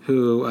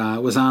 who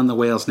was on the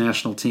Wales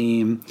national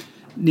team.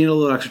 Needed a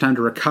little extra time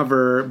to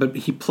recover, but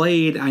he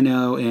played, I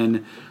know,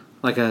 in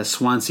a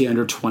Swansea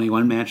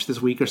under-21 match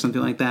this week or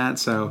something like that.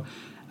 So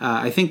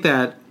I think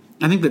that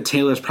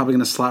Taylor's probably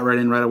going to slot right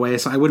in right away,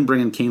 so I wouldn't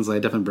bring in Kingsley.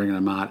 I'd definitely bring in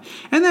Amat.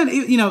 And then,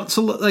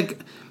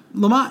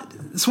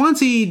 Lamont,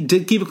 Swansea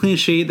did keep a clean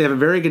sheet. They have a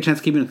very good chance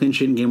of keeping a clean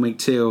sheet in game week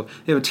 2.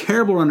 They have a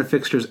terrible run of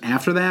fixtures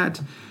after that.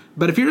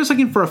 But if you're just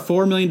looking for a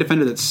 $4 million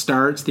defender that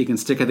starts, that you can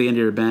stick at the end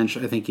of your bench,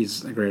 I think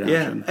he's a great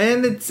option. Yeah,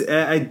 and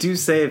I do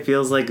say it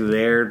feels like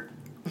they're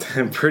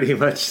pretty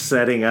much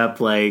setting up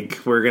we're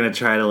going to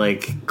try to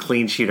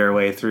clean sheet our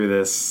way through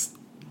this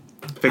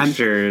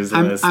fixtures.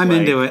 I'm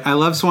into it. I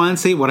love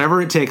Swansea.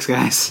 Whatever it takes,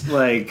 guys.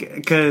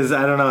 Because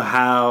I don't know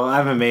how.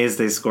 I'm amazed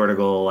they scored a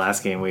goal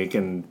last game week,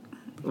 and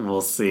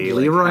we'll see.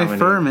 Leroy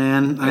Fer,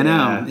 man. I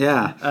know.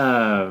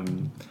 Yeah.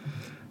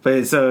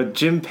 But so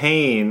Jim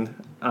Payne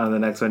on the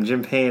next one.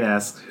 Jim Payne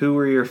asks, "Who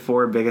were your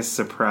 4 biggest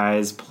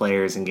surprise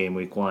players in game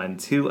week 1?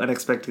 2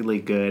 unexpectedly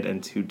good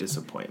and 2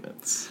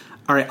 disappointments."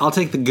 All right, I'll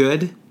take the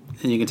good,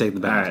 and you can take the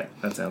bad. All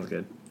right, that sounds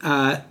good.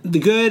 The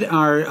good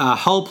are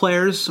Hull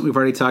players. We've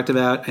already talked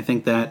about. I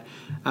think that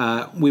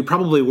we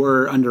probably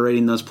were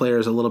underrating those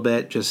players a little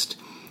bit. Just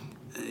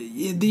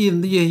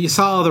you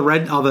saw all the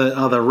red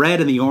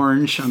and the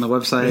orange on the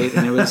website,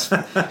 and it was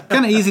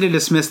kind of easy to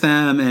dismiss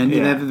them, and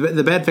you know,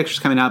 the bad fixtures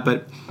coming out.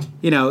 But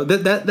you know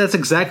that's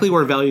exactly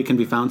where value can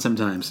be found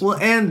sometimes. Well,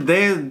 and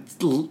they're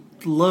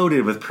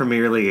loaded with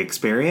Premier League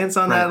experience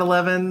on that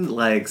 11.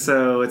 Like,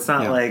 so it's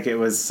not like it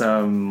was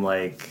some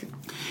like.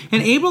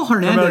 And Abel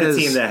Hernandez, promoted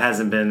team that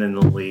hasn't been in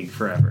the league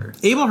forever.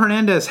 So. Abel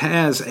Hernandez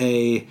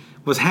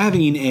was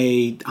having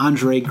a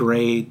Andre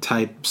Gray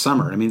type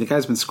summer. I mean, the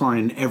guy's been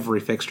scoring in every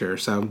fixture,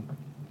 so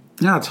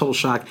not a total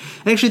shock.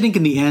 I actually think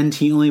in the end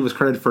he only was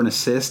credited for an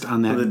assist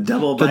on that the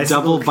double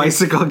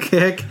bicycle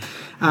kick.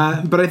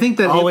 But I think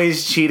that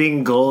always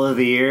cheating goal of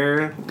the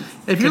year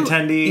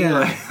contending.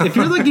 If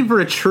you're looking for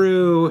a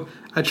true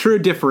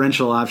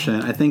differential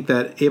option, I think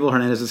that Abel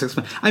Hernandez is 6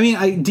 million. I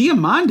mean,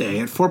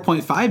 Diamande at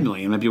 4.5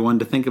 million might be one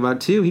to think about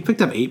too. He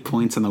picked up 8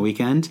 points on the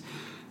weekend.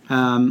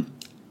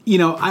 You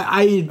know,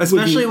 I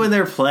especially when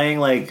they're playing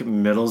like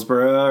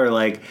Middlesbrough or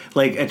like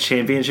a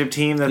championship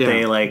team that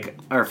they like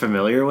are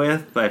familiar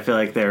with. I feel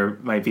like they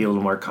might be a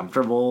little more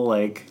comfortable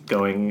like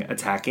going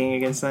attacking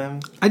against them.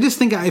 I just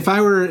think if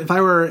I were if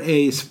I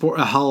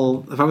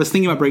was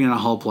thinking about bringing in a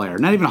Hull player,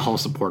 not even a Hull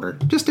supporter,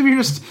 just if you're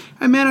just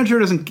a manager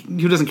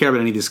who doesn't care about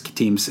any of these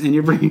teams, and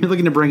you're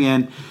looking to bring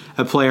in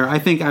a player, I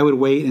think I would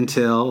wait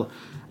until.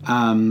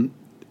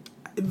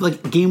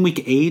 Like game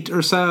week 8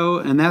 or so,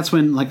 and that's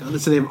when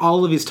so they have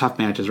all of these tough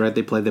matches, right?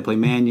 They play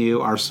Man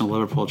U, Arsenal,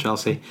 Liverpool,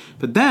 Chelsea,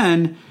 but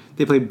then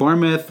they play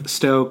Bournemouth,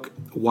 Stoke,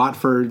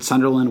 Watford,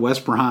 Sunderland,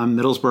 West Brom,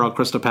 Middlesbrough,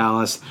 Crystal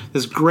Palace.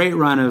 This great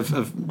run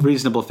of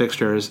reasonable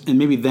fixtures, and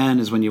maybe then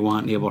is when you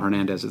want Abel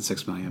Hernandez at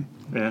 6 million.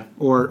 Yeah,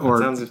 or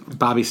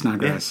Bobby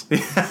Snodgrass.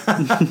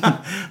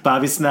 Yeah.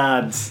 Bobby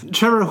Snods.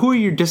 Trevor, who are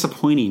your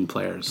disappointing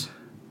players?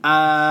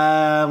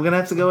 I'm gonna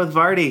have to go with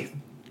Vardy.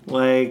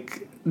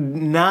 Like.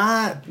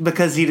 Not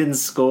because he didn't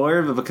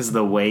score, but because of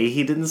the way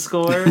he didn't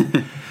score.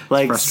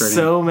 Like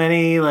so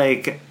many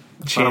like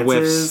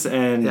chances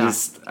and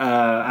just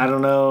I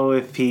don't know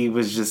if he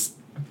was just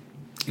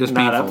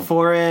not up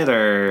for it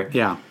or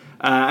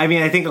I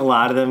mean, I think a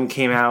lot of them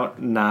came out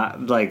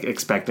not like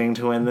expecting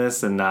to win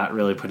this and not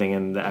really putting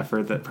in the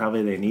effort that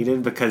probably they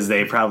needed because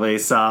they probably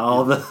saw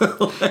all the.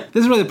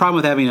 This is really the problem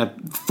with having a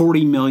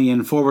 40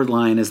 million forward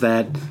line is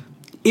that.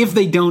 If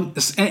they don't,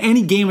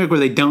 any game week where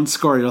they don't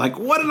score, you're like,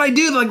 what did I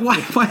do? Like, why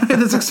did I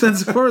have this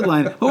expensive forward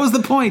line? What was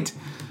the point?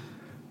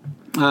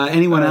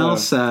 Anyone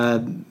else?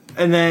 And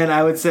then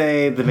I would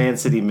say the Man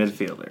City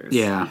midfielders.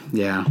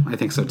 Yeah, I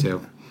think so too.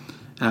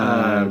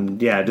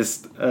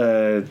 Just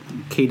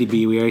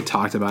KDB, we already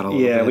talked about a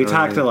little bit. Yeah, we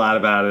talked a lot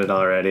about it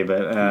already,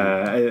 but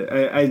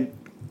I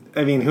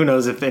mean, who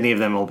knows if any of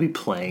them will be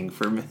playing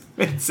for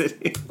Man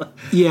City?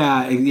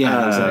 Yeah,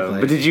 exactly.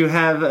 But did you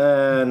have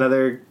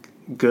another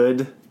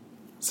good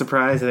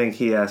surprise? I think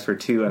he asked for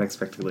 2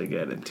 unexpectedly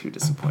good and 2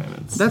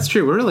 disappointments. That's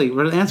true.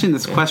 We're answering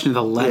this question,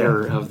 the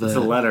letter of the. It's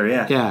a letter,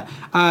 yeah. Yeah.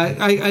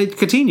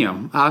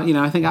 Coutinho.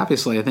 I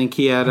think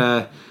he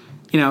had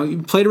he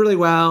played really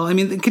well. I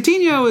mean,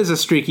 Coutinho is a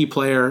streaky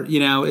player.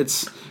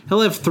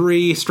 He'll have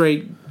 3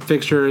 straight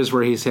fixtures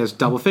where he has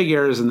double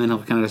figures, and then he'll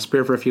kind of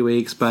disappear for a few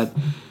weeks. But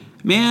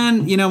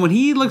man, when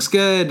he looks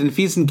good and if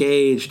he's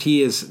engaged,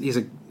 he's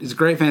a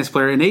great fantasy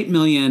player. And 8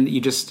 million,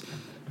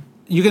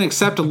 you can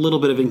accept a little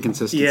bit of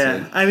inconsistency.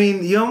 Yeah, I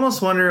mean, you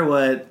almost wonder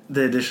what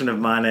the addition of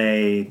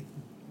Mane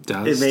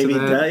does. Maybe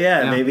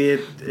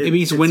maybe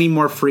he's winning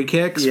more free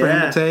kicks for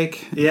him to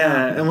take.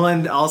 Yeah,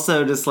 and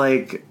also just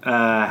like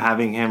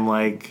having him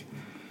like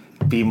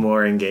be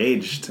more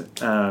engaged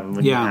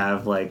when you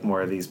have like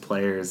more of these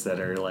players that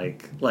are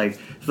like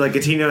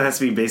Coutinho has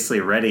to be basically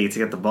ready to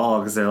get the ball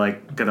because they're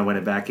like going to win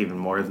it back even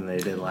more than they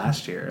did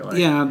last year.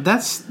 Like,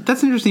 that's an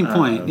interesting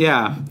point.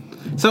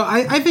 So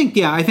I think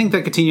that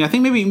Coutinho. I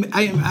think maybe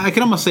I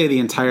could almost say the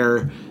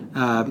entire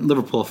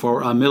Liverpool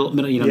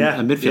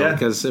midfield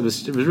because it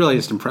was really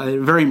just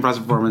very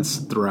impressive performance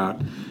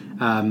throughout.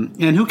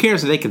 And who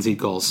cares if they concede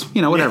goals?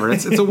 Whatever.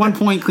 It's a 1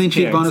 point clean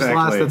sheet bonus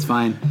loss. That's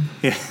fine.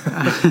 Yeah.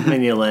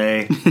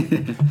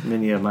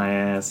 Minya my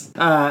ass.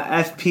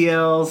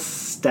 FPL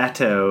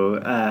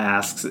Stato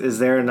asks, is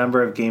there a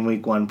number of game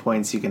week 1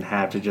 points you can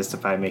have to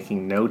justify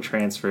making no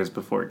transfers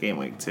before game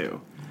week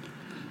 2?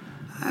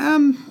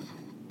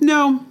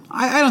 No,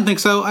 I don't think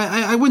so.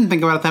 I wouldn't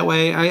think about it that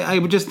way. I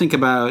would just think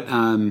about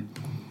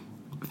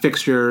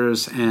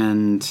fixtures,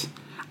 and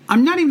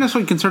I'm not even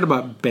necessarily concerned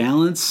about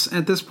balance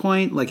at this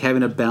point, like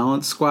having a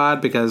balanced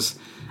squad, because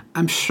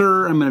I'm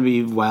sure I'm going to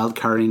be wild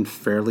carding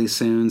fairly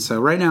soon. So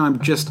right now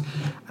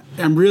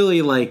I'm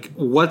really like,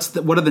 what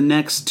are the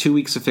next 2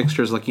 weeks of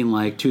fixtures looking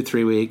like?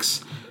 2-3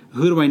 weeks.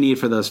 Who do I need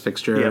for those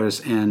fixtures?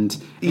 Yep. And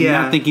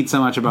not thinking so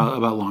much about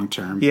long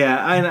term.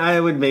 Yeah, and I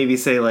would maybe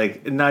say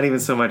like not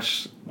even so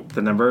much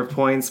the number of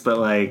points, but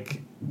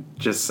like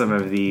just some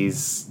of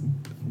these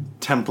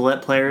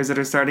template players that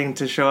are starting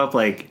to show up,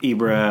 like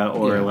Ibra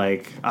or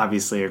like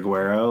obviously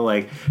Aguero.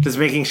 Like just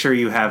making sure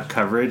you have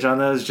coverage on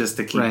those just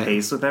to keep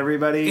pace with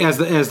everybody as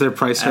their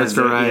price starts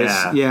to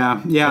rise.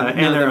 And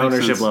their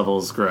ownership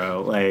levels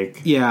grow.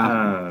 Like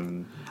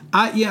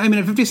Yeah, I mean,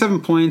 at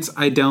 57 points,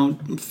 I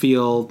don't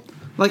feel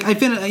like I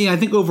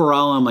think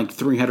overall I'm like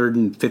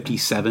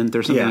 357th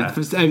or something, Yeah. like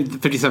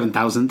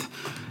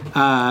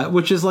 57,000th,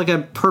 which is like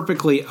a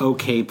perfectly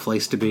okay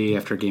place to be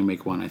after game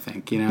week 1. I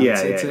think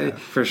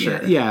For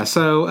sure. Yeah,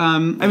 so I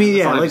mean,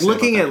 that's all I have like to say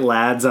looking about at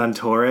lads on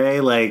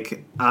Torre,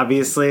 like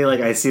obviously,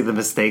 like I see the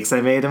mistakes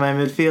I made in my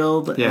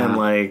midfield, Yeah. and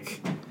like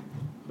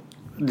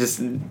just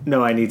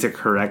know I need to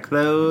correct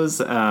those.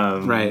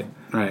 Right.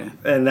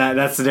 And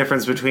that's the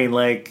difference between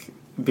like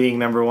being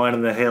number 1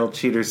 in the Hail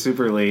Cheater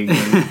Super League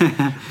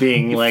and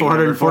being like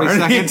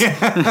 440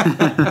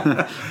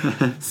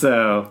 seconds.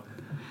 So.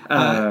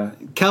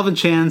 Calvin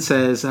Chan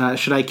says,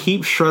 should I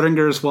keep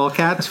Schrodinger's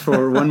Wildcat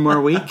for one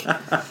more week?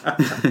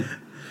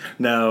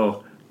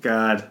 No.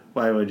 God,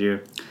 why would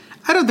you?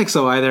 I don't think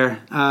so either.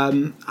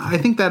 I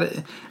think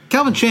that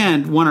Calvin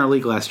Chan won our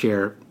league last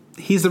year.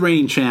 He's the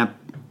reigning champ.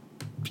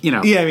 You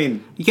know, Yeah, I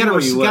mean, you gotta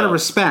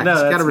respect. No,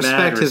 You gotta that's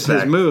respect mad his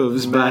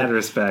moves. Mad But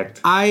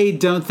respect. I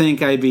don't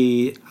think I'd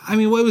be. I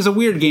mean, well, it was a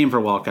weird game for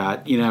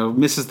Walcott. You know,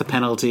 misses the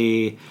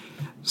penalty,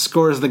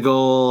 scores the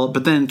goal,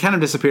 but then kind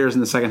of disappears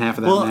in the second half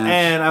of that match.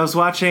 And I was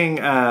watching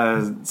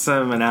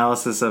some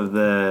analysis of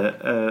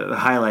the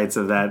highlights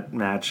of that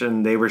match,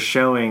 and they were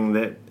showing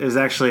that it was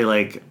actually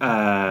like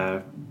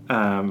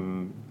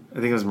I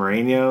think it was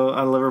Mourinho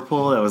on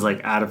Liverpool that was like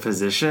out of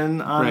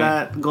position on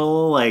that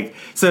goal. Like,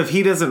 so if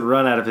he doesn't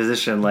run out of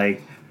position,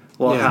 like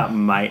Walcott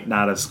might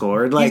not have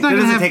scored. Like, that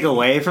doesn't take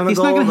away from the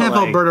goal. He's not going to have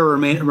like, Alberto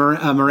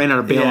Moreno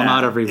to bail him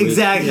out every week.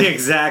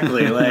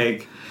 Exactly.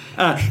 Like,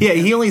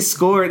 he only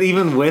scored,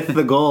 even with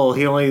the goal,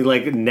 he only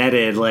like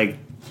netted like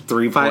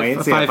 3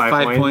 points.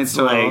 Five points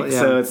total, like,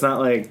 so it's not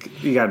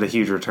like you got a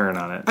huge return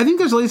on it. I think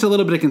there's at least a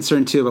little bit of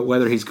concern too about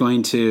whether he's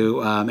going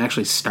to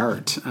actually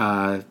start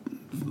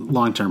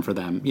long term for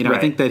them. You know, I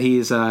think that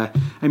he's. I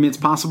mean, it's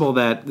possible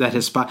that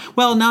his spot.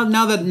 Well,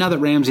 now that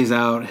Ramsey's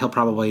out, he'll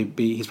probably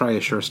be. He's probably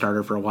a sure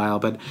starter for a while.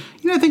 But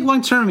you know, I think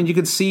long term, I mean, you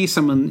could see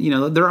someone. You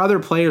know, there are other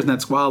players in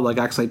that squad like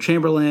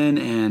Oxlade-Chamberlain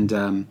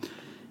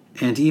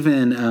and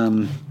even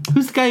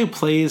who's the guy who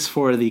plays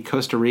for the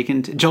Costa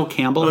Rican Joel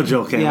Campbell? Oh,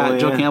 Joel Campbell. Yeah,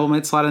 Joel Campbell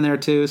might slot in there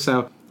too.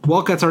 So.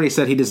 Walcott's already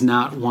said he does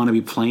not want to be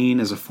playing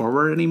as a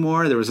forward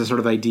anymore. There was this sort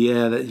of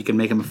idea that you can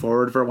make him a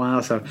forward for a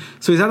while. So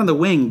he's out on the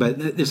wing, but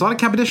there's a lot of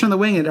competition on the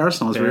wing at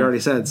Arsenal, as we already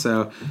said.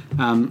 So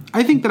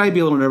I think that I'd be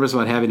a little nervous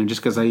about having him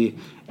just because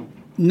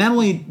not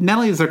only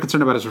is there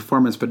concern about his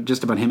performance, but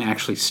just about him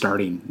actually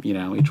starting, you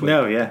know, each week.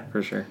 No, yeah,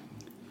 for sure.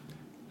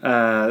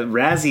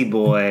 Razzie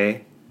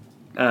Boy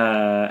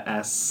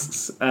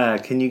asks,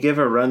 can you give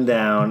a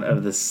rundown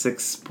of the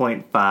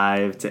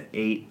 6.5 to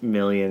 8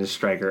 million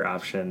striker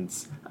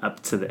options up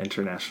to the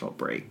international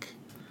break?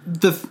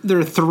 There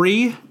are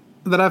 3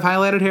 that I've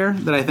highlighted here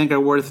that I think are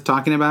worth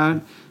talking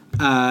about.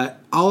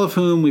 All of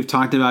whom we've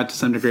talked about to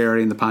some degree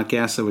already in the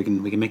podcast, so we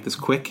can make this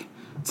quick.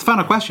 It's the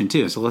final question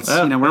too, so let's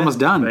we're almost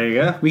done. There you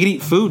go. We can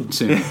eat food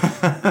soon.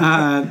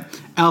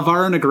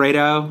 Alvaro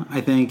Negredo, I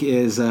think,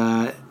 is.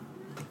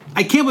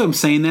 I can't believe I'm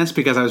saying this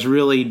because I was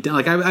really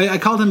like I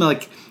called him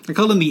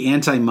the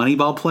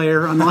anti-Moneyball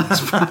player on the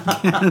last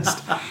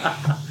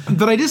podcast.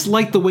 But I just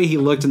like the way he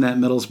looked in that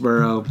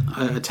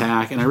Middlesbrough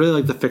attack, and I really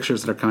like the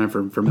fixtures that are coming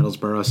for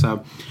Middlesbrough.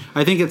 So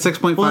I think it's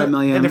 6.5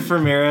 million. And if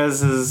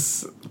Ramirez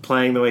is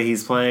playing the way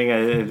he's playing,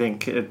 I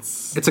think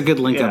it's a good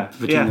link up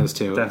between those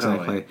two.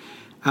 Definitely. Exactly.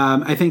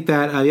 I think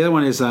that the other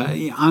one is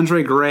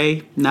Andre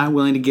Gray, not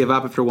willing to give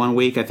up after 1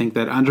 week. I think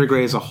that Andre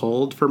Gray is a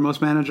hold for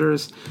most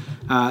managers.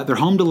 They're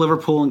home to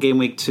Liverpool in game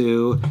week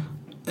 2.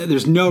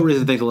 There's no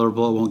reason to think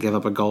Liverpool won't give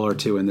up a goal or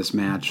 2 in this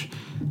match.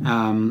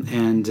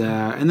 And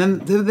then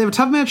they have a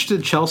tough match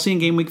to Chelsea in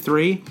game week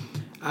 3.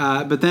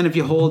 But then if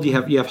you hold, you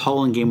have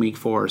Hull in game week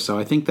 4. So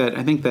I think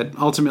that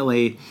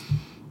ultimately,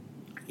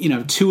 you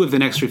know, 2 of the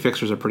next 3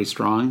 fixtures are pretty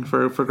strong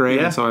for Gray.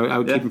 Yeah. And so I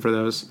would keep him for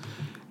those.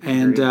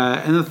 And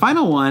the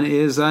final one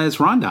is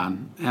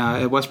Rondon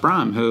at West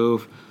Brom,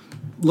 who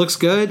looks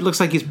good. Looks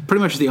like he's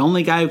pretty much the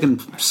only guy who can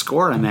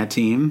score on that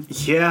team.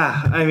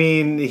 Yeah, I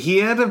mean, he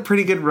had a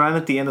pretty good run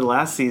at the end of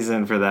last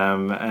season for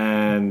them,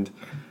 and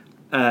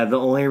the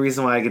only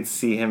reason why I could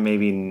see him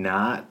maybe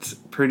not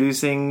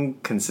producing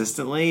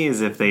consistently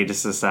is if they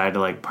just decide to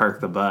like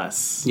park the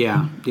bus.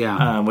 Yeah.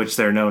 Which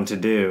they're known to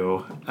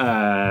do.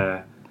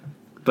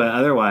 But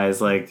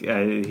otherwise, like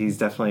he's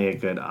definitely a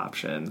good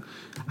option.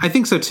 I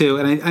think so too,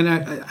 and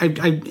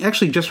I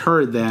actually just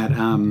heard that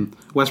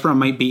West Brom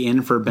might be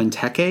in for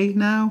Benteke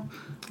now,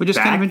 which is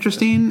kind of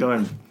interesting.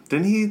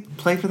 Didn't he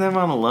play for them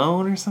on a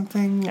loan or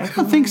something? I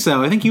don't think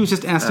so. I think he was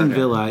just Aston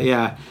Villa.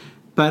 Yeah,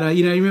 but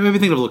you know, you maybe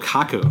think of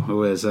Lukaku, who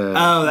was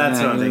that's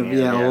what I'm thinking.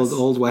 Yes.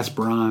 old West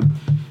Brom.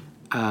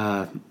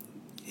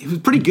 He was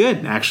pretty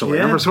good actually.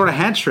 I remember scored a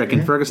hat trick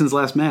in Ferguson's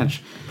last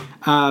match.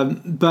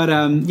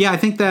 I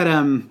think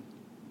that.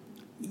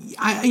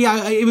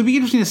 It would be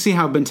interesting to see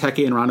how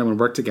Benteke and Rondon would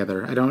work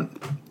together. I don't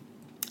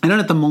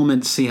at the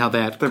moment see how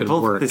that could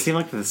work. They seem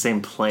like the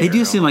same player. They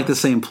do seem like the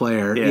same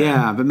player.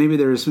 Yeah, but maybe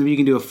you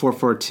can do a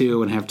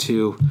 4-4-2 and have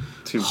two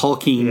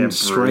hulking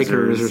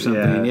strikers or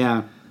something.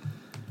 Yeah.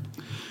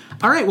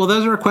 All right, well,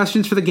 those are our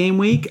questions for the game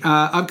week.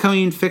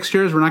 Upcoming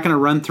fixtures, we're not going to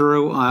run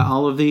through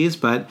all of these,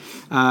 but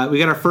we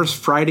got our first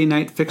Friday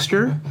night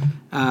fixture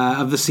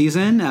of the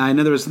season. I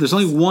know there's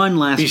only one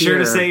last year. Be sure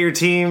to set your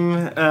team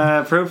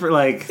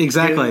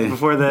exactly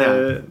before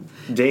the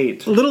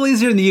date. A little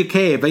easier in the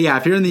UK, but yeah,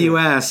 if you're in the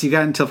US, you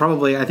got until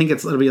probably, I think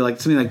it'll be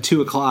like something like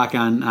 2 o'clock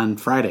on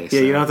Friday. So.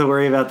 Yeah, you don't have to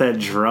worry about that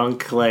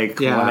drunk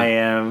 1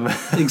 a.m.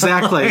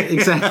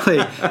 Exactly.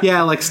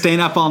 Yeah, like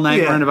staying up all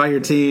night worrying about your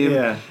team.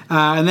 Yeah.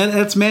 And then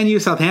that's Man U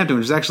Southampton,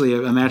 which is actually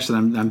a match that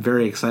I'm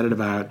very excited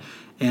about.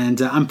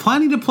 And I'm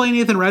planning to play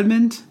Nathan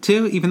Redmond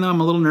too, even though I'm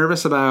a little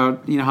nervous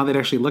about how they'd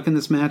actually look in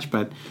this match.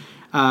 But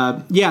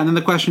and then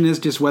the question is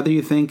just whether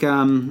you think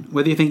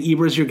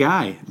Ibra's your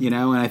guy,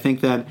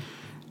 and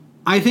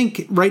I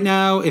think right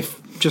now,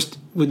 if just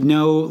with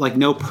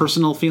no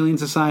personal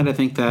feelings aside, I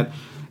think that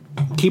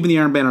keeping the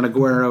armband on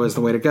Aguero is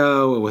the way to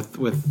go with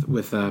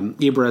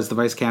Ibra as the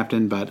vice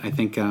captain. But I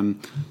think you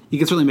can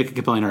certainly make a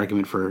compelling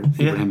argument for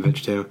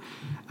Ibrahimovic too.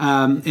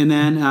 And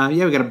then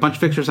we got a bunch of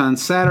fixtures on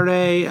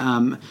Saturday.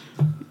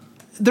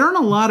 There aren't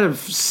a lot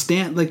of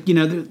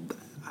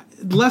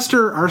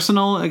Leicester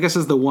Arsenal, I guess,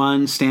 is the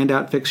one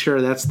standout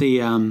fixture. That's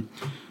the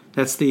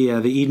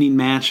evening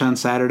match on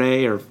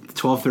Saturday, or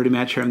 12:30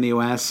 match here in the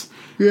US.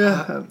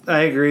 Yeah,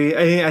 I agree.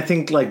 I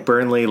think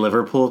Burnley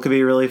Liverpool could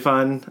be really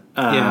fun.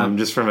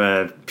 Just from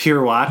a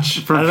pure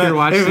watch. I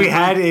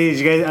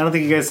don't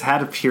think you guys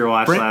had a pure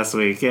watch last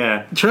week.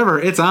 Yeah, Trevor,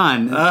 it's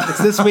on. It's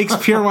this week's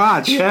pure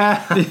watch.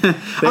 Yeah, there you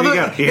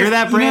go. You hear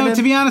that, Brandon?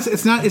 To be honest,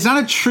 it's not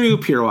a true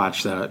pure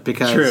watch though,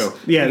 because true.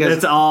 Yeah,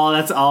 that's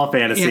all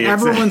fantasy. Yeah,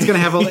 everyone's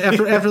going to have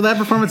after that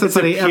performance on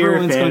Sunday.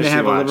 Everyone's going to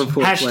have a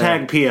Liverpool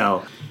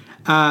 #PL.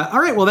 All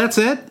right, well, that's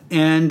it.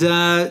 And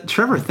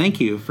Trevor, thank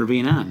you for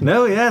being on.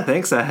 No, yeah,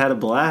 thanks. I had a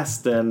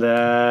blast. And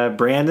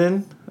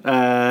Brandon, you're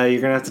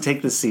going to have to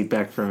take this seat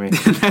back from me.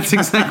 That's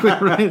exactly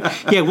right.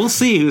 Yeah, we'll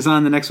see who's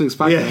on the next week's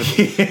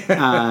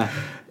podcast.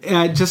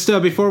 Yeah. Just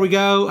before we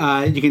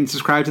go, you can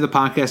subscribe to the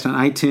podcast on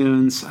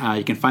iTunes.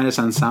 You can find us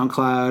on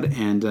SoundCloud,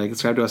 and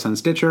subscribe to us on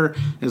Stitcher,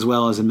 as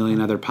well as a million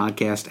other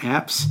podcast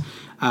apps.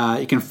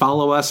 You can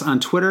follow us on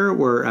Twitter.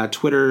 We're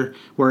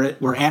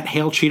at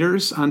Hail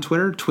Cheaters on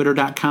Twitter.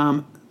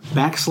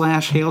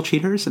 Twitter.com/Hail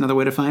Cheaters, another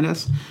way to find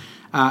us.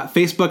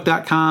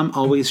 Facebook.com,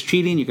 Always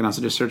Cheating. You can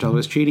also just search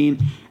Always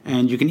Cheating.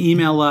 And you can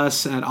email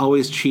us at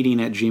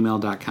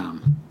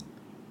alwayscheating@gmail.com.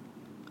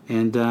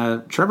 And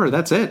Trevor,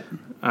 that's it.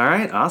 All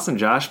right, awesome,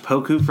 Josh.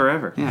 Poku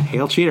forever. Yeah,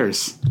 Hail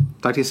Cheaters.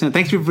 Talk to you soon.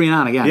 Thanks for being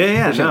on again.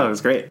 Yeah, it was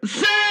great.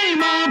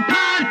 Same old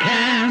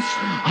podcast,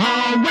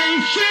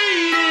 always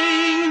cheating.